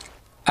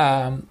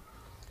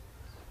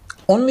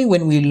only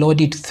when we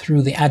load it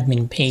through the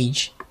admin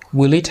page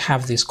will it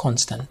have this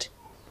constant.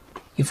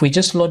 If we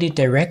just load it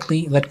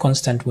directly, that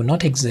constant will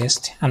not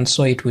exist, and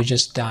so it will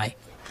just die.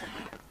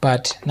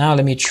 But now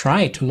let me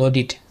try to load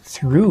it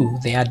through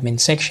the admin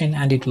section,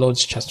 and it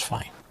loads just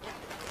fine.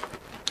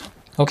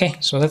 Okay,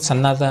 so that's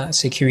another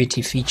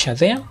security feature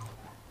there.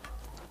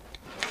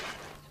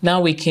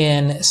 Now we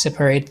can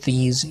separate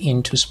these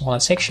into smaller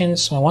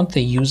sections. So I want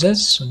the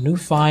users, so new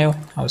file,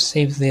 I'll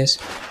save this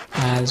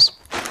as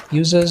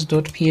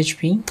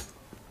users.php,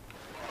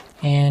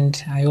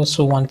 and I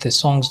also want the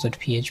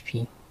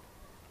songs.php.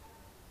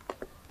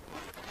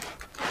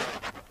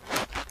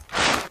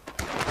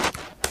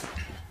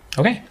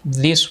 Okay,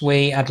 this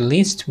way at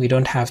least we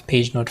don't have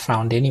page not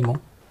found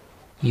anymore.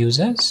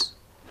 Users,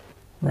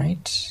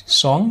 right?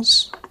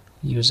 Songs,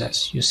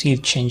 users. You see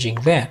it changing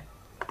there.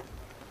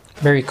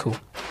 Very cool.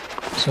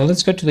 So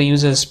let's go to the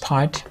users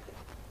part.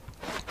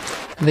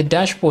 The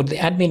dashboard, the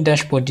admin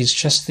dashboard is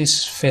just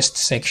this first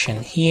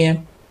section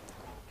here.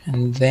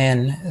 And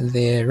then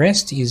the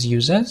rest is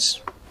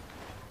users,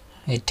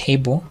 a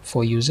table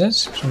for users.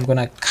 So I'm going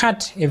to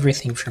cut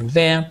everything from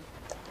there,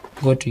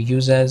 go to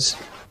users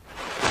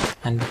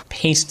and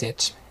paste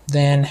it.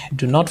 Then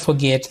do not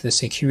forget the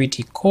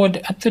security code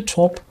at the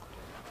top,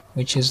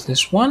 which is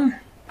this one.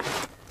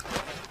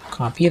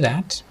 Copy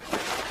that.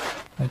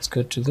 Let's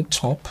go to the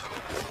top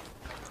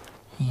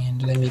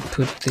and let me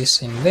put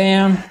this in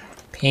there.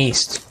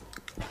 Paste.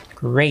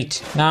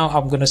 Great. Now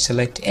I'm going to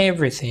select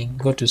everything.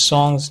 Go to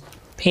songs,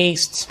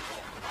 paste,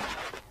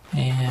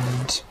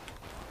 and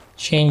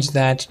change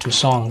that to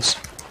songs.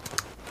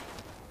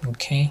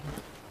 Okay.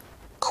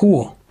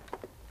 Cool.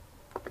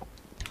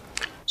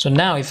 So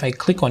now if I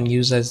click on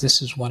users,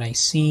 this is what I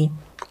see.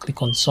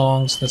 Click on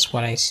songs, that's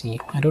what I see.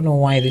 I don't know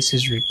why this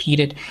is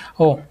repeated.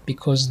 Oh,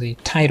 because the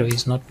title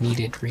is not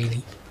needed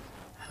really.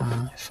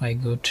 If I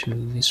go to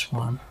this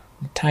one,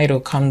 the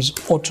title comes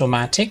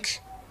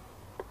automatic.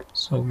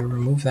 So we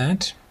remove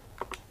that.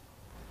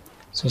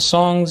 So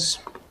songs,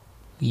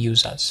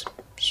 users.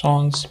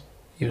 Songs,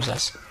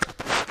 users.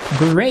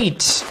 Great.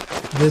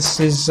 This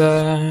is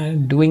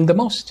doing the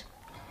most.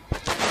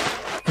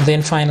 And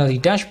then finally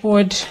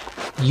dashboard,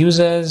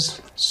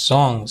 users,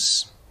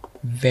 songs.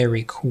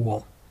 Very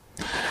cool.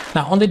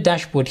 Now on the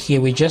dashboard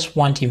here, we just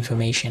want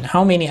information.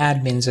 How many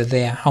admins are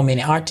there? How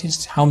many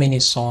artists? How many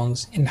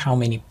songs? And how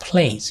many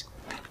plays?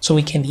 So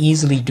we can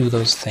easily do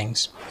those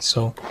things.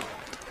 So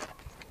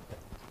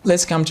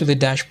let's come to the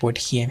dashboard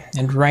here,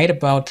 and right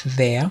about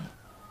there,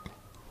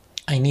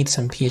 I need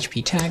some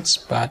PHP tags,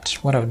 but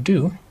what I'll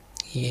do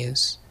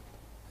is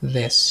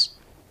this.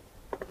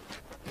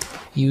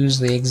 Use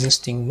the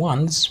existing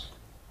ones.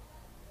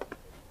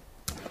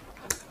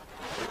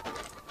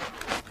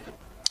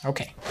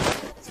 Okay.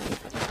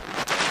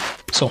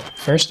 So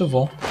first of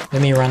all,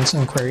 let me run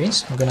some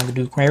queries. I'm gonna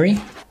do query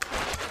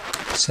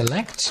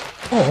select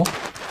all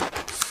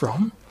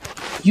from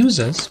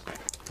users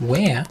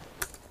where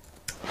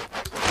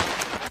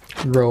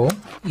row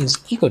is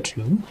equal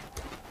to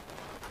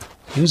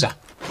user.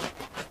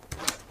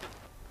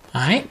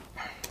 Alright.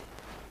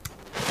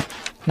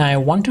 Now I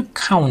want to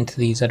count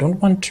these. I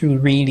don't want to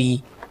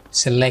really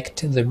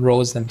select the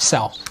rows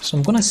themselves. So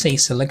I'm gonna say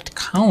select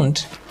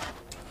count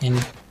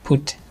and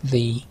put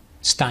the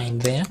sign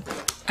there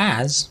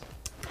as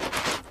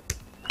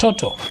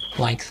total,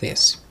 like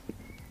this.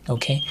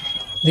 Okay,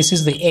 this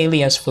is the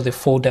alias for the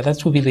folder.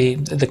 That will be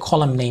the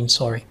column name,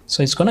 sorry.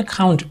 So it's going to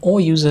count all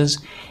users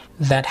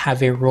that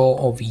have a row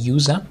of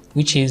user,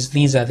 which is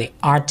these are the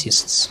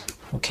artists.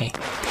 Okay,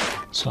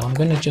 so I'm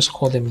going to just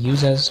call them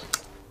users.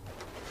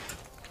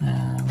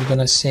 We're going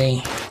to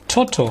say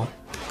total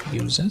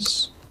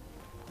users.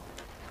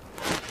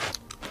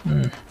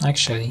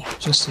 Actually,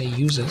 just say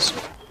users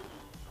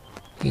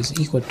is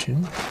equal to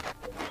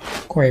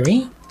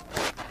query,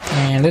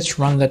 and let's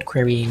run that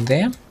query in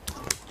there,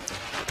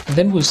 and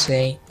then we'll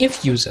say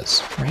if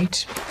users,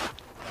 right?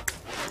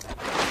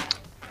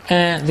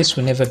 And this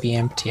will never be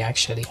empty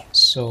actually,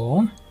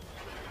 so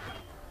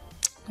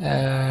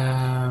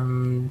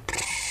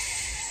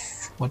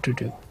what to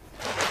do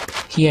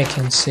here? I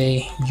can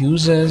say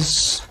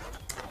users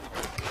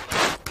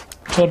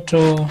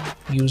total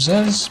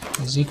users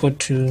is equal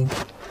to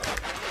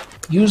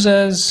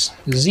users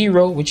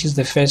 0, which is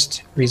the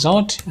first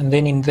result, and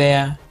then in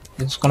there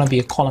it's going to be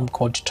a column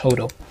called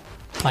total,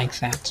 like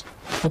that.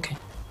 Okay,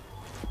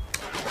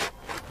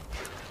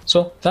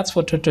 so that's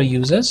for total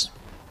users.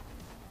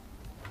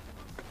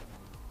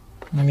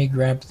 Let me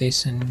grab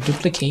this and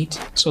duplicate.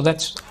 So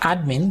that's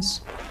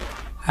admins.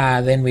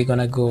 Then we're going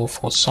to go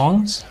for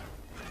songs,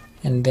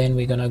 and then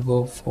we're going to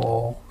go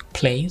for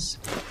plays.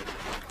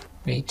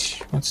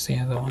 Wait, what's the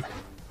other one?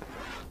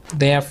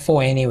 There are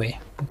 4 anyway.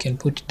 You can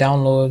put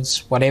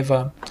downloads,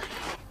 whatever.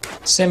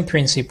 Same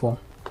principle,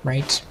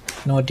 right?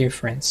 No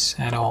difference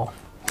at all.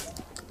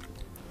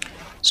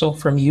 So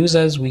from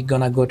users, we're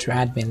gonna go to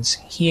admins.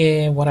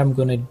 Here, what I'm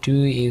gonna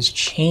do is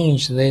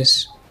change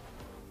this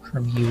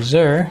from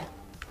user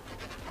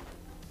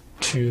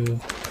to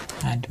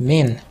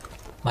admin,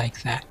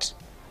 like that.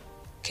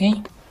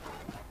 Okay,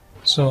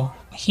 so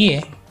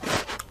here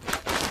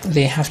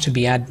they have to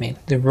be admin.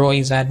 The row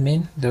is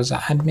admin, those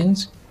are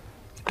admins,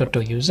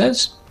 total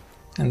users,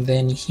 and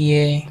then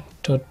here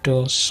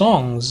total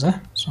songs.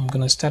 So I'm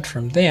going to start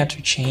from there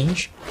to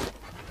change.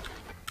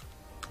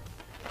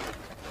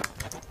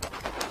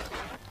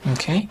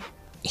 Okay,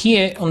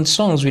 here on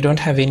songs we don't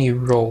have any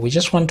row, we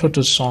just want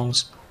total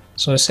songs.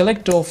 So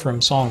select all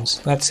from songs,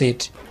 that's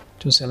it,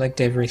 to select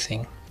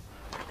everything.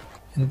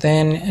 And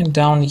then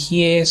down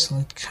here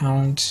select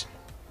count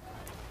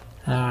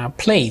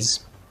plays.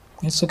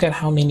 Let's look at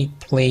how many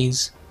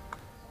plays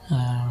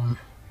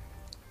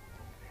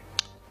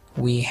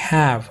we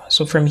have.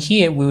 So from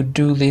here we'll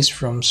do this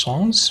from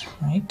songs,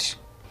 right?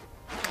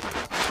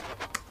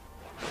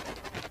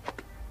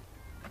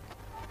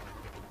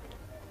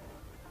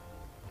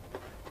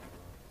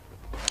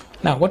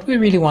 Now, what we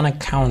really want to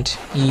count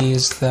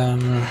is the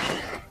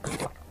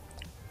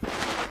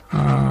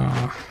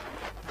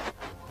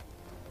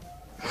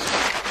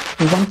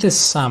we want the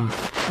sum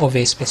of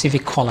a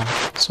specific column.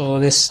 So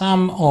the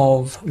sum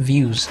of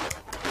views.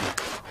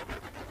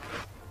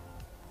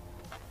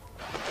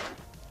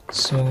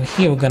 So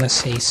here we're gonna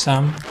say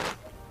sum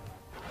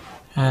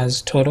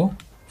as total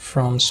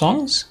from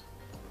songs,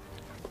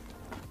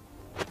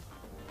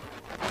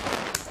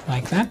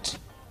 like that.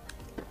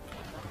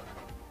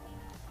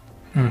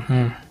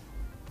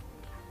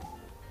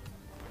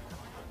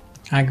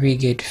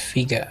 Aggregate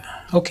figure.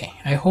 Okay,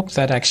 I hope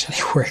that actually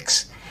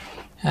works.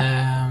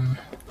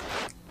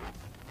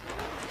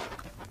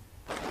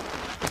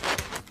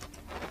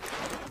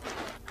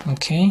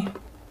 Okay,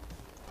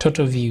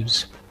 total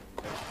views.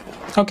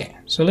 Okay,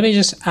 so let me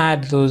just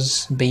add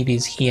those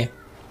babies here.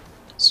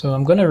 So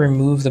I'm gonna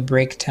remove the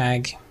break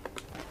tag.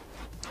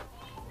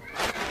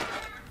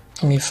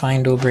 Let me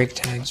find all break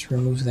tags,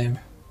 remove them.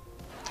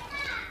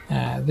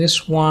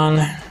 This one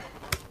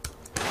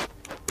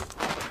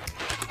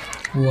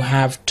will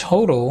have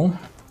total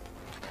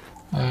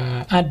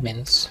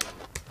admins.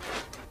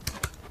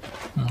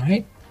 All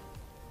right.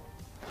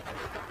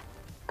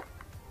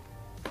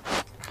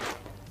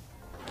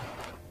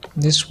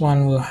 This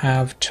one will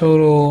have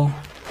total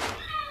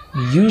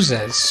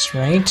users,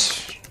 right?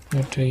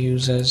 Total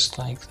users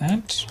like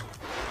that.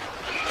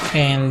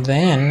 And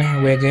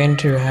then we're going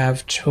to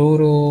have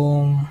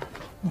total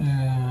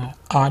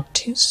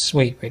artists.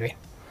 Wait.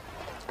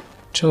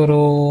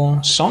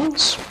 Total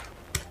songs.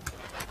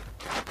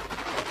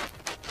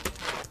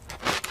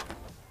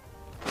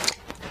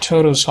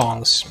 Total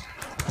songs.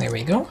 There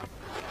we go.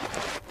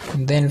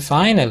 And then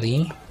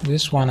finally,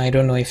 this one, I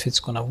don't know if it's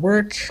gonna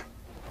work.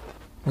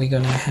 We're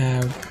gonna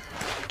have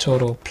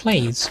total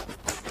plays.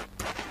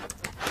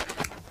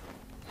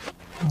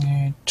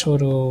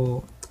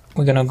 Total,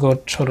 we're gonna go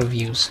total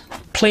views.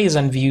 Plays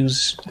and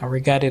views are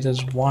regarded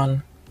as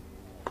one.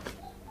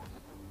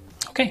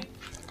 Okay,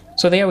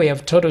 so there we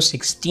have total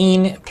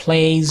 16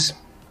 plays.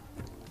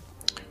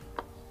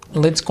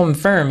 Let's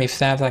confirm if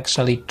that's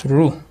actually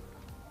true.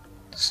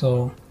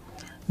 So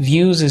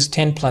views is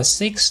 10 plus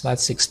 6,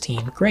 that's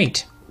 16.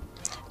 Great.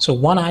 So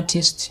one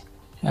artist,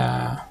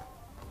 one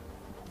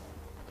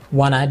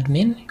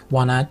admin,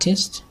 one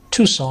artist,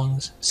 2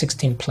 songs,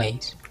 16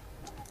 plays.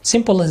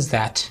 Simple as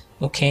that.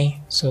 Okay,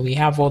 so we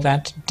have all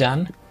that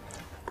done.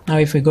 Now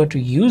if we go to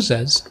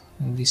users,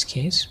 in this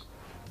case,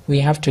 we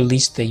have to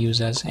list the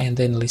users and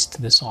then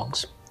list the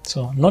songs.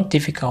 So not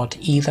difficult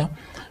either.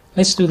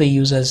 Let's do the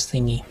users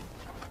thingy.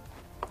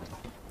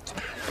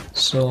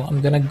 So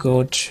I'm gonna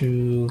go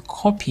to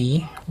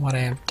copy what I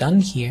have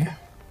done here.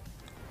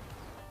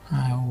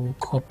 I will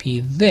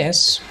copy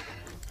this,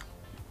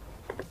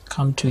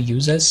 come to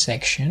users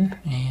section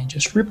and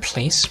just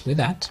replace with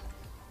that.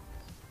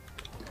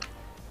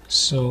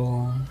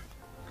 So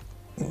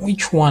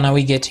which one are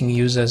we getting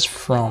users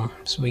from?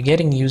 So we're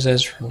getting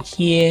users from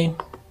here.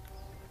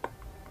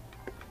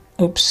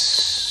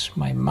 Oops,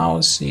 my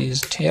mouse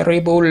is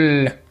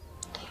terrible.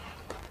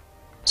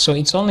 So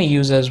it's only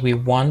users we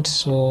want,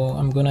 so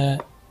I'm gonna,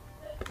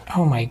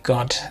 oh my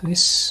god,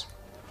 this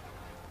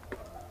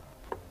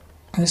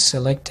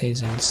selector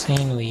is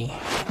insanely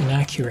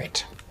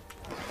inaccurate.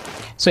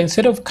 So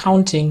instead of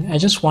counting, I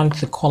just want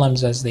the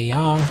columns as they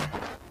are.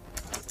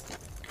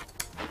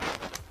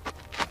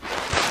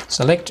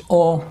 Select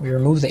all, we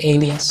remove the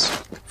alias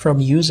from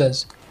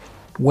users,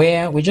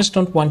 where we just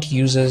don't want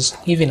users,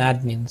 even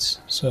admins.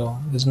 So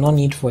there's no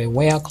need for a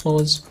where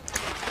clause.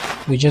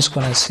 We're just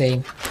gonna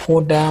say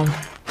order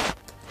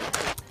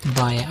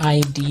by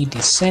ID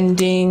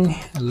descending,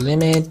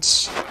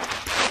 limit,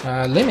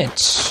 and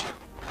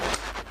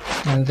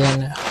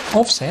then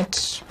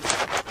offset.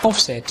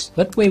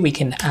 That way we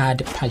can add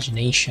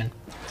pagination.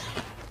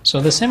 So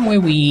the same way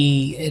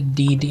we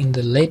did in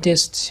the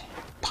latest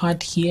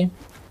part here,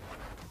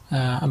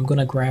 I'm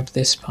gonna grab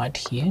this part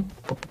here.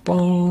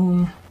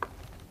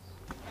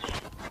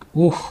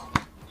 Ooh,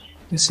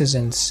 this is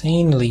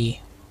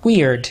insanely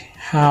weird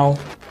how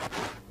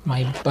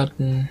my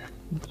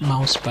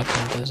mouse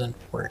button doesn't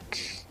work.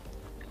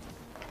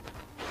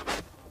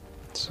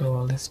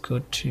 So let's go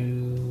to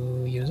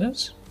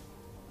users.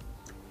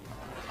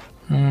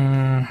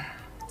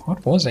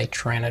 What was I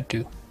trying to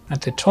do?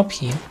 At the top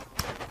here,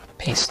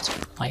 paste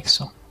like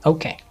so.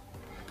 Okay,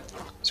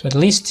 so at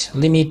least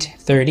limit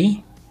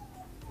 30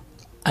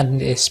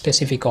 and a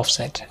specific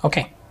offset.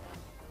 Okay,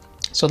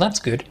 so that's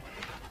good.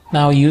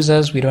 Now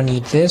users, we don't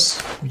need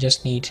this, we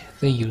just need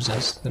the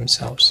users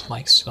themselves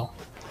like so.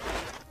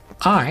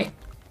 Alright,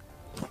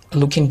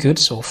 looking good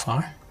so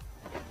far.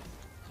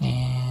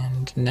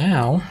 And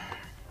now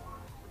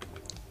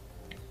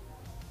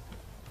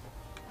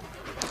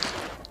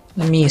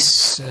let me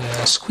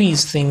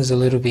squeeze things a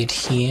little bit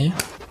here.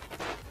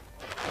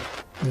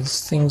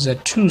 These things are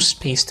too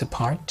spaced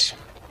apart.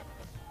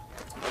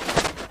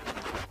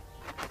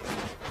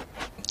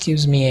 It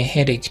gives me a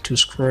headache to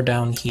scroll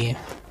down here.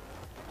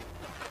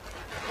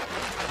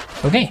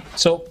 Okay,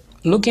 so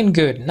looking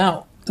good.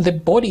 Now, the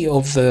body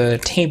of the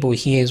table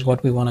here is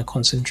what we want to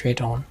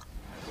concentrate on,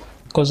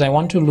 because I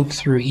want to look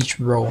through each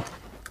row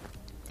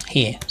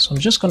here. So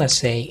I'm just going to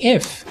say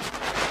if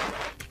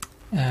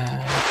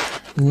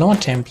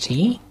not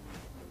empty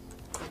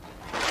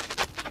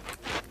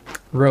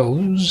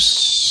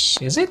rows,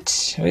 is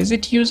it? Or is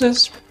it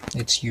users?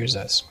 It's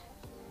users.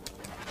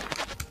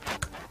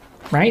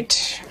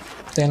 Right?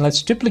 Then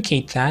let's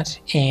duplicate that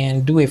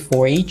and do a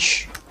for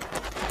each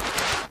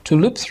to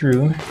loop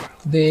through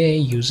the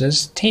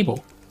users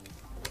table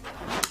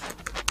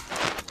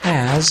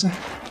as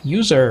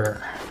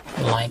user,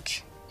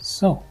 like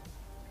so.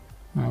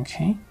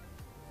 Okay.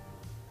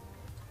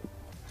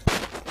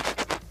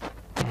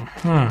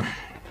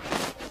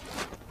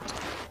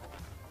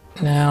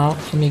 Now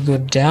let me go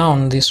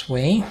down this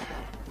way,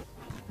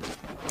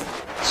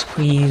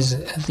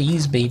 squeeze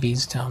these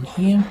babies down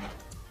here.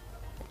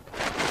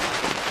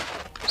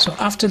 So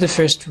after the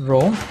first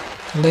row,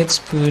 let's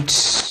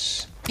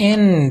put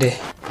end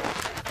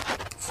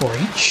for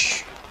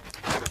each,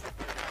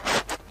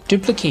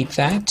 duplicate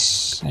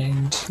that,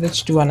 and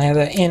let's do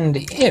another end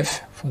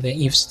if for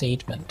the if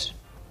statement.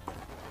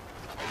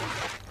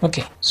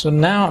 Okay, so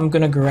now I'm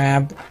gonna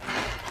grab,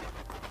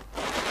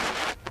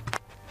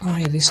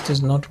 why this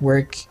does not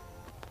work,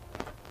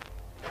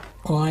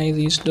 why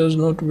this does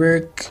not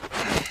work.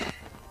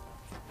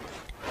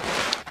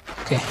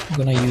 Okay, I'm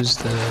gonna use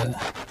the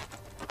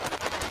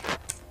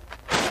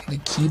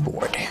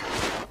keyboard.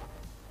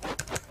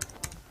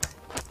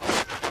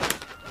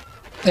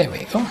 There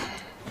we go.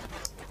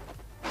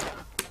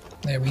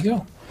 There we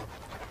go.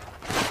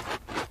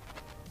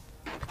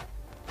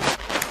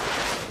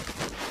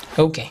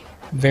 Okay,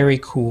 very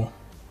cool.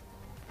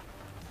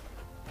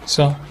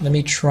 So let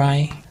me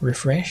try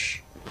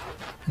refresh.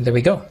 And there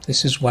we go.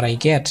 This is what I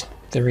get.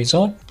 The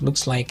result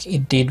looks like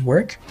it did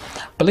work.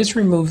 But let's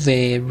remove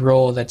the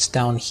row that's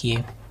down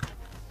here.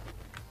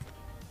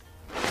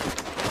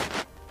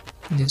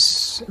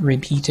 This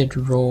repeated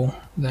row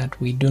that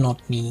we do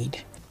not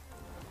need.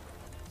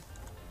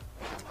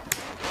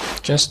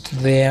 Just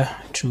there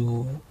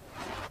to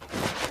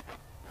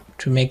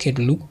make it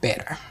look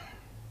better.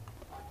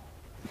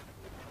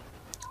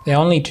 There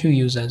are only 2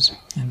 users,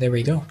 and there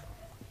we go.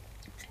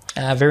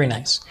 Very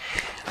nice.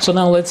 So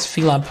now let's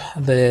fill up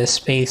the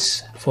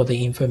space for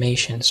the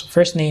information. So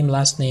first name,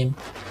 last name,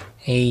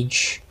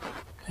 age.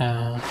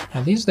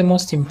 Are these the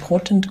most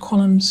important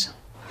columns?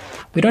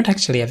 We don't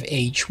actually have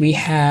age. We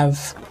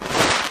have...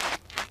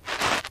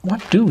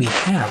 What do we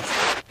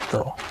have,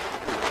 though?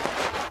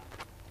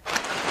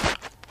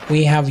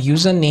 We have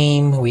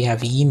username, we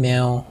have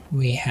email,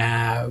 we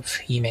have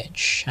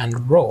image,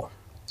 and row.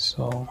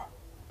 So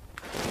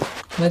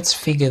let's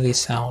figure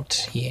this out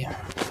here.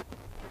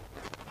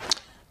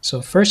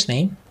 So first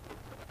name.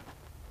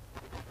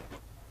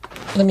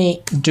 Let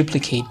me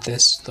duplicate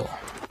this, though.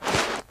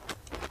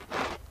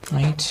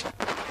 Right?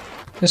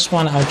 This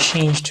one I'll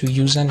change to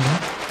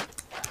username.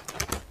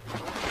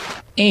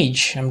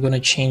 Age, I'm going to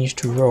change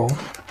to row.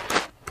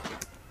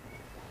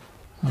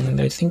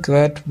 And I think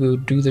that will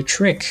do the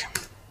trick.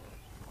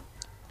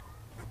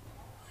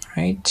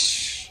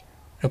 Right?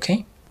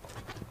 Okay.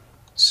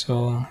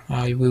 So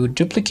I will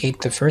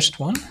duplicate the first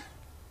one.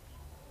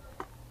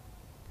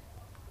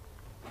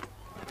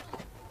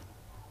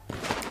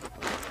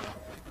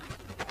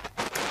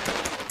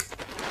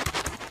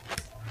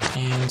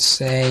 And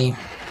say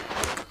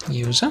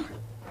user,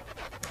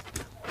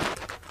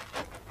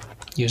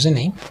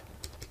 username,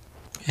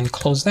 and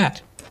close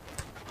that.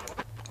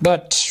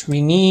 But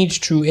we need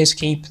to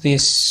escape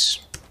this.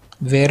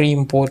 Very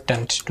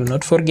important. Do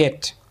not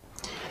forget.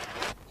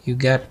 You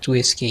got to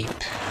escape.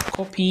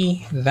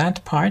 Copy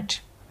that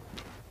part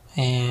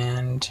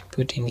and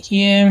put in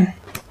here.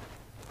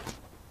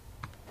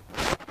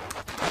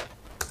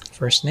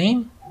 First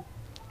name.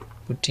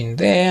 Put in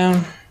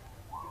there.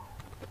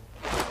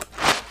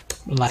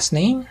 Last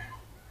name.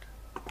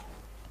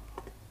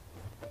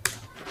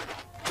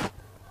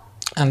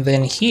 And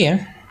then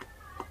here,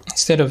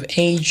 instead of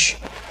age,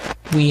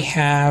 we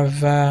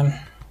have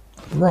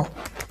row.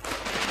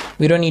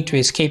 We don't need to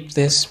escape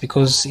this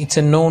because it's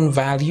a known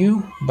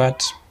value,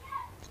 but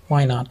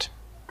why not?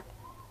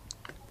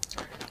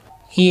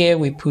 Here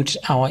we put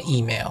our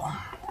email.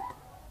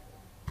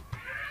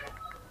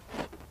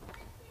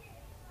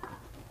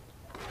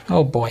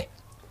 Oh boy.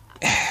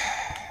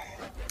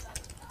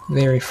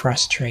 Very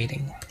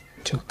frustrating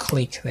to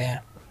click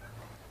there.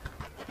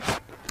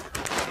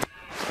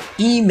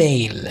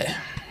 Email.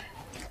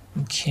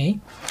 Okay.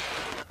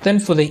 Then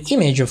for the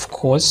image, of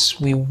course,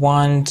 we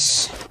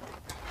want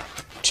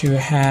to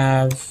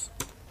have,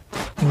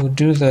 we'll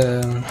do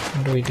the,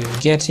 what do we do?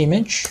 Get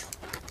image,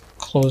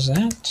 close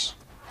that.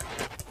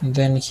 And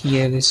then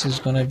here, this is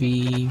going to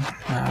be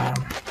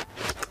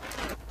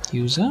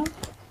user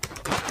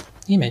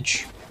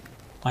image,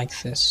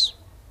 like this.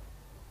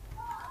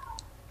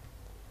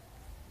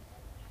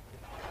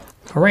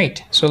 All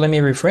right, so let me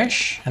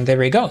refresh, and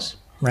there it goes,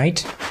 right?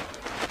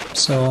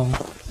 So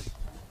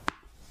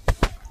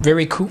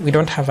Very cool. We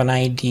don't have an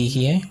ID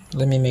here.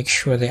 Let me make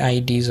sure the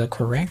IDs are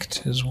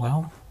correct as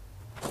well.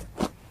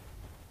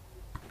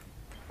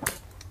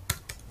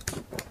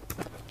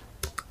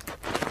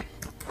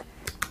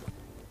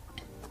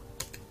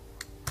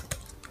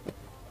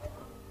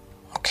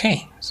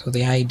 Okay, so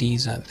the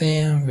IDs are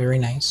there. Very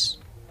nice.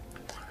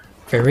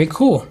 Very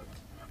cool.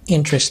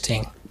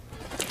 Interesting.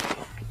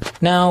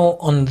 Now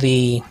on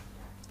the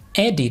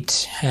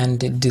edit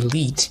and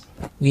delete,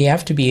 we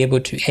have to be able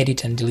to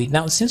edit and delete.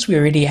 Now, since we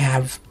already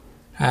have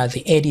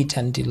the edit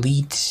and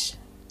delete,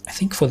 I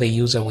think for the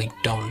user we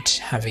don't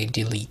have a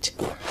delete.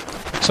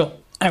 So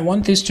I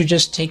want this to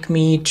just take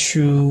me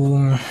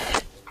to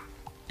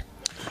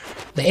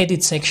the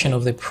edit section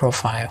of the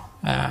profile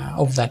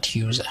of that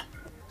user.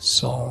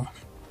 So,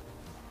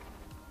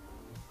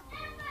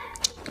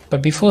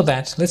 but before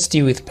that, let's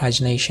deal with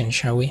pagination,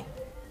 shall we?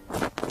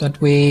 That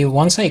way,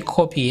 once I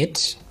copy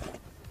it,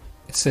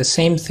 it's the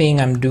same thing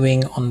I'm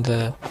doing on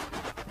the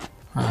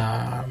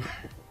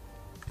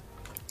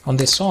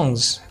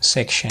songs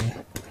section.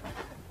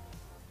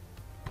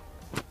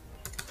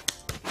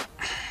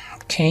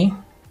 Okay.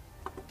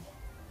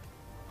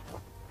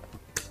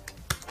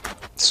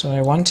 So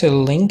I want a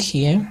link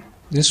here.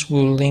 This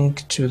will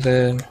link to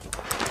the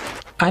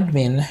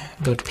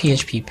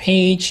admin.php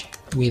page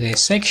with a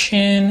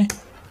section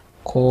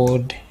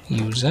called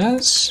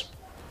users,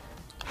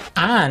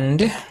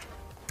 and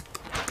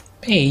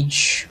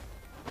page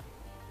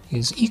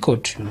is equal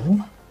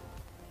to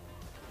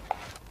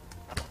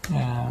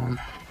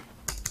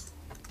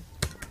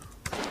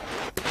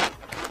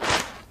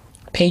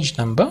page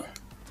number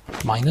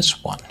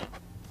 -1.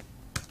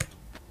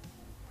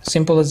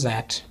 Simple as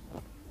that.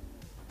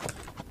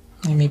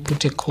 Let me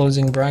put a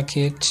closing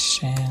bracket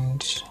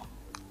and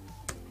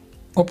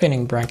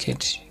opening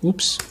bracket.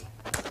 Oops.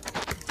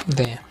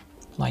 There,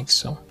 like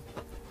so.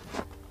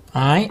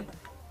 Alright.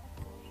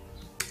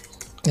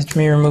 Let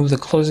me remove the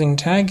closing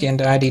tag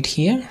and add it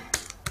here.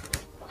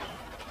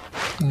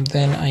 And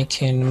then I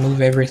can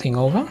move everything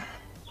over.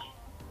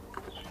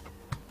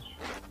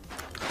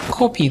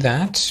 Copy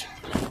that.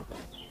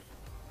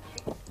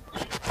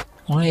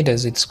 Why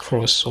does it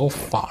scroll so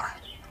far?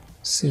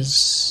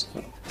 This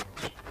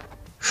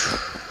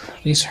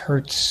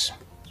hurts.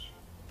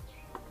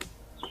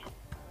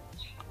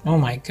 Oh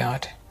my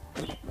god.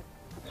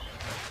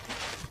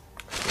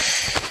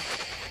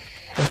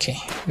 Okay,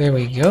 there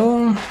we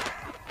go.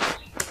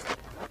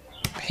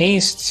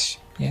 Paste,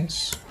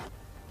 yes.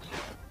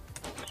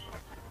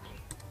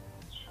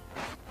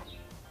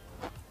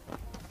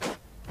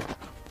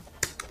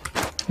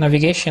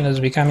 Navigation has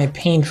become a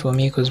pain for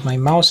me because my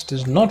mouse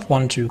does not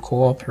want to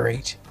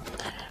cooperate.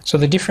 So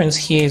the difference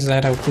here is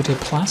that I'll put a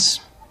plus,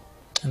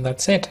 and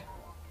that's it.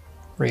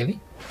 Really?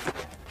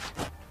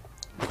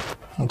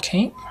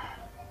 Okay.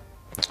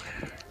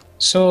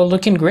 So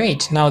looking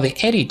great. Now the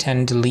edit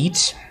and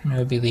delete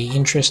will be the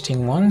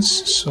interesting ones.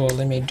 So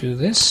let me do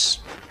this.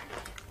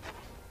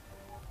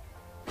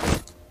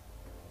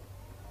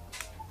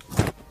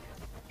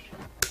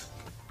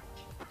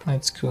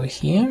 Let's go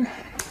here.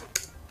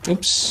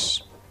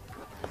 Oops.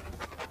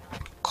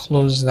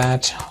 Close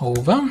that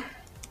over.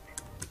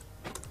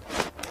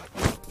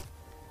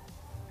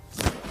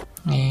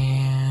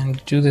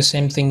 And do the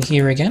same thing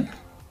here again.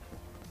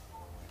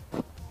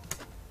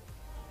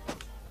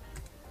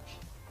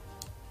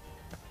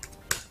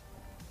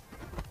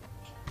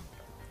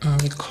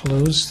 Let me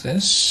close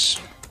this.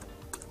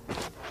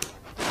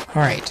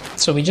 Alright,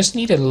 so we just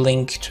need a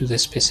link to the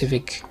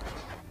specific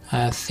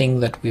thing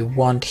that we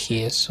want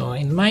here. So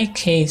in my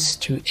case,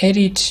 to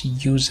edit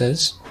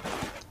users,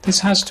 this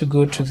has to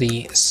go to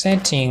the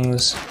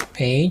settings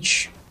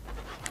page.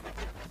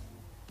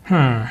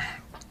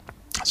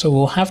 So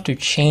we'll have to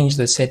change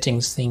the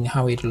settings thing,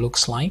 how it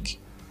looks like.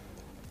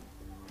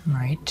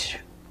 Right.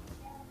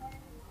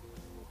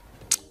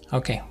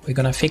 Okay, we're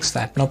gonna fix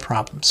that, no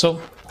problem. So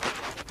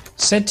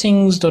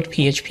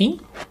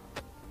settings.php,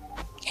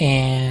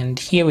 and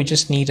here we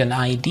just need an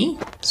ID.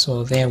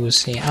 So there we'll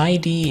say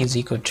ID is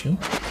equal to,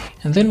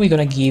 and then we're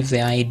gonna give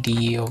the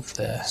ID of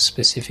the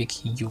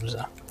specific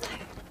user.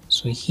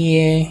 So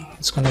here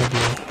it's gonna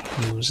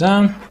be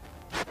user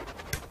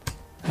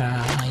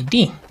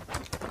ID,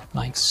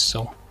 like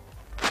so.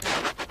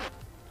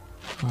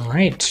 All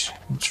right,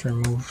 let's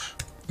remove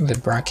the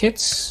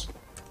brackets,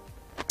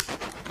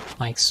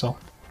 like so.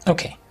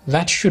 Okay,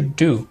 that should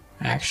do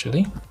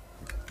actually.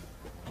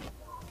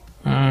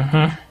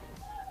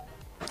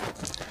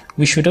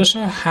 We should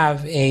also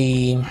have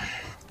a,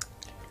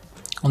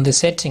 on the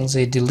settings,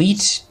 a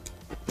delete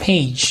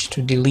page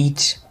to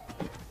delete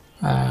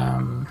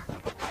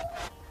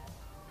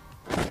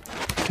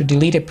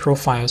a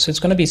profile. So it's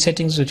going to be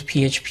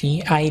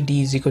settings.php,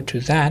 ID is equal to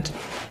that.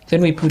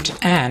 Then we put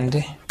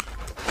and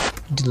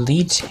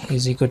delete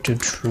is equal to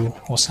true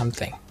or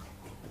something.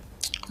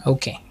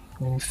 Okay,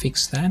 we'll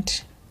fix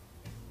that.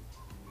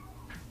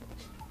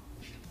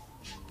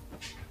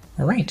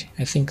 All right,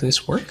 I think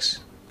this works.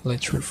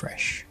 Let's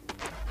refresh.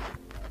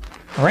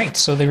 All right,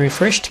 so the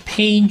refreshed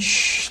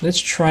page, let's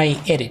try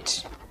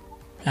edit.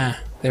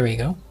 There we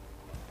go.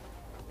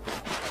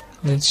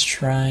 Let's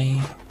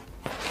try.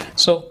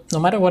 So no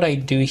matter what I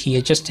do here,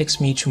 it just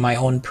takes me to my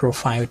own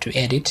profile to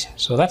edit.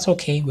 So that's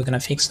okay. We're gonna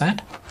fix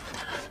that.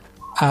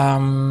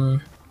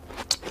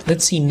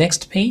 Let's see.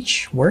 Next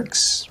page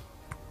works.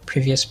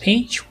 Previous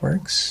page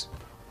works.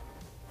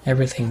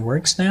 Everything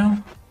works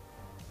now.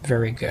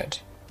 Very good.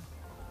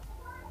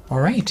 All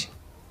right.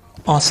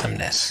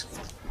 Awesomeness.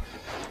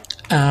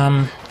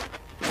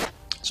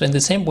 So in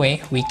the same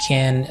way, we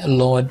can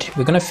load.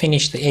 We're gonna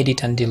finish the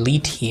edit and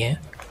delete here,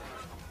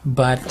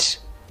 but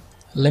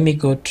let me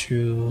go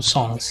to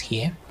songs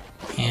here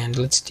and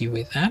let's deal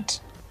with that.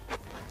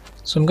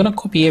 So I'm gonna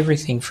copy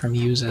everything from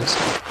users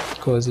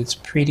because it's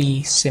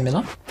pretty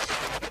similar.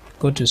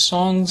 Go to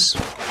songs,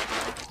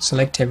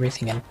 select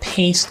everything and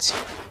paste.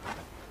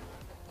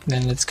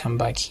 Then let's come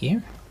back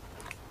here,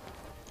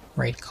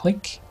 right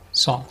click,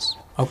 songs.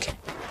 Okay.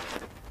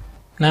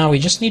 Now we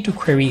just need to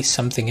query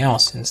something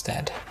else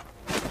instead.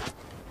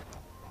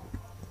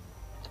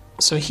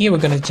 So here we're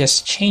gonna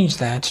just change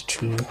that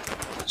to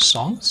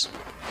songs.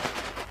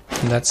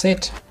 And that's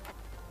it.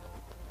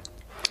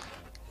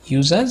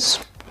 Users,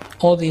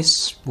 all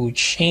this will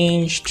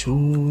change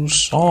to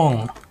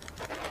song.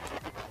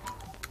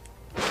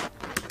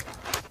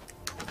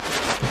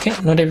 Okay,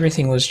 not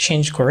everything was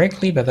changed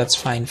correctly, but that's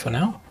fine for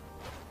now.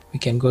 We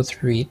can go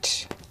through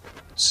it,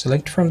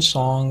 select from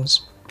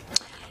songs.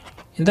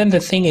 And then the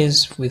thing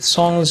is, with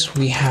songs,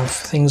 we have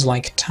things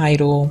like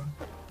title,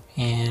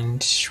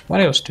 and what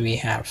else do we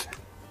have?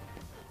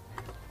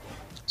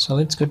 So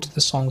let's go to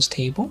the songs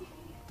table.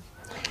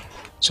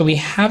 So we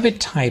have a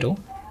title.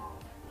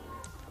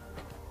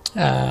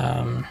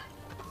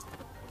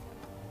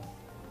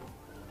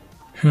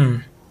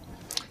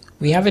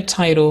 We have a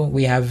title,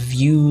 we have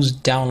views,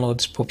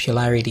 downloads,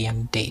 popularity,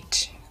 and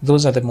date.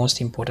 Those are the most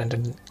important.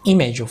 An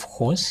image, of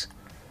course,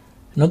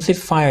 not the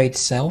file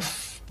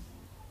itself.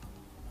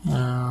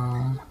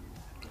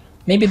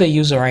 Maybe the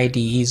user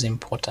ID is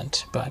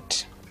important,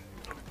 but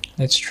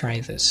let's try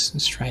this.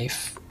 Let's try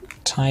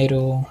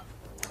title,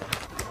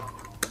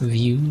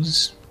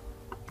 views,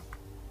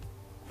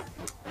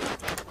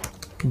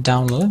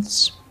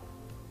 downloads,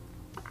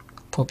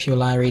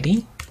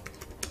 popularity,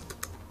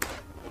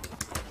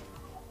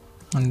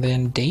 and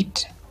then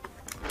date.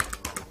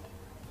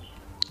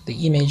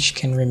 The image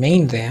can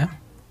remain there.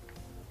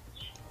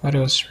 What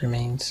else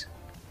remains?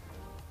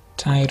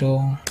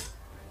 Title.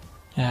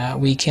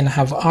 We can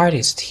have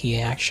artist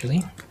here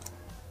actually.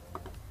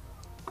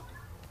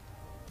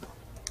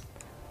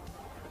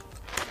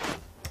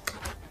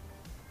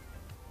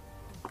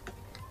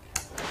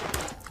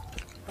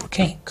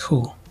 Okay,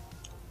 cool.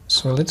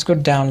 So let's go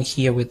down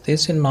here with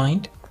this in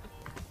mind.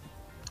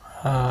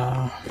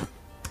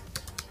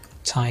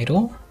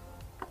 Title.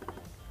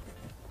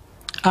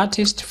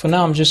 Artist, for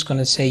now I'm just going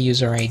to say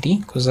user ID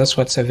because that's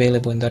what's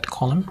available in that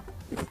column.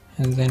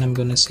 And then I'm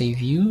going to say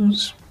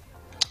views.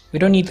 We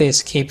don't need the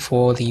escape for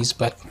all these,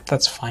 but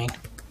that's fine.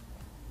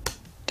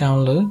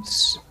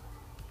 Downloads.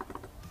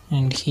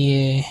 And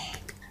here,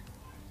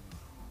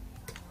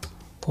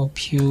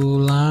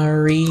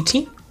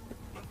 popularity.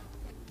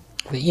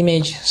 The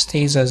image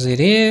stays as it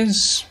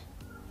is.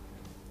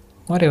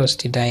 What else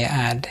did I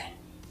add?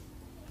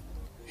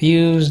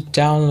 Views,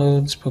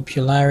 downloads,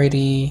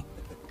 popularity.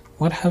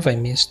 What have I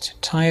missed?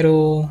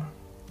 Title,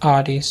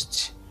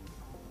 artist,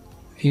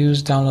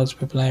 views, downloads,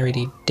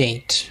 popularity,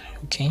 date.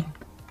 Okay.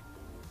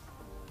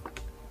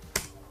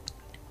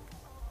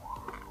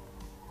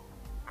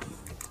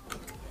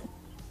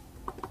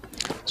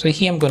 So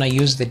here I'm going to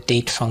use the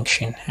date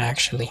function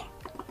actually.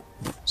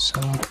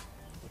 So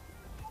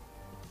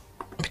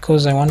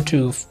because I want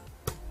to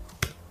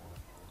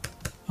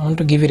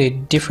give it a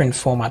different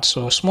format.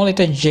 So small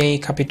letter J,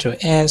 capital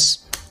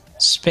S,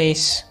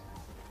 space,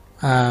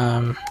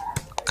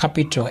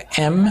 capital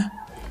M,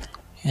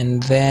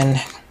 and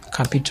then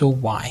capital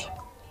Y.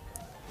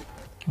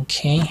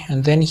 Okay,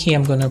 and then here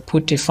I'm going to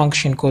put a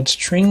function called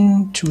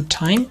string to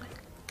time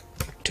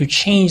to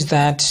change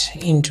that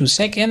into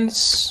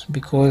seconds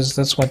because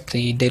that's what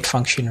the date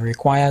function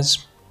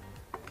requires.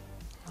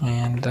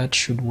 And that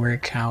should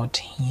work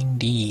out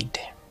indeed.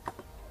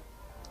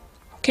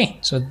 Okay,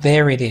 so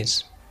there it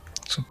is.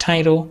 So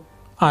title,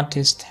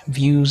 artist,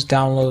 views,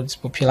 downloads,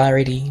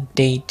 popularity,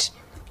 date,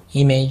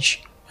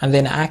 image, and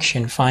then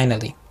action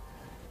finally.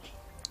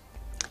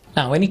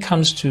 Now when it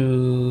comes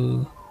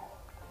to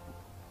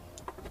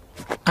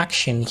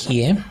action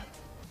here,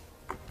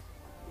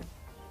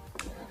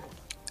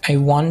 I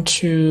want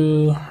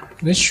to,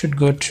 this should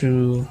go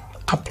to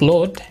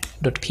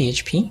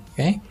upload.php,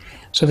 okay?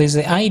 So there's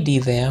the ID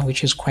there,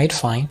 which is quite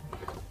fine,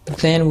 but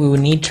then we will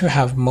need to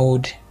have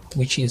mode,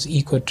 which is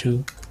equal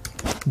to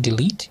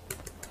delete,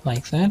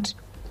 like that.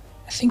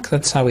 I think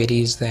that's how it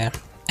is there,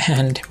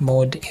 and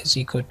mode is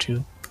equal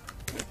to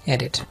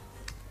edit.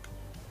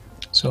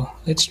 So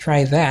let's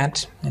try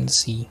that and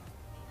see.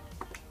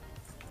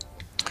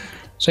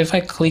 So if I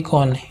click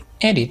on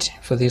edit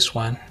for this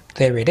one,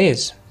 there it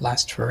is,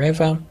 last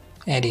forever,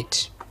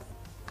 edit.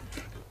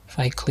 If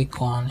I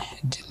click on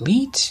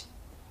delete,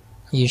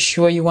 are you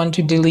sure you want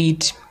to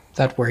delete?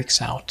 That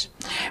works out.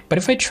 But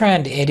if I try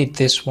and edit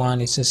this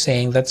one, it's just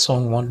saying that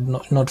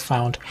song not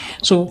found.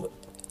 So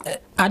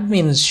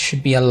admins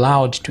should be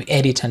allowed to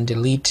edit and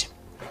delete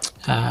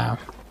at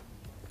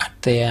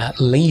their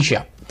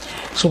leisure.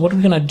 So what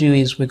we're going to do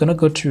is we're going to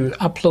go to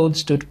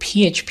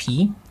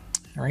uploads.php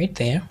right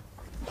there.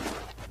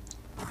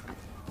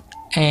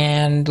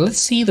 And let's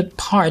see the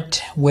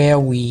part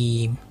where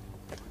we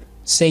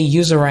say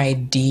user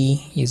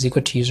ID is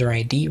equal to user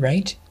ID,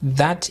 right?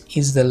 That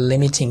is the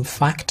limiting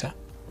factor.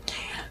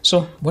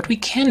 So what we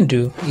can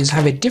do is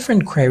have a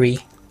different query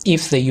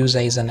if the user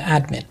is an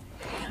admin.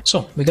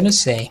 So we're going to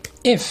say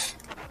if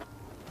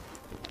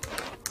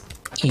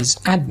is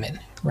admin,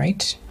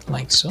 right?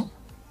 Like so.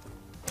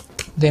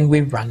 Then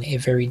we run a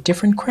very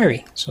different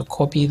query. So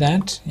copy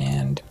that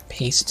and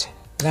paste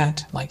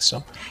that like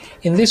so.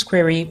 In this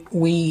query,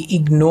 we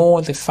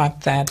ignore the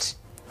fact that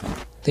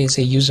there's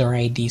a user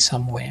ID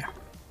somewhere.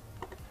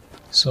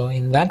 So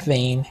in that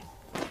vein,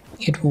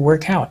 it will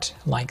work out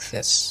like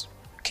this.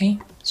 Okay,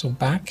 so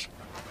back,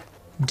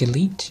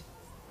 delete,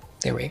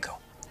 there we go.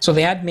 So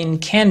the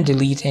admin can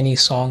delete any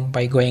song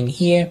by going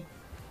here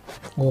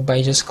or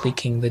by just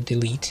clicking the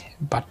delete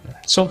button.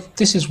 So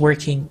this is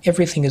working,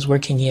 everything is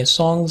working here.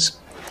 Songs,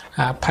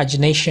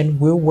 pagination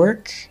will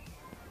work.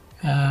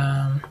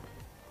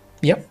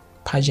 Yep,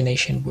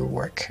 pagination will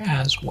work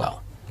as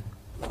well.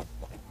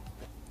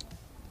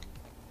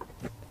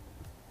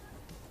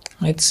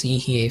 Let's see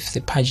here if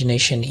the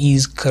pagination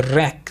is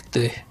correct.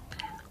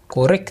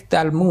 Correct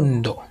al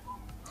mundo.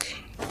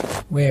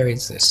 Where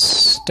is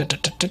this?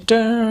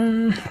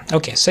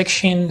 Okay,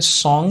 section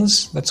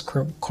songs, that's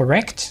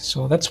correct.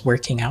 So that's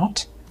working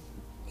out.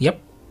 Yep,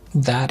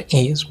 that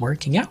is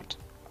working out.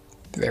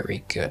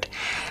 Very good.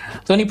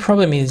 The only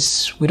problem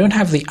is we don't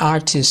have the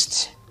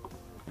artist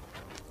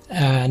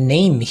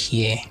name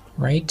here,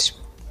 right?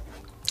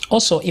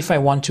 Also, if I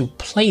want to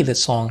play the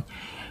song,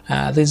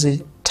 there's a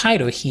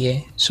title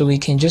here, so we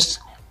can just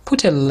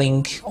put a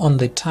link on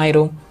the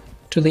title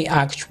to the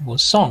actual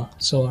song.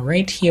 So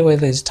right here where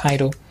there's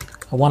title,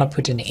 I want to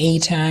put an A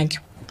tag.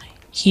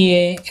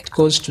 Here it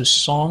goes to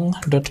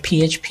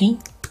song.php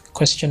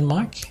question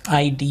mark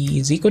ID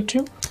is equal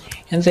to,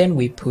 and then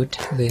we put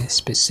the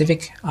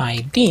specific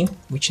ID,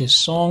 which is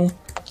song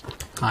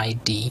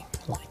ID,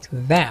 like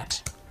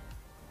that.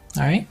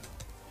 All right.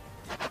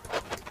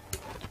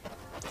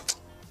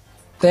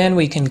 Then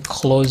we can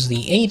close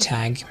the A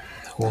tag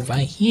over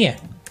here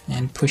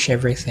and push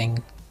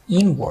everything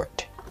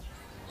inward.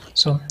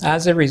 So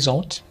as a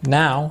result,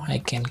 now I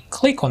can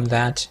click on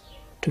that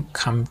to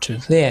come to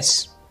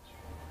this.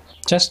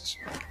 Just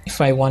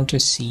if I want to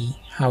see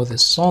how the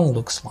song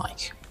looks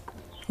like.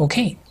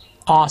 Okay,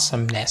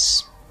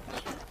 awesomeness.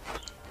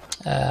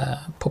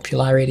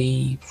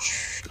 Popularity.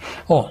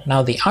 Oh,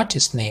 now the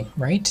artist name,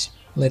 right?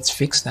 Let's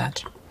fix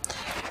that.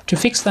 To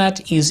fix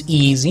that is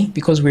easy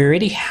because we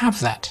already have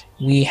that.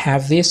 We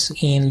have this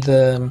in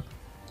the...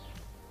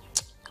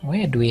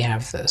 Where do we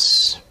have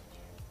this?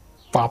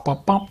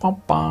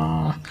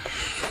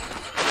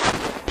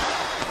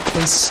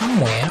 There's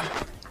somewhere.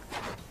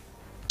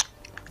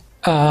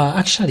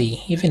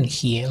 Actually, even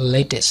here,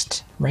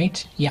 latest,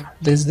 right? Yeah,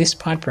 there's this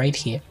part right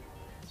here,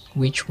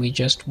 which we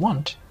just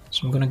want.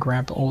 So I'm gonna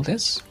grab all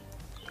this,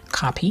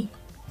 copy,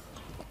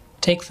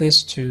 take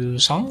this to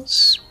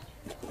songs,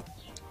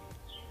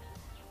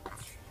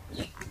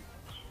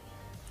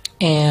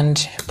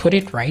 and put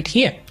it right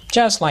here,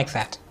 just like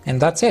that. And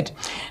that's it.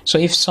 So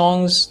if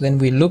songs, then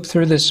we loop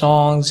through the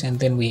songs and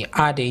then we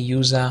add a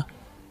user.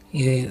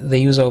 The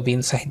user will be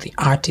inside the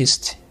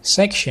artist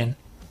section,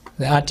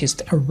 the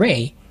artist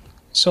array.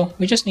 So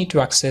we just need to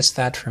access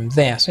that from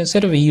there. So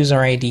instead of a user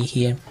ID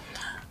here,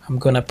 I'm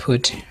gonna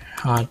put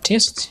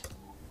artist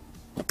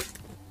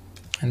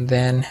and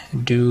then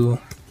do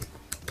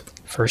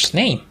first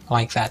name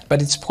like that.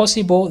 But it's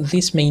possible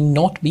this may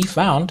not be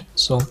found.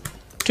 So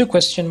 2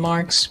 question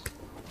marks,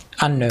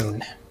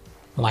 unknown,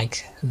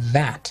 like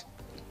that.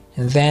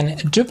 And then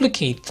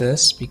duplicate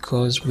this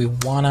because we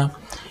wanna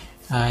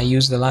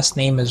use the last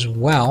name as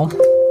well.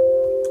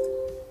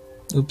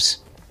 Oops.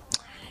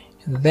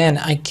 And then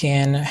I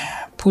can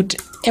put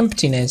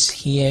emptiness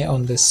here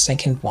on the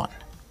second one.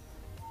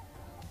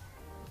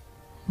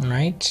 All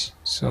right,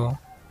 so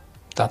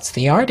that's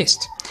the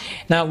artist.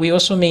 Now we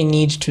also may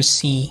need to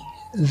see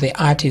the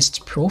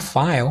artist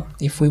profile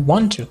if we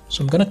want to.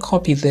 So I'm gonna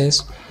copy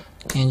this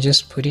and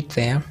just put it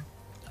there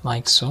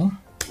like so.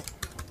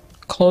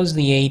 Close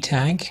the A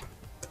tag,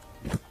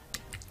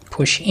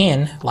 push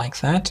in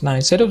like that. Now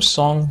instead of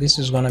song, this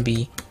is gonna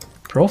be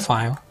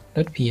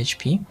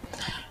profile.php.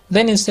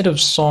 Then instead of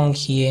song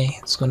here,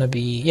 it's gonna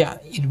be, yeah,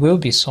 it will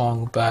be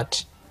song,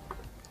 but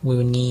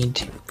we'll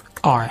need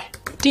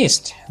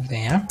artist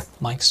there,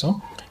 like so,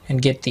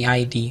 and get the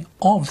ID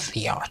of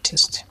the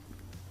artist.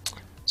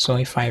 So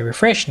if I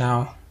refresh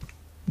now,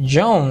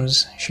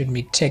 Jones should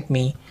take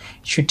me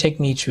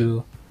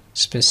to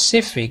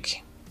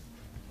specific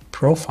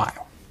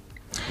profile.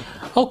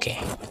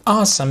 Okay,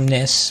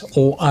 awesomeness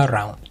all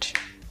around.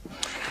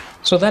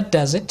 So that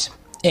does it.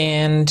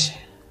 And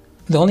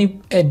The only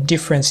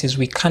difference is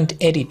we can't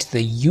edit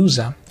the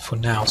user for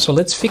now. So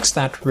let's fix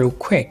that real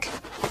quick.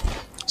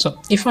 So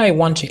if I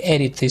want to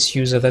edit this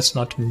user that's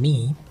not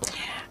me,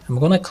 I'm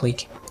gonna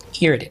click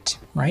edit,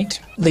 right?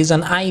 There's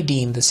an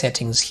ID in the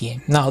settings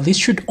here. Now this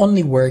should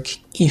only work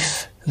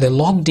if the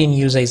logged in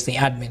user is the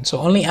admin. So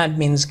only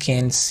admins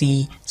can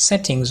see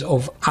settings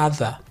of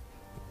other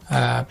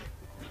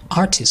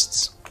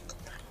artists.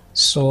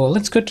 So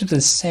let's go to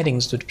the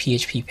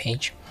settings.php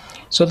page.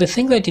 So the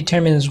thing that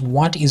determines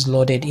what is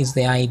loaded is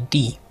the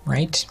ID,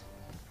 right?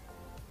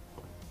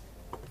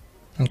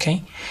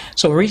 Okay,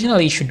 so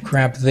originally you should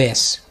grab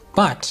this,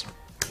 but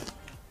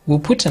we'll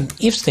put an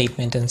if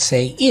statement and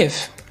say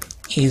if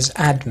is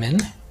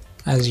admin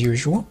as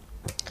usual.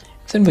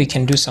 Then we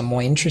can do some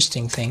more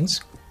interesting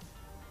things.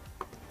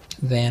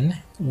 Then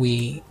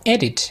we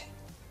edit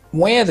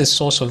where the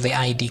source of the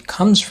ID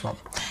comes from.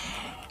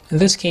 In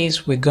this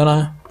case, we're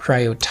gonna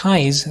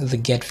prioritize the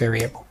get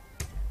variable.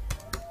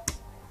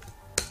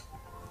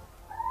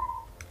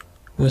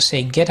 We'll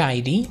say get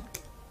ID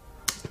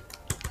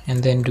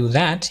and then do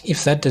that.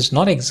 If that does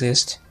not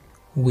exist,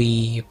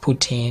 we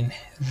put in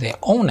the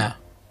owner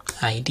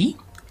ID,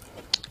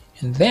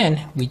 and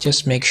then we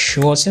just make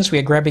sure, since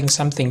we're grabbing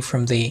something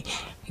from the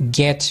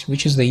get,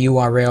 which is the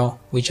URL,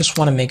 we just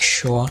want to make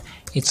sure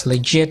it's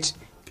legit.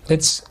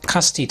 Let's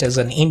cast it as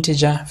an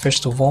integer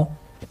first of all,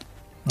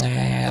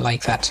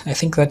 like that. I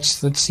think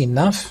that's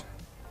enough.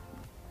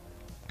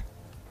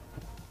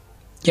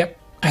 Yep,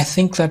 I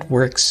think that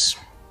works.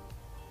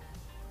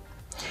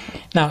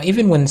 Now,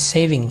 even when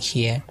saving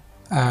here,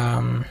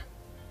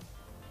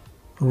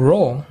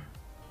 row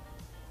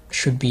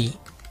should be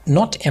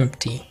not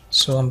empty.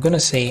 So I'm going to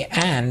say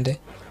and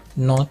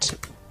not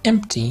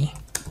empty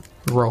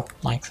row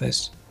like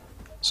this.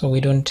 So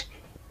we don't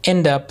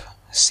end up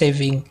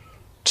saving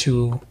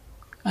to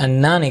a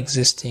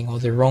non-existing or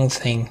the wrong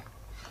thing.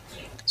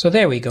 So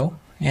there we go.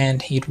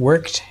 And it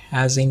worked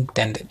as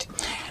intended.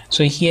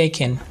 So here I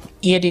can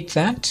edit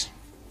that.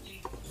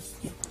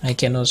 I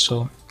can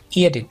also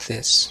edit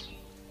this.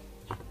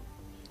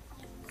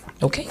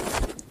 Okay,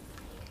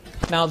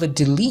 now the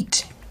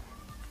delete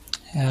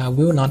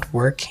will not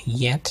work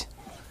yet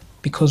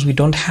because we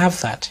don't have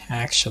that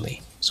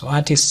actually. So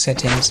artist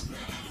settings,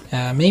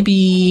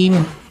 maybe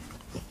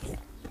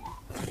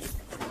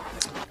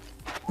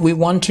we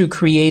want to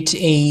create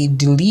a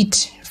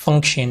delete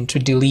function to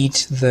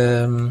delete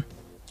the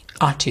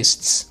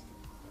artists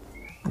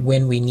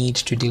when we need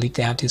to delete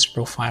the artist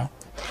profile.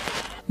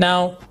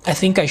 Now, I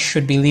think I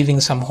should be leaving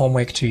some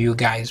homework to you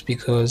guys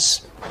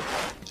because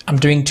I'm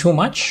doing too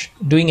much.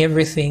 Doing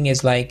everything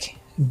is like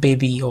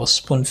baby or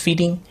spoon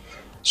feeding.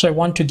 So I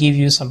want to give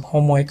you some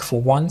homework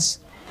for once.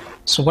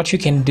 So what you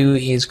can do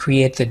is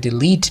create the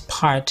delete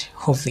part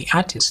of the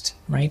artist,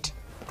 right?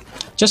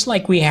 Just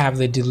like we have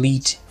the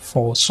delete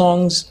for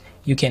songs,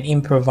 you can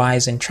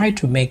improvise and try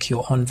to make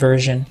your own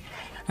version.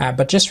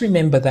 But just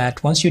remember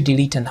that once you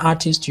delete an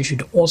artist, you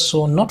should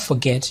also not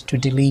forget to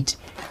delete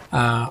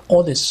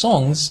all the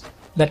songs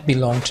that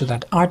belong to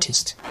that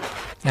artist.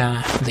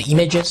 The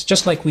images,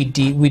 just like we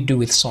do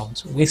with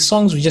songs. With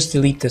songs, we just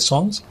delete the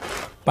songs.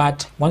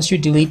 But once you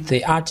delete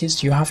the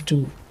artist, you have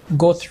to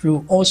go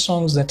through all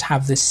songs that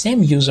have the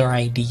same user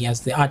ID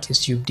as the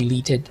artist you've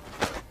deleted,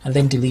 and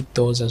then delete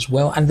those as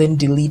well, and then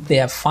delete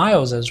their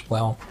files as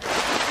well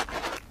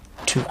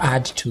to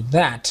add to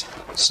that.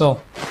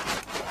 So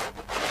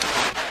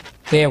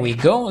there we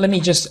go. Let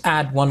me just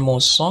add one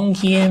more song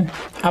here,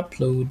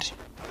 upload,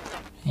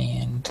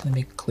 and let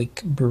me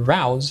click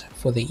browse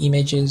for the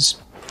images.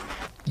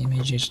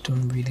 Images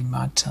don't really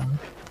matter.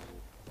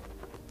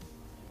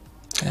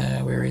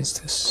 Where is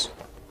this?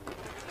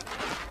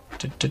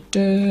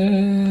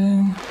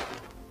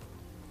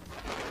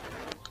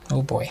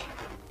 Oh boy.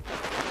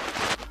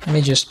 Let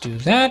me just do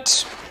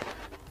that.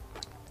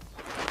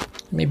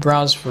 Let me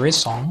browse for a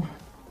song.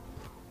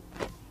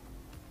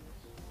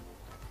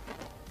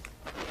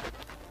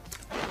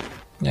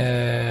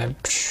 I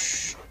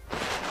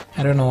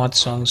don't know what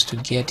songs to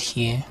get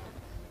here.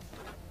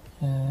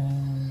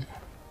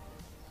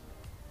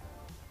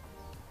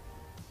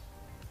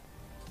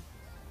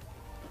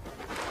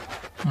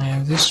 I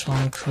have this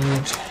one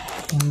called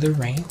In the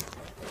Rain,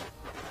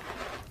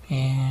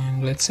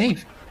 and let's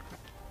save.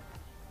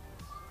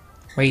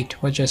 Wait,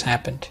 what just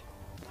happened?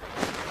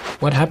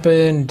 What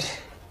happened?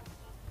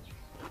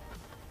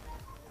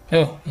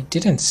 Oh, it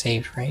didn't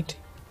save, right?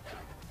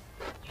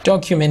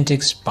 Document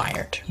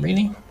expired.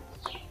 Really?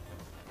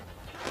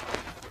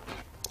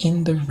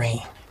 In the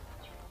Rain.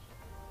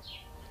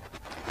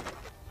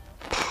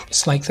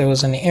 It's like there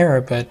was an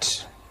error,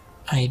 but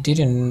I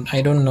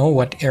don't know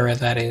what error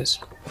that is.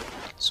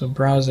 So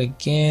browse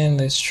again.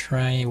 Let's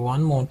try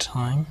one more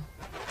time.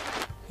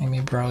 Let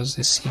me browse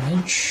this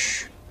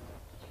image.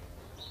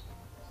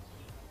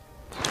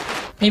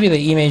 Maybe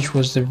the image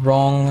was the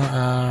wrong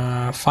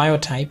file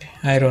type.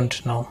 I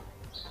don't know.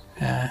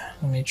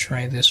 Let me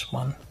try this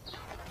one.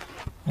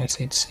 Let's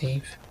hit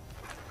save.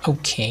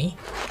 Okay.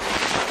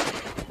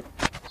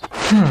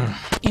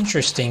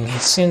 Interesting.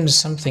 It seems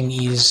something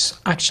is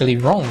actually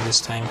wrong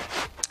this time.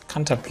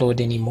 can't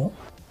upload anymore.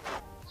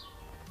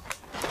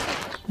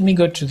 Let me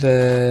go to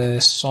the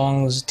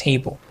songs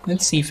table.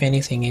 Let's see if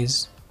anything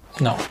is...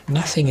 No,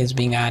 nothing is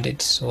being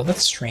added, so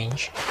that's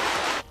strange.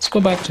 Let's go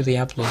back to the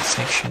upload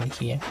section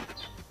here.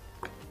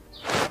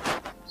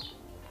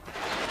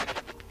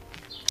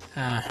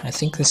 I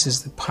think this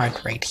is the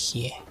part right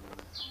here,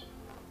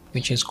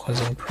 which is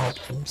causing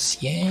problems.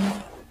 Yay,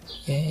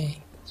 yay.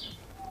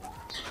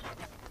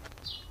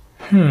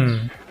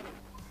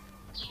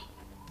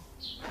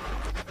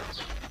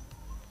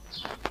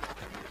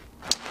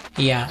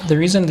 Yeah, the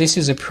reason this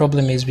is a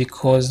problem is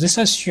because this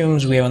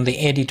assumes we're on the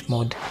edit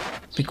mode,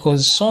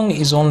 because song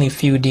is only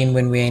filled in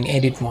when we're in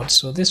edit mode,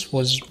 so this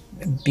was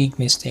a big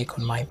mistake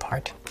on my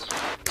part.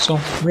 So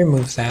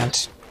remove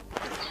that.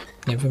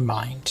 Never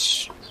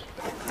mind.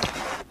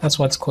 That's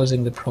what's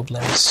causing the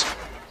problems.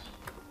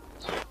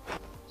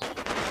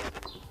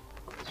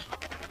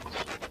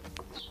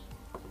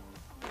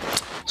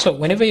 So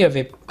whenever you have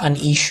an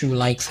issue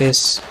like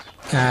this,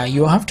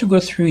 you have to go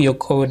through your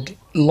code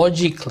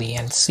logically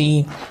and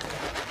see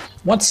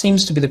what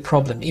seems to be the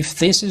problem. If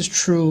this is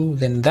true,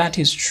 then that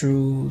is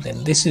true,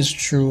 then this is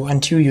true,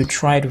 until you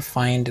try to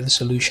find the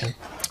solution.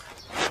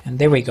 And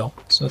there we go.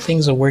 So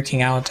things are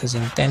working out as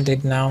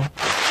intended now.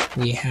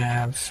 We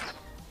have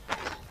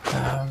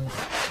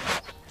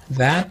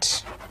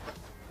that.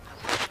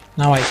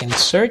 Now I can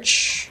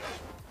search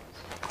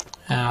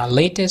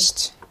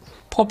latest,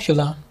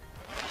 popular,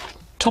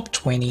 top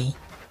 20,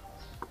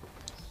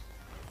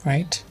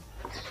 right?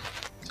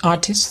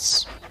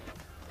 Artists.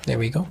 There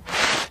we go.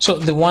 So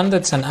the one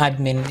that's an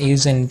admin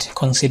isn't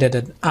considered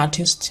an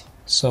artist,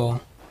 so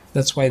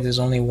that's why there's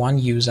only one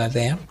user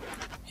there.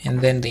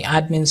 And then the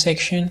admin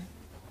section,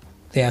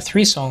 there are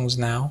 3 songs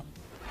now.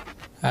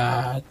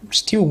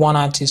 Still 1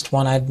 artist,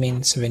 1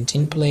 admin,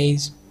 17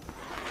 plays.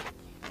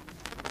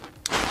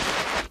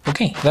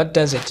 Okay, that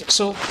does it.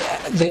 So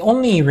the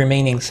only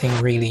remaining thing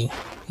really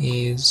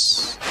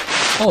is,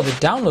 oh, the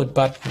download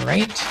button,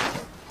 right?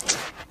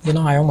 You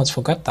know, I almost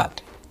forgot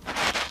that.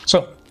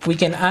 So we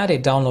can add a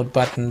download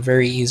button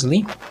very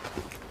easily.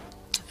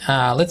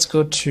 Let's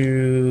go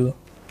to,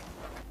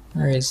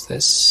 where is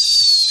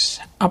this?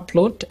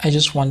 Upload. I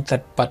just want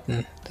that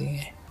button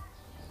there.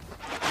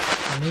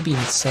 Maybe in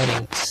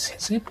settings,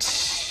 is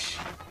it?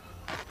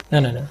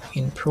 No.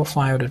 In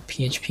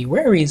profile.php.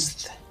 Where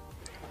is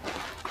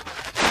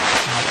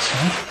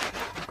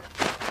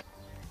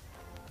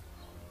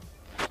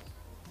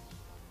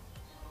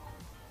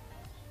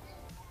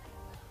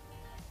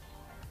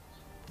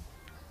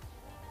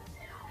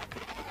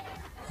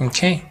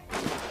Okay.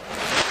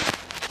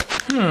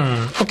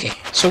 Okay,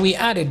 so we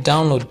added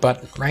download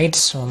button, right?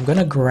 So I'm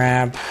gonna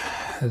grab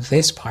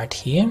this part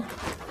here,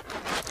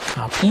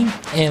 copy,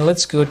 and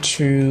let's go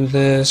to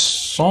the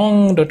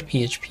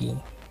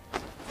song.php.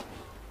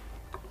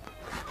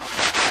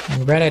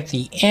 And right at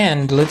the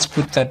end, let's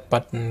put that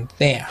button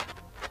there,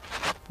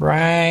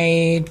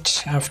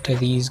 right after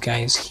these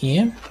guys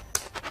here.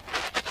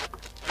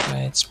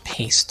 Let's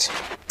paste.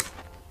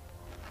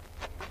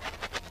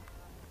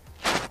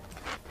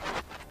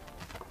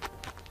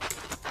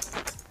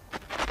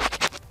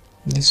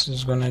 This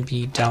is gonna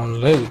be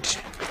download,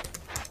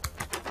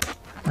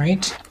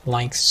 right?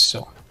 Like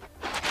so.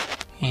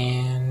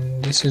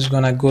 And this is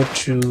gonna go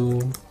to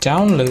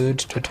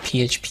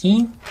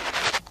download.php,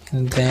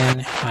 and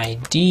then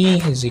ID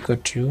is equal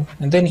to,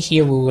 and then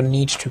here we will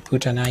need to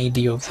put an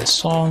ID of the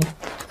song.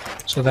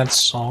 So that's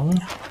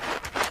song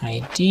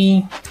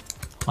ID,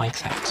 like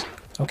that.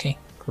 Okay,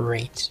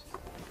 great.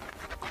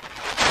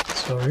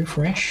 So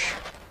refresh.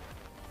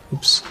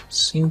 Oops,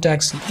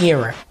 syntax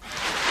error.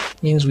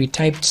 Means we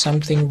typed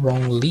something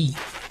wrongly.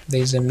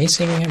 There's a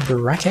missing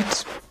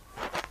bracket.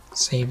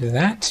 Save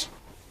that.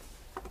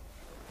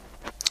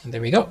 And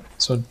there we go.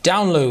 So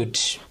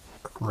download.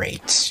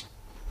 Great.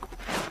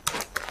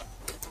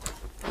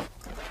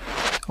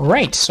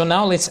 Alright, so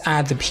now let's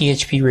add the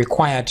PHP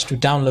required to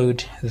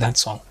download that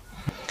song.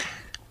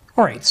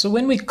 Alright, so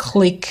when we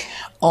click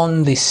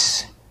on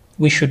this,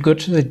 we should go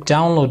to the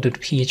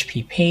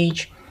download.php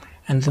page,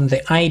 and then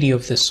the ID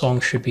of the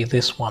song should be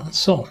this one.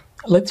 So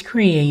let's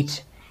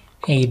create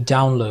a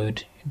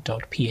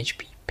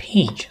download.php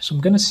page. So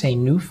I'm going to say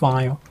new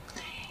file,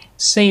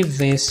 save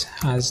this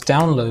as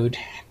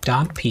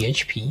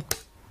download.php.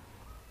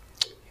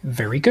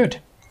 Very good,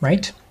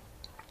 right?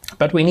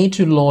 But we need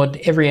to load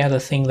every other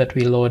thing that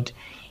we load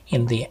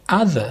in the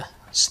other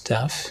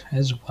stuff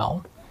as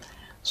well.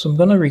 So I'm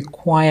going to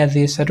require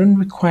this. I don't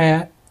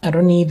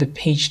need the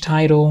page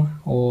title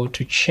or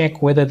to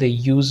check whether the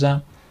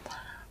user.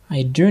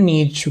 I do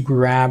need to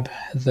grab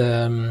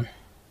the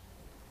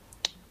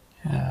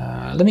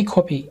let me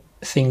copy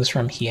things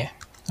from here.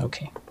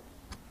 Okay,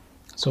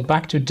 so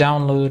back to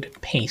download,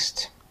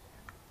 paste.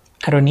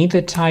 I don't need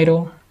the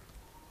title.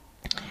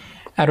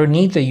 I don't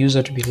need the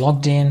user to be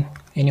logged in.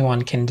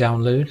 Anyone can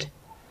download.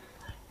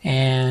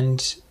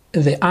 And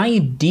the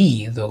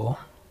ID, though,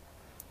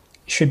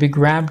 should be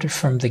grabbed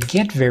from the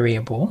get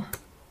variable.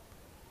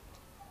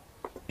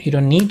 You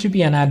don't need to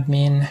be an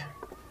admin.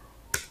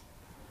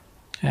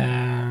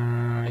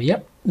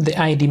 Yep, the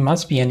ID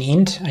must be an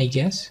int, I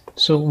guess.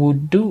 So we'll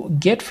do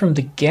get from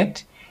the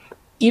get.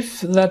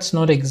 If that's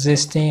not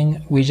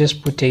existing, we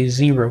just put a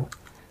 0.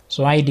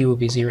 So ID will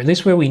be 0.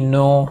 This way we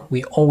know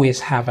we always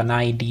have an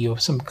ID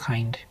of some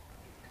kind.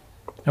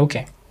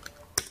 Okay.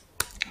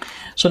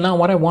 So now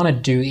what I want to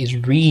do is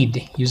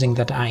read using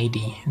that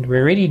ID. And we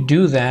already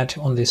do that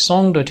on the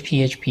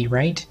song.php,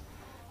 right?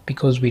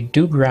 Because we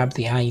do grab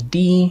the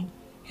ID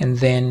and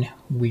then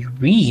we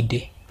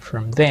read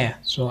from there.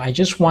 So I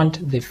just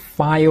want the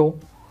file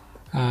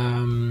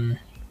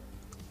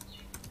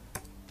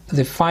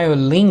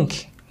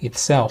link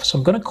itself. So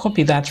I'm going to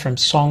copy that from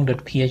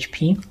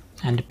song.php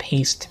and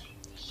paste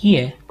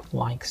here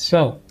like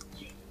so.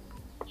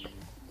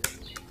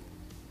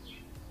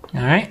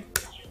 All right.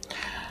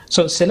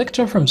 So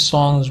selector from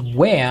songs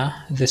where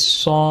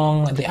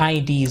the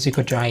ID is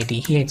equal to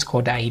ID. Here it's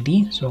called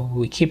ID. So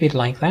we keep it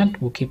like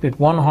that. We'll keep it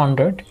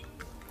 100.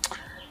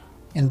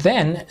 And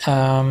then,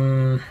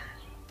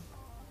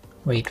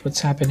 wait,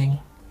 what's happening?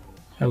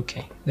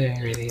 Okay,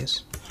 there it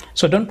is.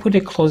 So don't put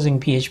a closing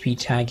PHP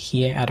tag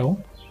here at all.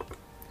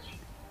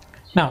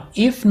 Now,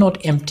 if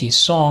not empty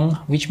song,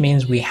 which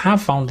means we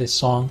have found the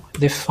song,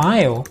 the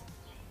file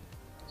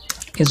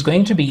is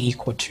going to be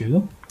equal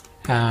to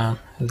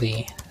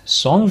the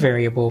song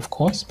variable, of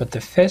course, but the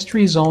first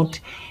result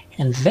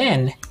and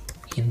then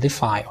in the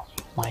file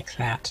like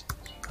that.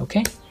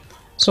 Okay,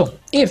 so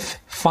if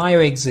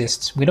file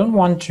exists, we don't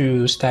want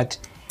to start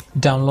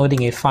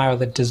downloading a file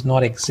that does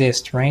not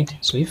exist, right?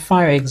 So if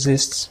file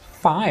exists,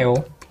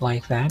 file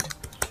like that,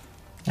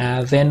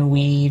 then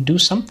we do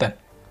something,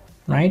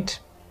 right?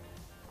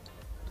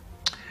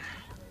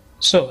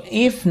 So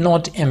if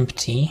not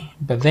empty,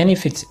 but then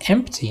if it's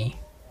empty,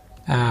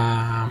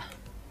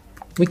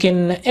 we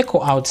can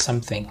echo out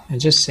something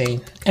and just say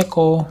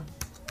echo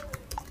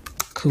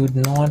could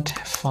not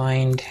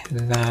find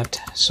that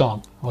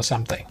song or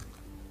something,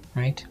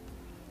 right?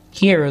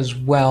 Here as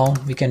well,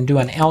 we can do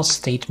an else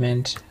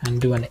statement and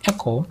do an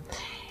echo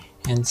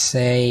and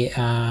say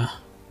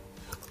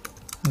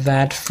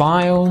that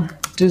file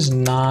does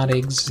not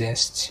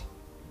exist.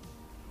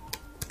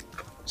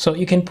 So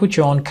you can put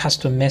your own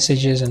custom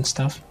messages and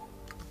stuff.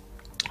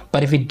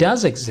 But if it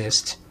does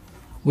exist,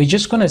 we're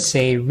just going to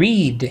say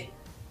read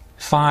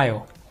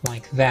file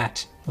like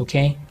that,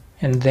 okay?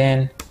 And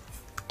then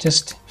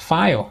just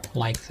file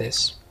like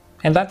this.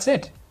 And that's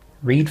it.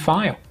 Read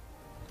file.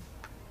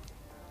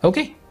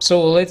 Okay,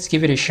 so let's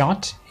give it a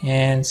shot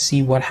and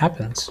see what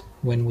happens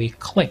when we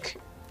click.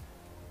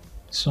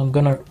 So I'm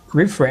gonna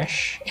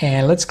refresh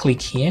and let's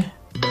click here.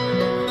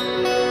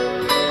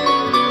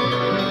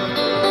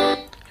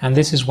 And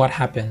this is what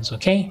happens,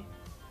 okay?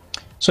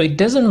 So it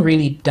doesn't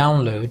really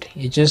download,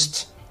 it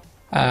just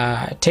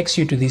takes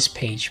you to this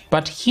page.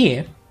 But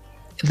here,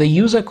 the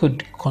user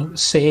could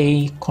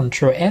say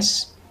Ctrl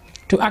S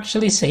to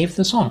actually save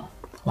the song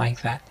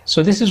like that.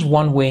 So this is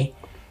one way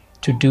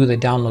to do the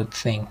download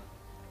thing.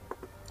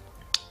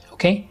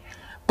 Okay,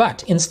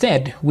 but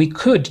instead we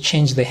could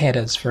change the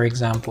headers, for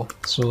example.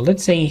 So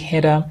let's say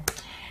header,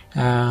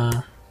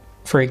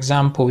 for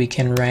example, we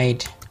can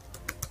write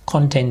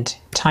content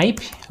type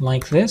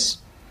like this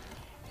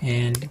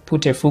and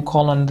put a full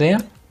colon there,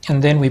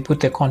 and then we put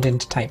the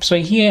content type. So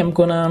here I'm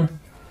gonna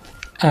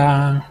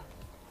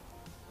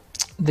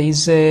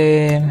there's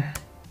a,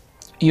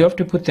 you have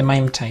to put the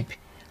MIME type.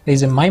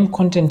 There's a MIME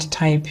content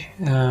type,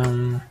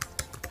 and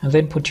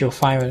then put your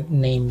file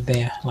name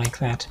there like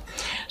that.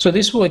 So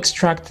this will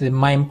extract the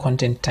MIME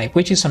content type,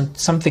 which is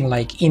something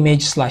like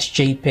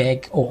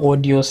image/JPEG or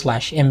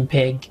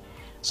audio/MPEG,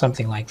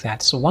 something like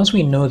that. So once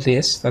we know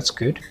this, that's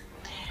good.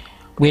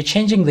 We're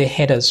changing the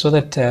headers so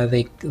that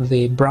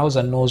the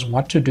browser knows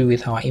what to do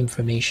with our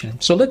information.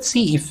 So let's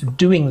see if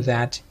doing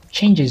that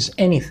changes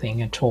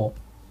anything at all.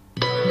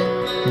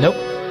 Nope,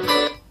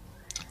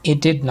 it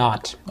did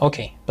not.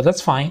 Okay, but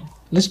that's fine.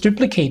 Let's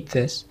duplicate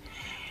this.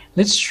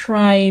 Let's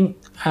try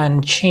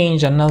and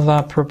change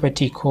another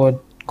property called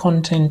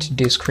content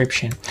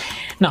description.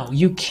 Now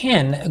you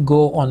can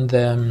go on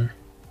the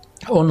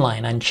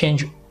online and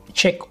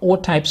check all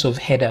types of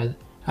headers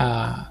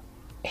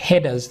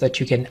that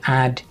you can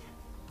add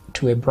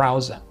to a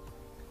browser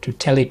to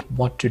tell it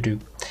what to do.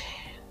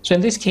 So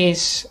in this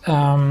case,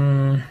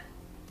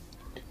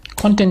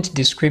 content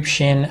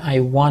description, I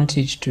want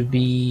it to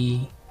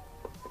be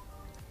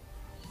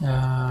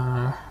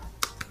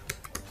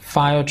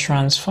file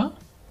transfer.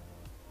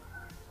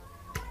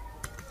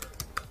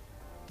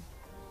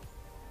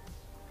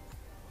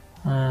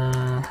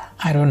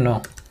 I don't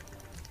know.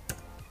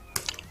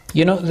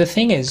 You know, the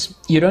thing is,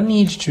 you don't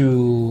need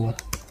to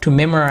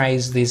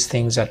memorize these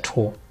things at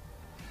all.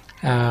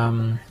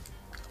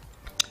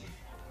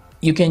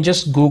 You can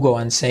just Google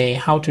and say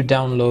how to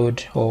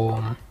download,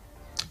 or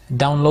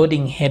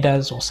downloading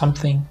headers or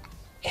something,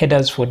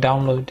 headers for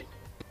download.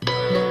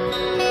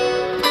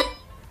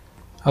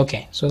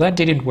 Okay, so that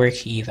didn't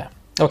work either.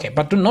 Okay,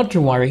 but not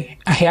to worry.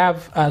 I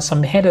have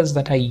some headers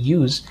that I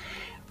use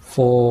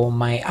for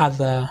my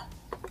other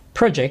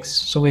projects,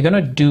 so we're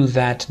gonna do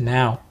that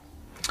now.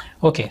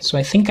 Okay, so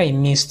I think I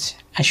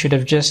should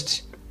have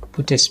just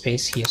put a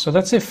space here. So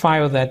that's a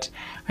file that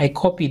I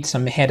copied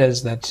some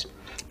headers that,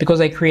 because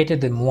I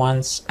created them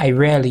once, I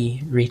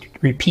rarely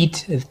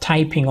repeat the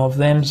typing of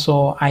them,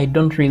 so I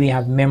don't really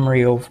have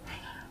memory of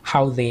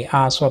how they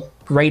are. So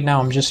right now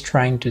I'm just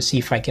trying to see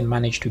if I can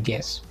manage to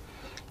guess.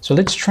 So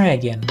let's try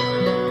again.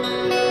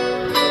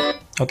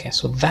 Okay,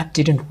 so that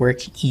didn't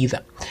work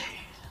either.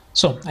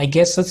 So I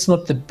guess that's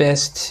not the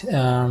best.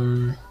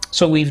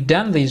 So we've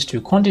done these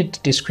two,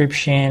 content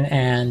description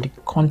and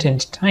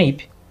content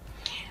type.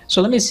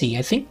 So let me see,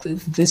 I think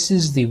this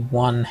is the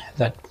one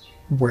that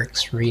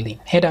works really.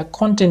 Header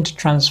content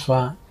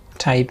transfer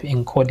type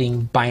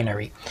encoding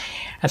binary.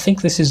 I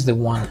think this is the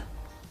one,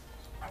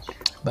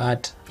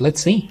 but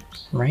let's see,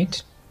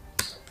 right?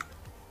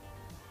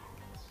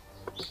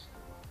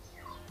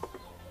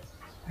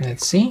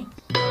 Let's see.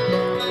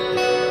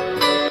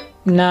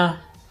 Nah,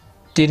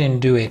 didn't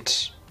do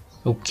it.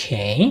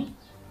 Okay.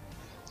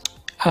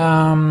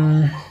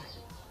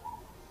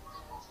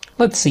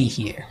 Let's see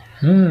here.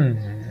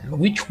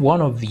 Which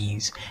one of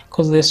these?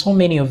 Because there's so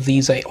many of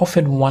these, I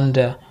often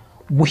wonder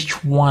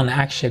which one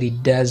actually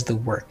does the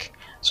work.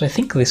 So I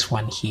think this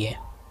one here.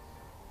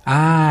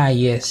 Ah,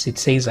 yes, it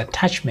says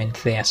attachment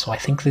there, so I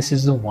think this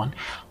is the one.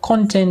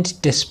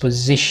 Content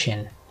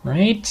disposition,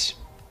 right?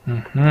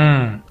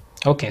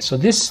 Okay, so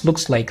this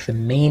looks like the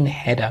main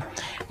header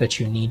that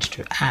you need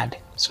to add.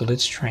 So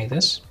let's try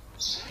this.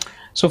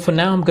 So for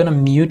now, I'm gonna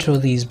mute all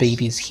these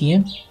babies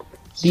here.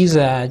 These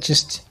are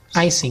just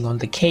icing on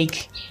the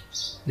cake.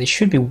 There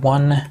should be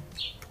one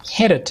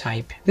header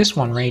type. This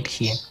one right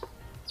here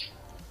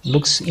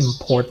looks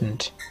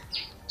important.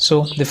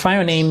 So the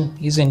file name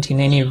isn't in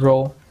any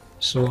row,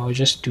 so I'll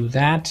just do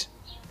that.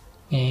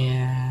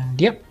 And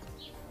yep,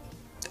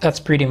 that's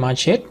pretty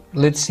much it.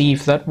 Let's see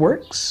if that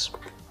works.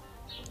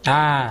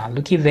 Ah,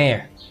 looky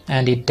there,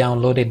 and it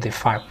downloaded the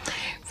file.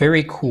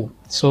 Very cool.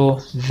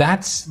 So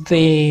that's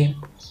the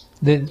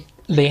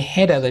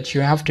header that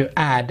you have to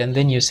add, and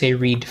then you say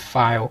read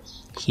file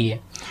here.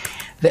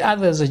 The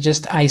others are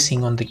just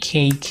icing on the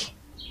cake,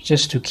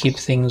 just to keep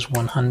things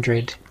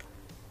 100.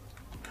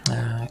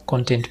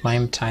 Content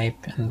mime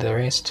type and the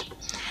rest.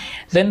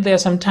 Then there are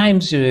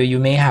sometimes you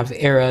may have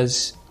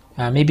errors.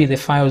 Maybe the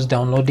file is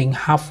downloading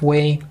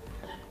halfway.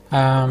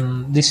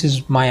 This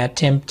is my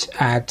attempt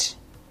at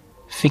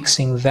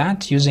fixing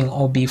that using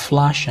OB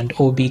flash and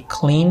OB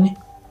clean.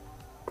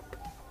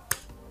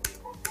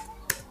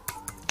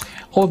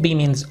 OB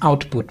means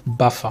output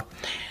buffer.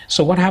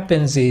 So what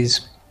happens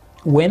is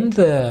when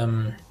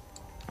the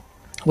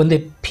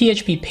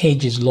PHP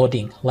page is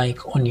loading,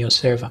 like on your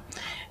server,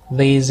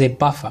 there is a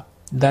buffer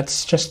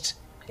that's just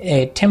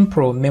a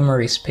temporal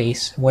memory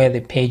space where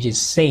the page is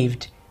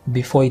saved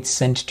before it's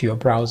sent to your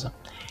browser.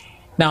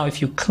 Now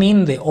if you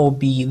clean the OB,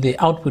 the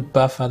output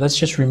buffer, that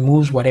just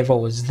removes whatever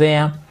was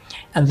there.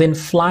 And then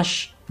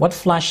flash, what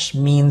flash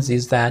means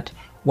is that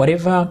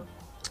whatever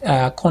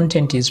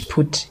content is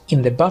put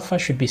in the buffer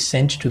should be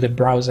sent to the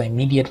browser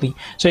immediately.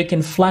 So you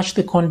can flash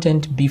the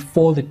content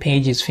before the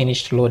page is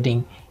finished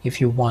loading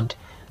if you want.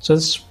 So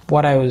that's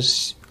what I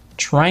was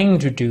trying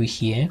to do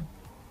here.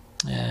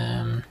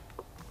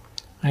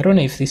 I don't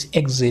know if this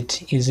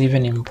exit is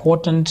even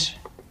important,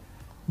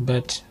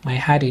 but I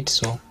had it,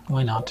 so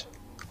why not?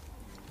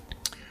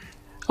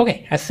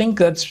 Okay, I think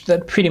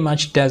that pretty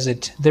much does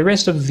it. The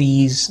rest of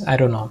these, I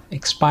don't know,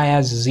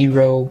 expires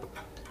 0.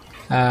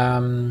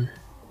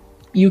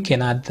 You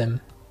can add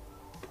them.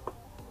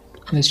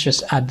 Let's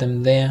just add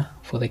them there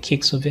for the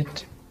kicks of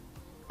it.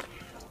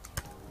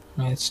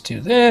 Let's do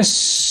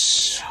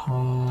this.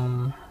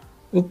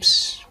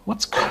 Oops,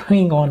 what's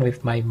going on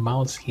with my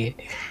mouse here?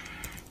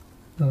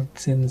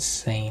 That's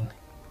insane.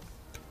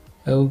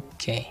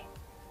 Okay,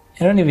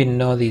 I don't even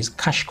know these.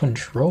 Cache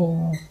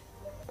control.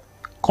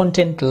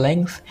 Content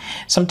length.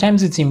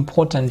 Sometimes it's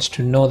important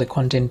to know the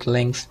content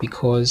length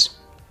because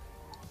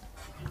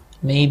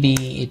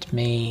maybe it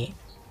may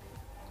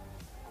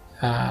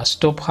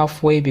stop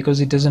halfway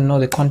because it doesn't know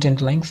the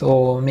content length,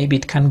 or maybe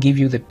it can't give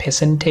you the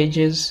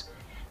percentages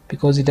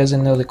because it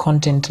doesn't know the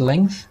content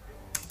length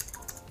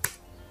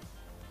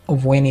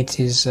of when it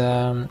is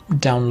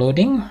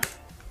downloading.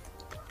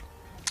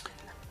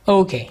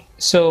 Okay,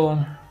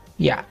 so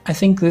yeah, I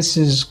think this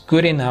is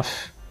good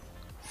enough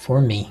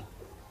for me.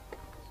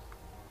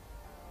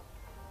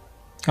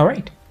 All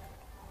right,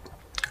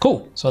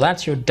 cool. So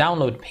that's your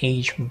download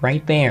page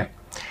right there.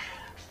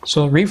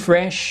 So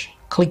refresh,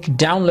 click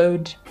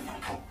download,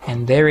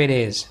 and there it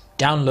is,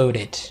 download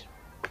it.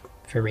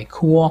 Very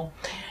cool.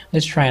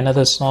 Let's try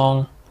another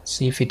song,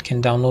 see if it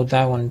can download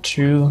that one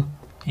too,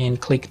 and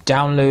click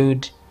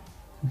download.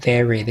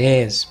 There it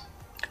is.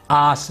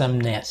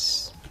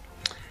 Awesomeness.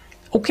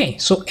 Okay,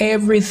 so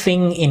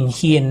everything in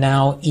here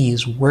now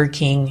is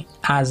working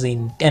as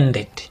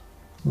intended,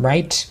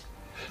 right?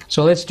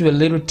 So let's do a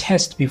little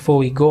test before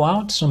we go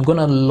out. So I'm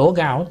gonna log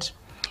out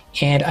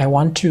and I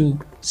want to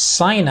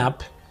sign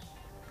up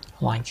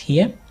like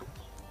here.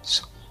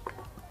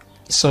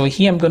 So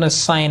here I'm gonna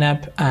sign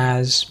up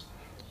as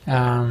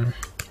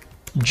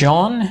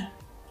John.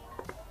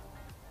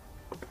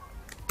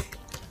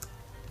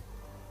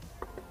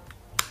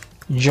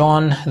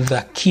 John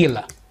the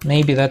Killer.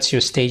 Maybe that's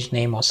your stage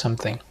name or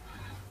something.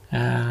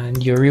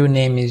 And your real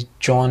name is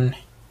John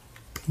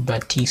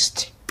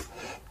Baptiste.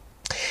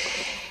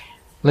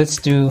 Let's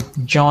do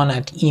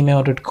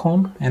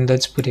john@email.com and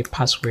let's put a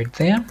password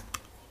there.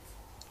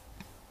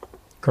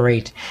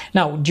 Great.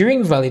 Now,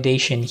 during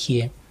validation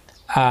here,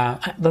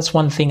 that's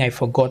one thing I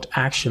forgot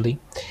actually.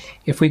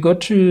 If we go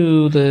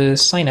to the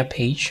sign up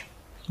page,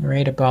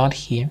 right about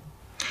here,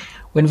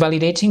 when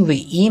validating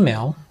the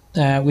email,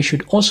 we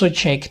should also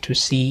check to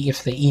see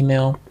if the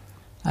email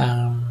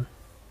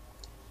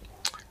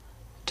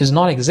does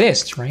not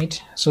exist,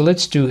 right? So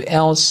let's do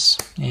else,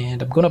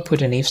 and I'm going to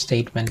put an if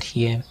statement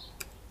here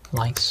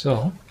like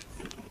so.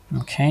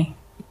 Okay.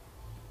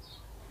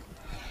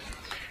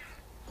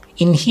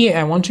 In here,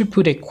 I want to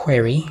put a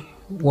query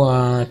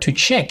to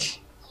check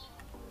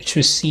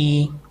to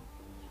see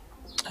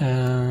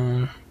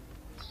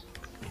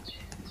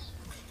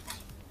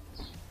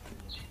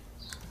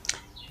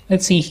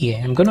let's see here.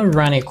 I'm going to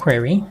run a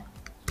query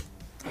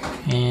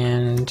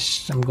and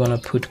I'm going to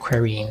put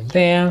query in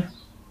there.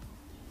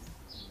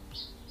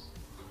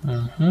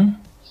 And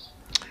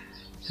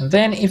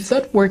then if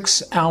that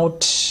works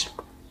out,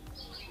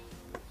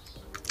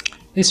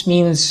 this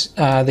means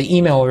the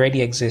email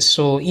already exists.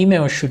 So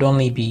email should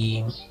only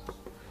be,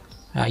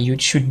 you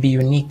should be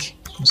unique.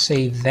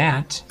 Say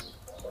that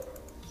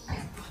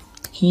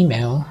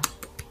email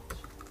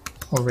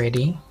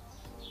already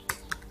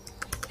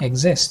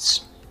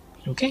exists.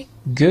 Okay,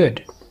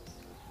 good.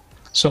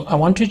 So I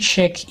want to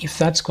check if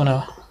that's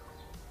gonna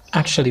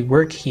actually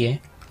work here.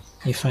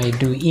 If I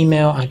do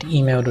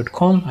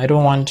email@email.com, I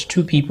don't want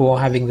two people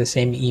having the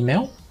same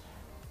email.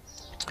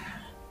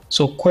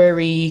 So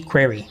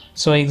query.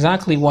 So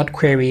exactly what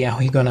query are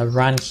we gonna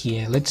run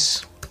here?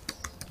 Let's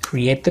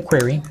create the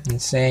query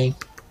and say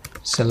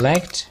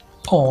select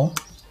all.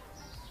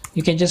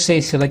 You can just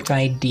say select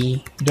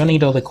ID. You don't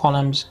need all the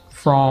columns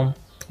from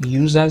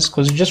users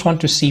because you just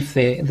want to see if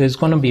there's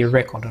going to be a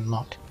record or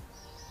not.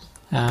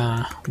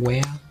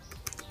 Where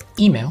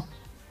email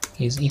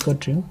is equal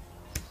to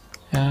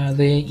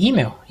the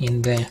email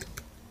in there,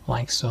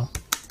 like so,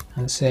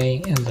 and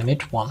say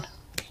limit 1.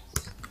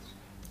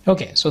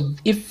 Okay, so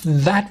if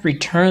that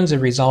returns a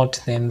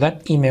result, then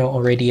that email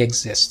already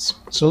exists.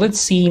 So let's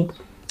see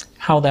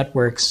how that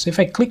works. If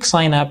I click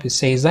sign up, it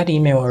says that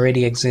email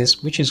already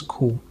exists, which is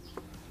cool.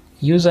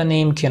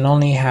 Username can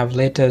only have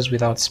letters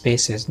without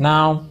spaces.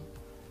 Now,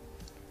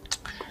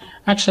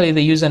 actually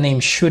the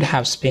username should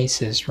have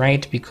spaces,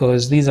 right?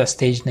 Because these are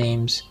stage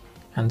names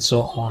and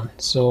so on.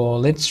 So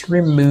let's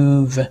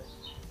remove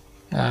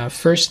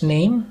first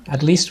name,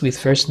 at least with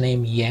first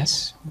name,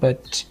 yes.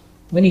 But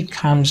when it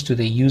comes to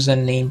the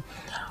username,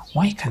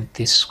 why can't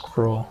this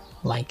scroll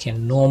like a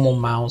normal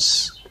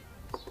mouse?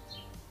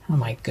 Oh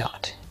my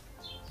God.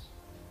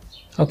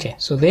 Okay,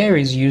 so there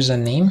is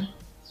username.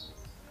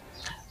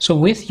 So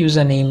with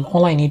username,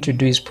 all I need to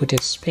do is put a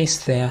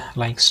space there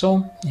like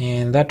so,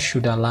 and that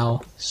should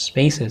allow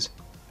spaces.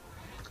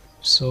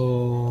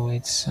 So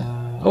it's,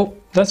 oh,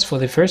 that's for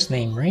the first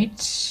name,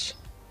 right?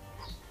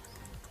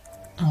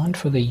 And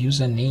for the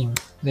username,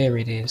 there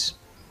it is.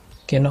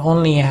 Can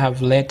only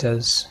have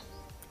letters.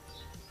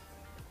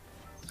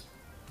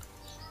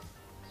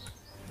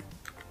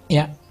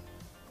 Yeah,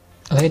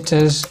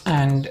 letters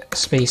and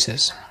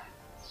spaces.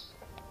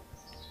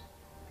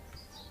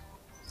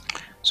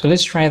 So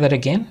let's try that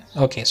again.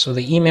 Okay, so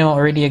the email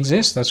already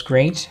exists, that's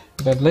great.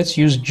 But let's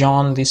use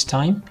John this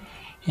time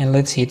and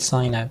let's hit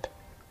sign up.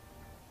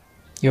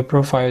 Your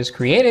profile is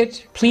created.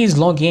 Please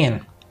log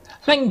in.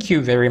 Thank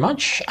you very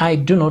much. I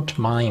do not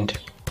mind.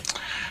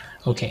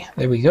 Okay,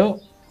 there we go.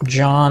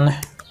 John,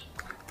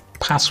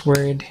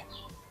 password,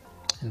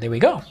 and there we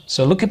go.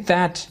 So look at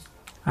that.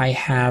 I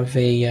have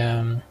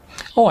a,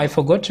 oh, I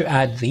forgot to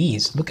add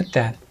these. Look at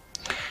that.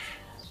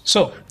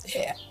 So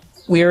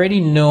we already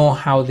know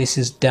how this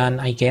is done,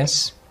 I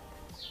guess.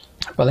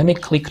 But let me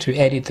click to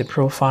edit the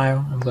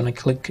profile. I'm going to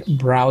click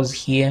browse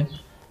here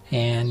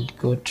and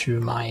go to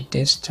my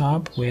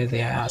desktop where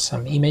there are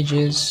some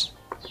images.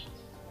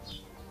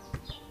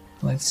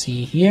 Let's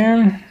see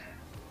here.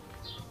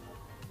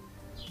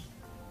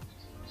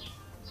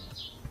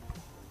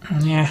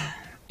 Yeah,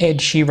 Ed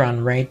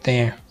Sheeran right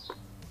there.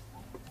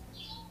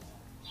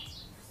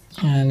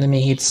 And let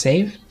me hit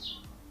save.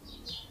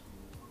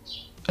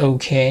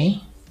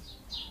 Okay.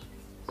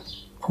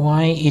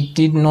 Why it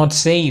did not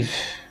save?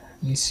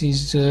 This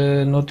is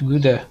not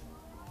good.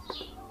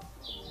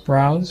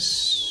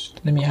 Browse.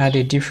 Let me add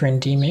a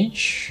different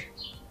image.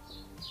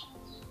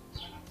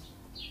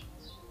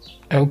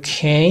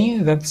 Okay,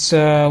 that's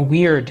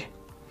weird.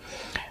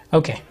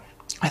 Okay,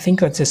 I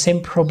think that's the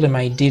same problem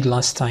I did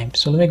last time.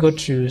 So let me go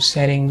to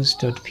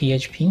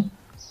settings.php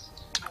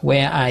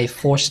where I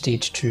forced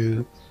it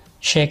to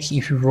check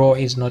if raw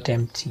is not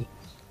empty.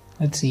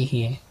 Let's see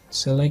here.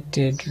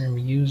 Selected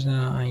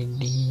user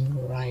ID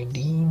or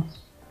ID.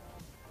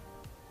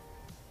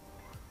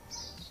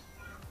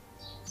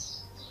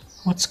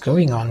 What's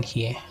going on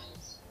here?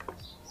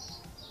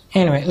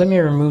 Anyway, let me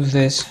remove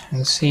this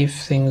and see if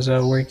things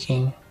are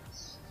working.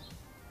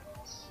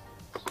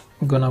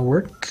 gonna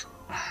work.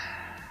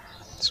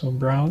 So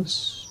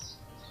browse.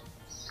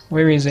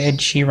 Where is Ed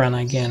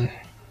Sheeran again?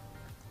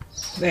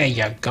 There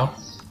you go.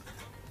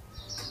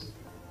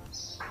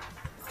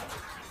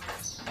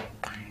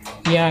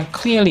 Yeah,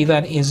 clearly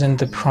that isn't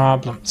the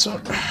problem.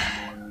 So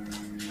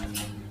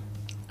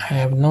I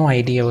have no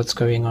idea what's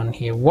going on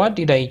here. What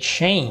did I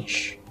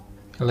change,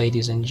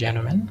 ladies and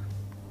gentlemen?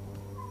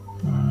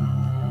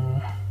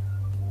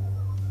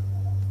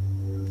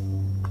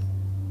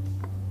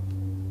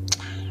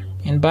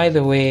 And by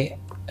the way,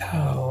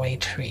 oh,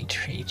 wait.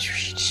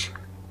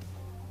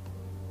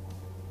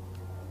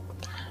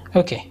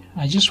 Okay,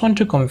 I just want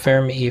to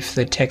confirm if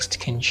the text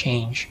can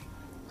change.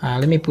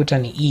 Let me put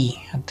an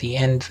E at the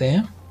end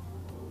there,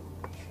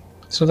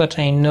 so that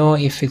I know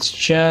if it's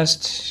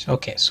just...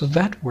 Okay, so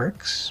that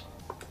works.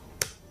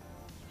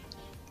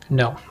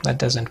 No, that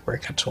doesn't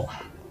work at all.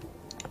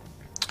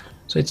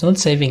 So it's not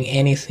saving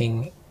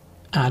anything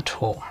at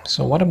all.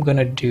 So what I'm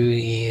gonna do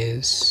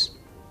is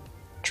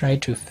try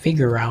to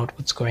figure out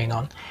what's going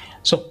on.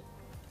 So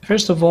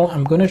first of all,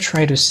 I'm gonna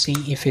try to see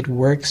if it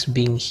works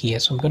being here.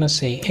 So I'm gonna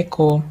say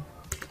echo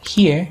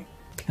here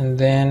and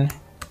then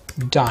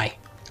die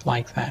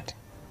like that,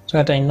 so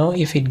that I know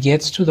if it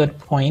gets to that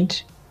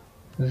point,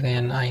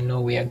 then I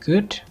know we are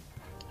good.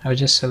 I'll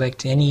just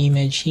select any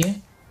image here.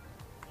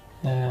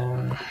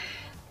 And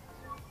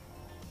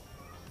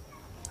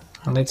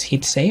let's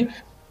hit save.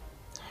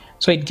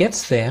 So it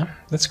gets there.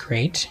 That's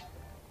great.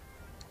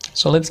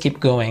 So let's keep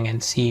going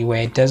and see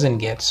where it doesn't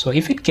get. So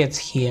if it gets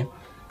here,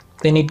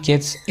 then it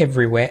gets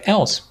everywhere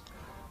else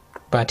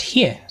but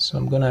here. So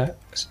I'm gonna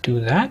do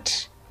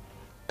that.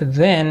 But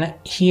then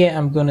here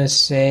I'm gonna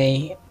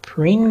say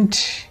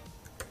print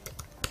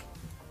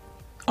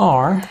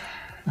R.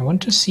 I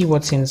want to see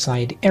what's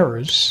inside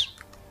errors,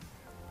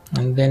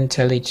 and then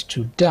tell it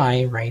to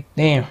die right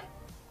there.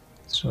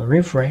 So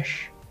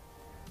refresh,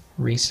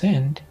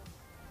 resend.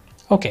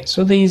 Okay,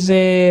 so there's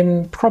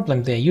a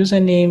problem there.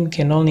 Username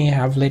can only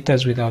have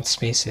letters without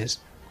spaces.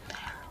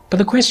 But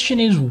the question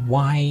is,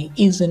 why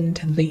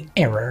isn't the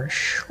error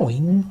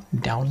showing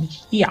down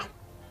here?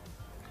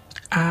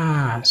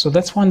 So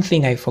that's one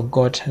thing I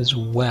forgot as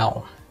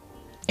well.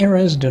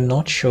 Errors do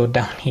not show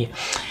down here.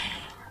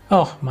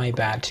 Oh, my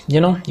bad.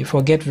 You know, you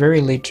forget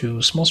very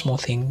little small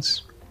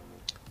things.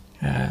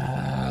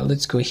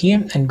 Let's go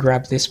here and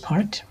grab this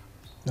part.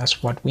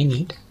 That's what we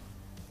need.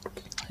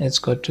 Let's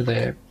go to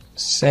the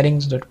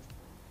settings.php.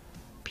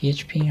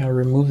 I'll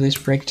remove this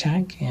break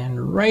tag,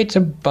 and right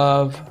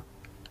above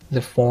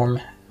the form,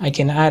 I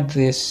can add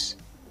this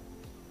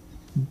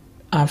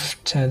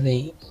after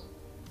the,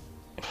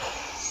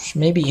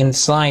 maybe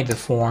inside the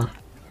form,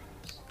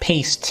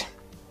 paste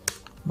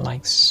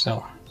like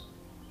so,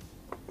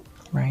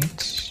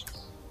 right?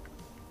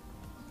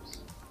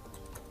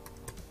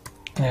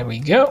 There we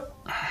go.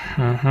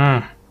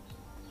 One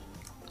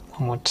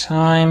more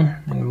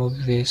time and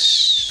move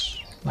this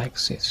like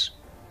this.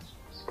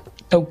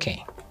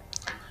 Okay,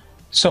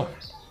 so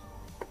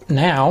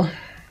now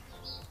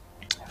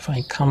if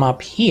I come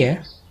up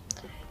here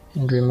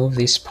and remove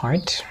this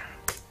part,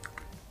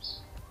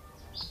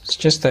 it's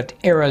just that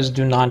errors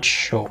do not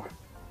show.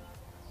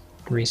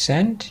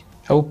 Resend.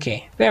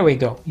 Okay, there we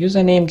go.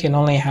 Username can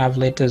only have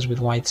letters with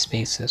white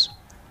spaces.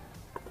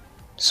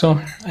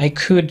 So I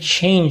could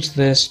change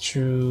this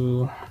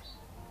to,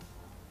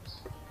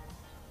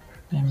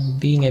 I'm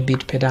being a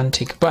bit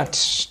pedantic,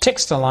 but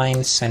text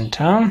align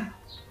center.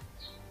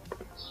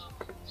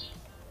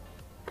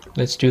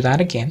 Let's do that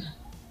again.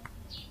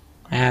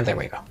 And there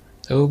we go.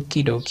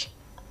 Okie dokie.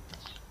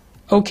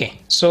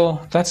 Okay, so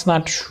that's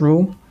not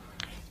true.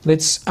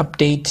 Let's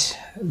update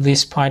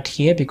this part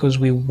here because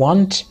we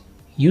want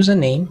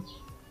username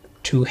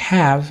to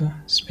have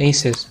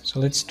spaces.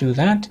 So let's do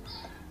that.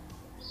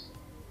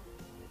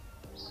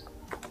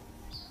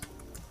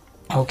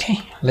 Okay,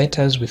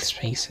 letters with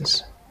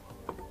spaces.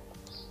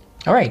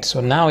 All right, so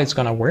now it's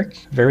gonna work.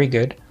 Very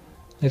good.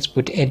 Let's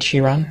put Ed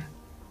Sheeran.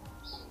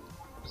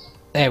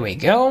 There we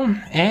go,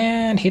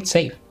 and hit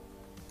save.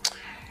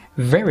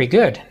 Very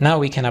good. Now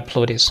we can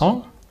upload a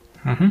song.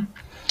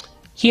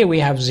 Here we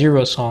have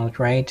 0 songs,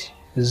 right?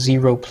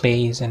 0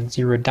 plays and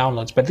 0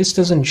 downloads, but this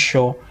doesn't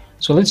show.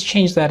 So let's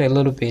change that a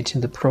little bit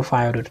in the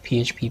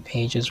profile.php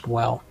page as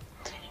well.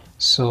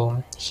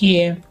 So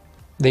here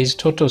there's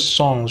total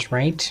songs,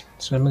 right?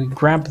 So let me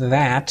grab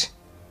that,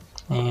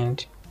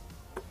 and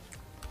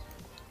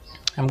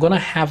I'm gonna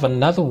have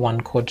another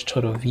one called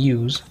total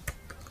views,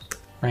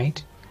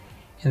 right?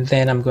 And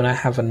then I'm gonna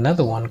have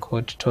another one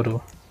called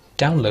total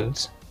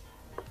downloads.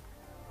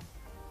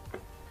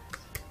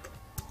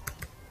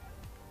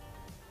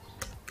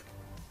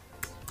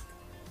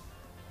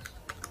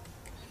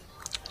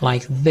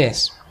 Like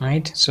this,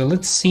 right? So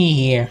let's see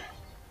here.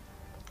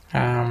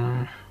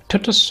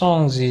 Total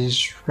songs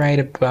is right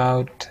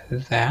about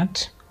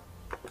that.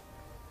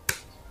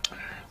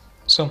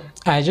 So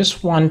I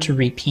just want to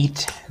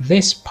repeat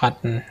this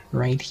pattern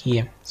right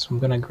here. So I'm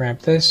gonna grab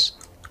this,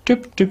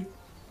 doop, doop,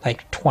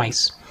 like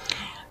twice.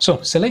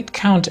 So select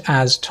count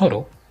as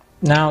total,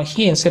 Now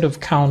here, instead of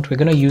count, we're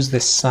going to use the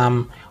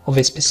sum of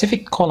a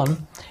specific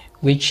column,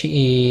 which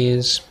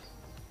is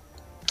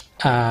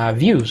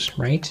views,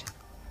 right?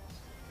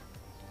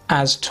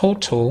 As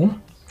total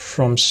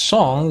from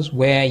songs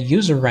where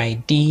user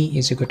ID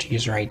is equal to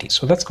user ID.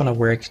 So that's going to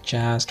work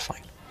just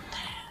fine.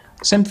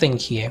 Same thing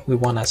here. We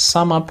want to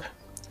sum up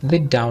the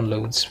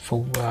downloads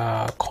for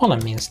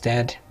column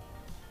instead.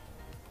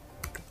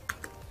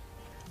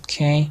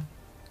 Okay,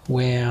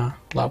 where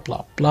blah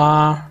blah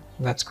blah.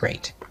 That's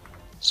great.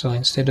 So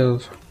instead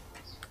of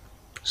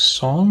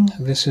song,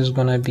 this is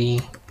gonna be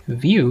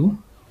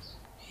view,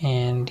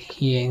 and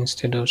here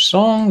instead of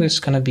song, this is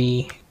gonna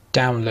be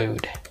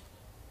download.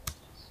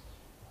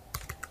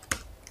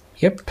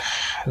 Yep,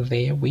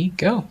 there we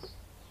go.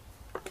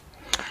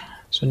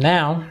 So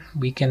now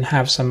we can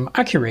have some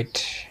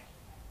accurate.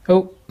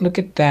 Oh, look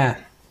at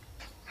that.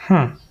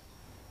 Why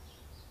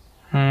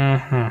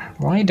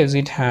does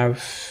it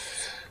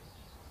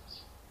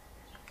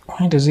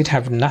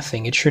have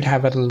nothing? It should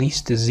have at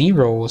least a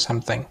 0 or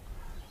something.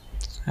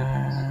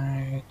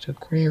 To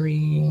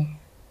query,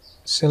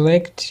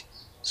 select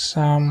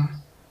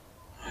sum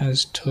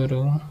as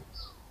total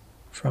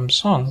from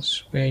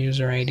songs where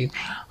user ID.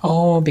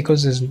 Oh,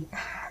 because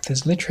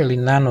there's literally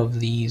none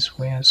of these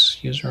where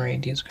user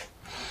ID is.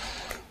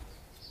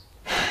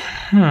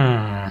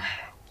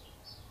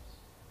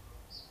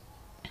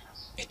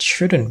 It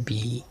shouldn't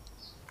be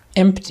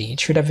empty.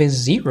 It should have a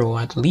 0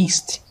 at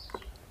least.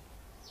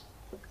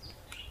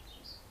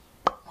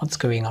 What's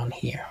going on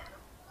here?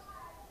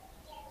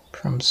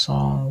 From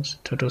songs,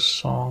 total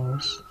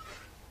songs.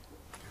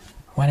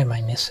 What am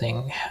I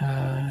missing?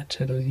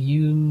 Total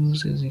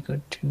views is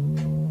equal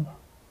to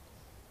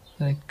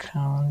the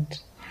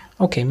count.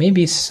 Okay,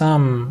 maybe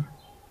some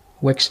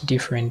works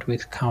different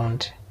with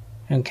count.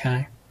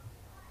 Okay.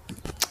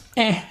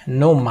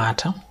 No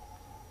matter.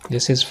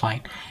 This is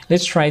fine.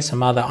 Let's try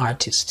some other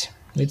artist.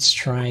 Let's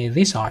try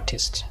this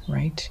artist,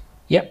 right?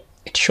 Yep,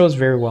 it shows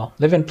very well.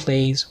 11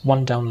 plays,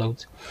 1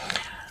 download.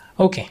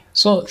 Okay,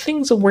 so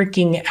things are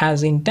working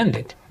as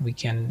intended. We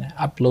can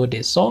upload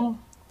a song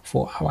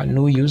for our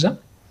new user.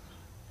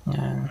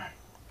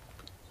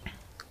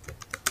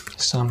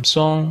 Some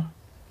song,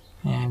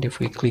 and if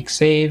we click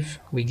save,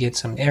 we get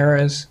some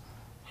errors,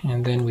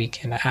 and then we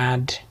can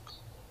add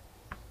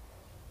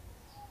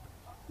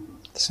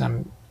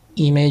some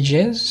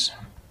images,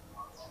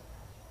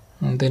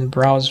 and then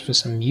browse for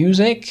some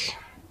music.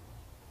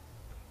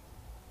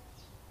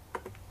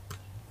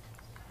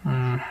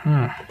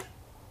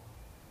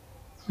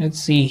 Let's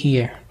see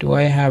here. Do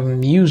I have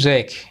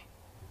music?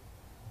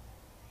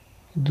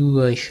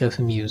 Do I have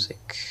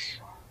music?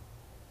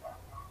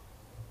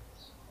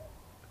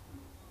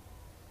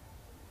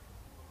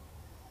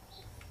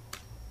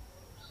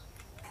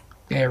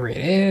 There it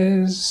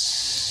is.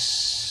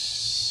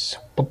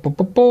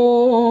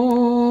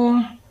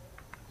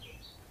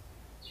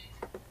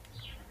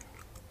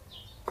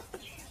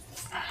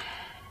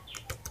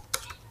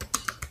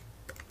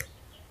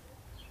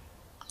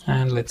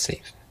 And let's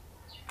save.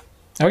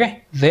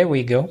 Okay, there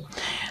we go.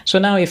 So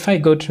now if I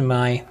go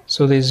to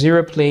so there's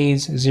 0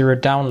 plays, 0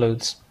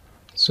 downloads.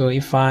 So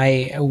if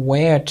I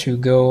were to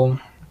go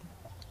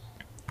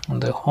on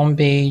the home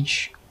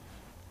page,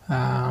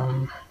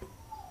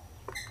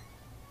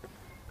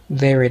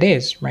 there it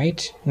is,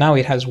 right? Now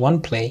it has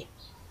 1 play.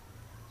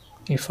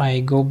 If I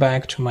go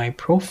back to my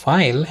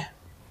profile,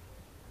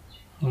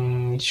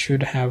 it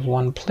should have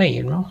 1 play,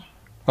 you know?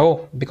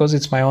 Oh, because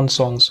it's my own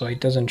song, so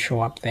it doesn't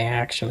show up there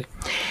actually.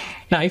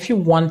 Now, if you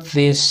want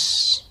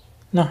this,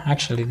 no,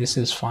 actually, this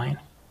is fine.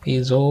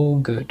 It's all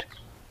good.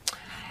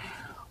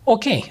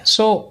 Okay,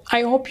 so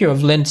I hope you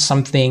have learned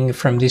something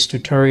from this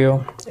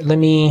tutorial. Let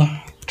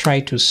me try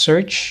to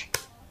search,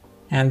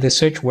 and the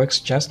search works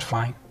just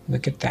fine.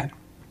 Look at that.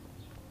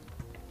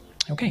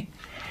 Okay,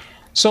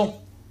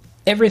 so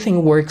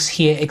everything works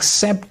here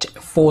except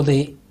for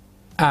the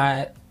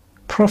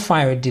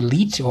profile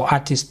delete or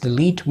artist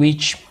delete,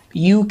 which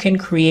you can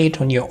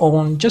create on your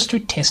own just to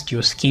test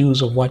your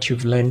skills of what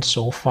you've learned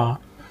so far.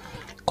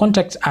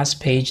 Contact Us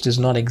page does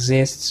not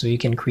exist, so you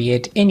can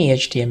create any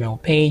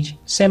HTML page,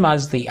 same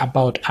as the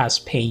About Us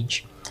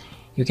page.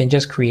 You can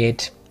just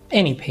create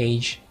any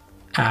page,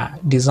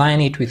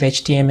 design it with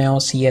HTML,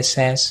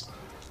 CSS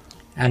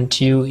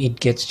until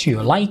it gets to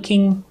your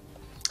liking.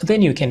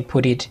 Then you can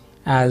put it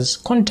as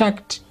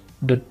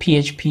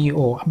contact.php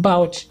or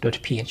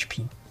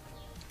about.php.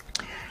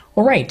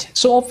 Alright,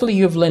 so hopefully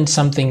you've learned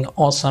something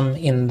awesome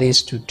in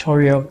this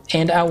tutorial,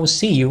 and I will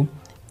see you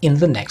in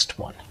the next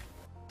one.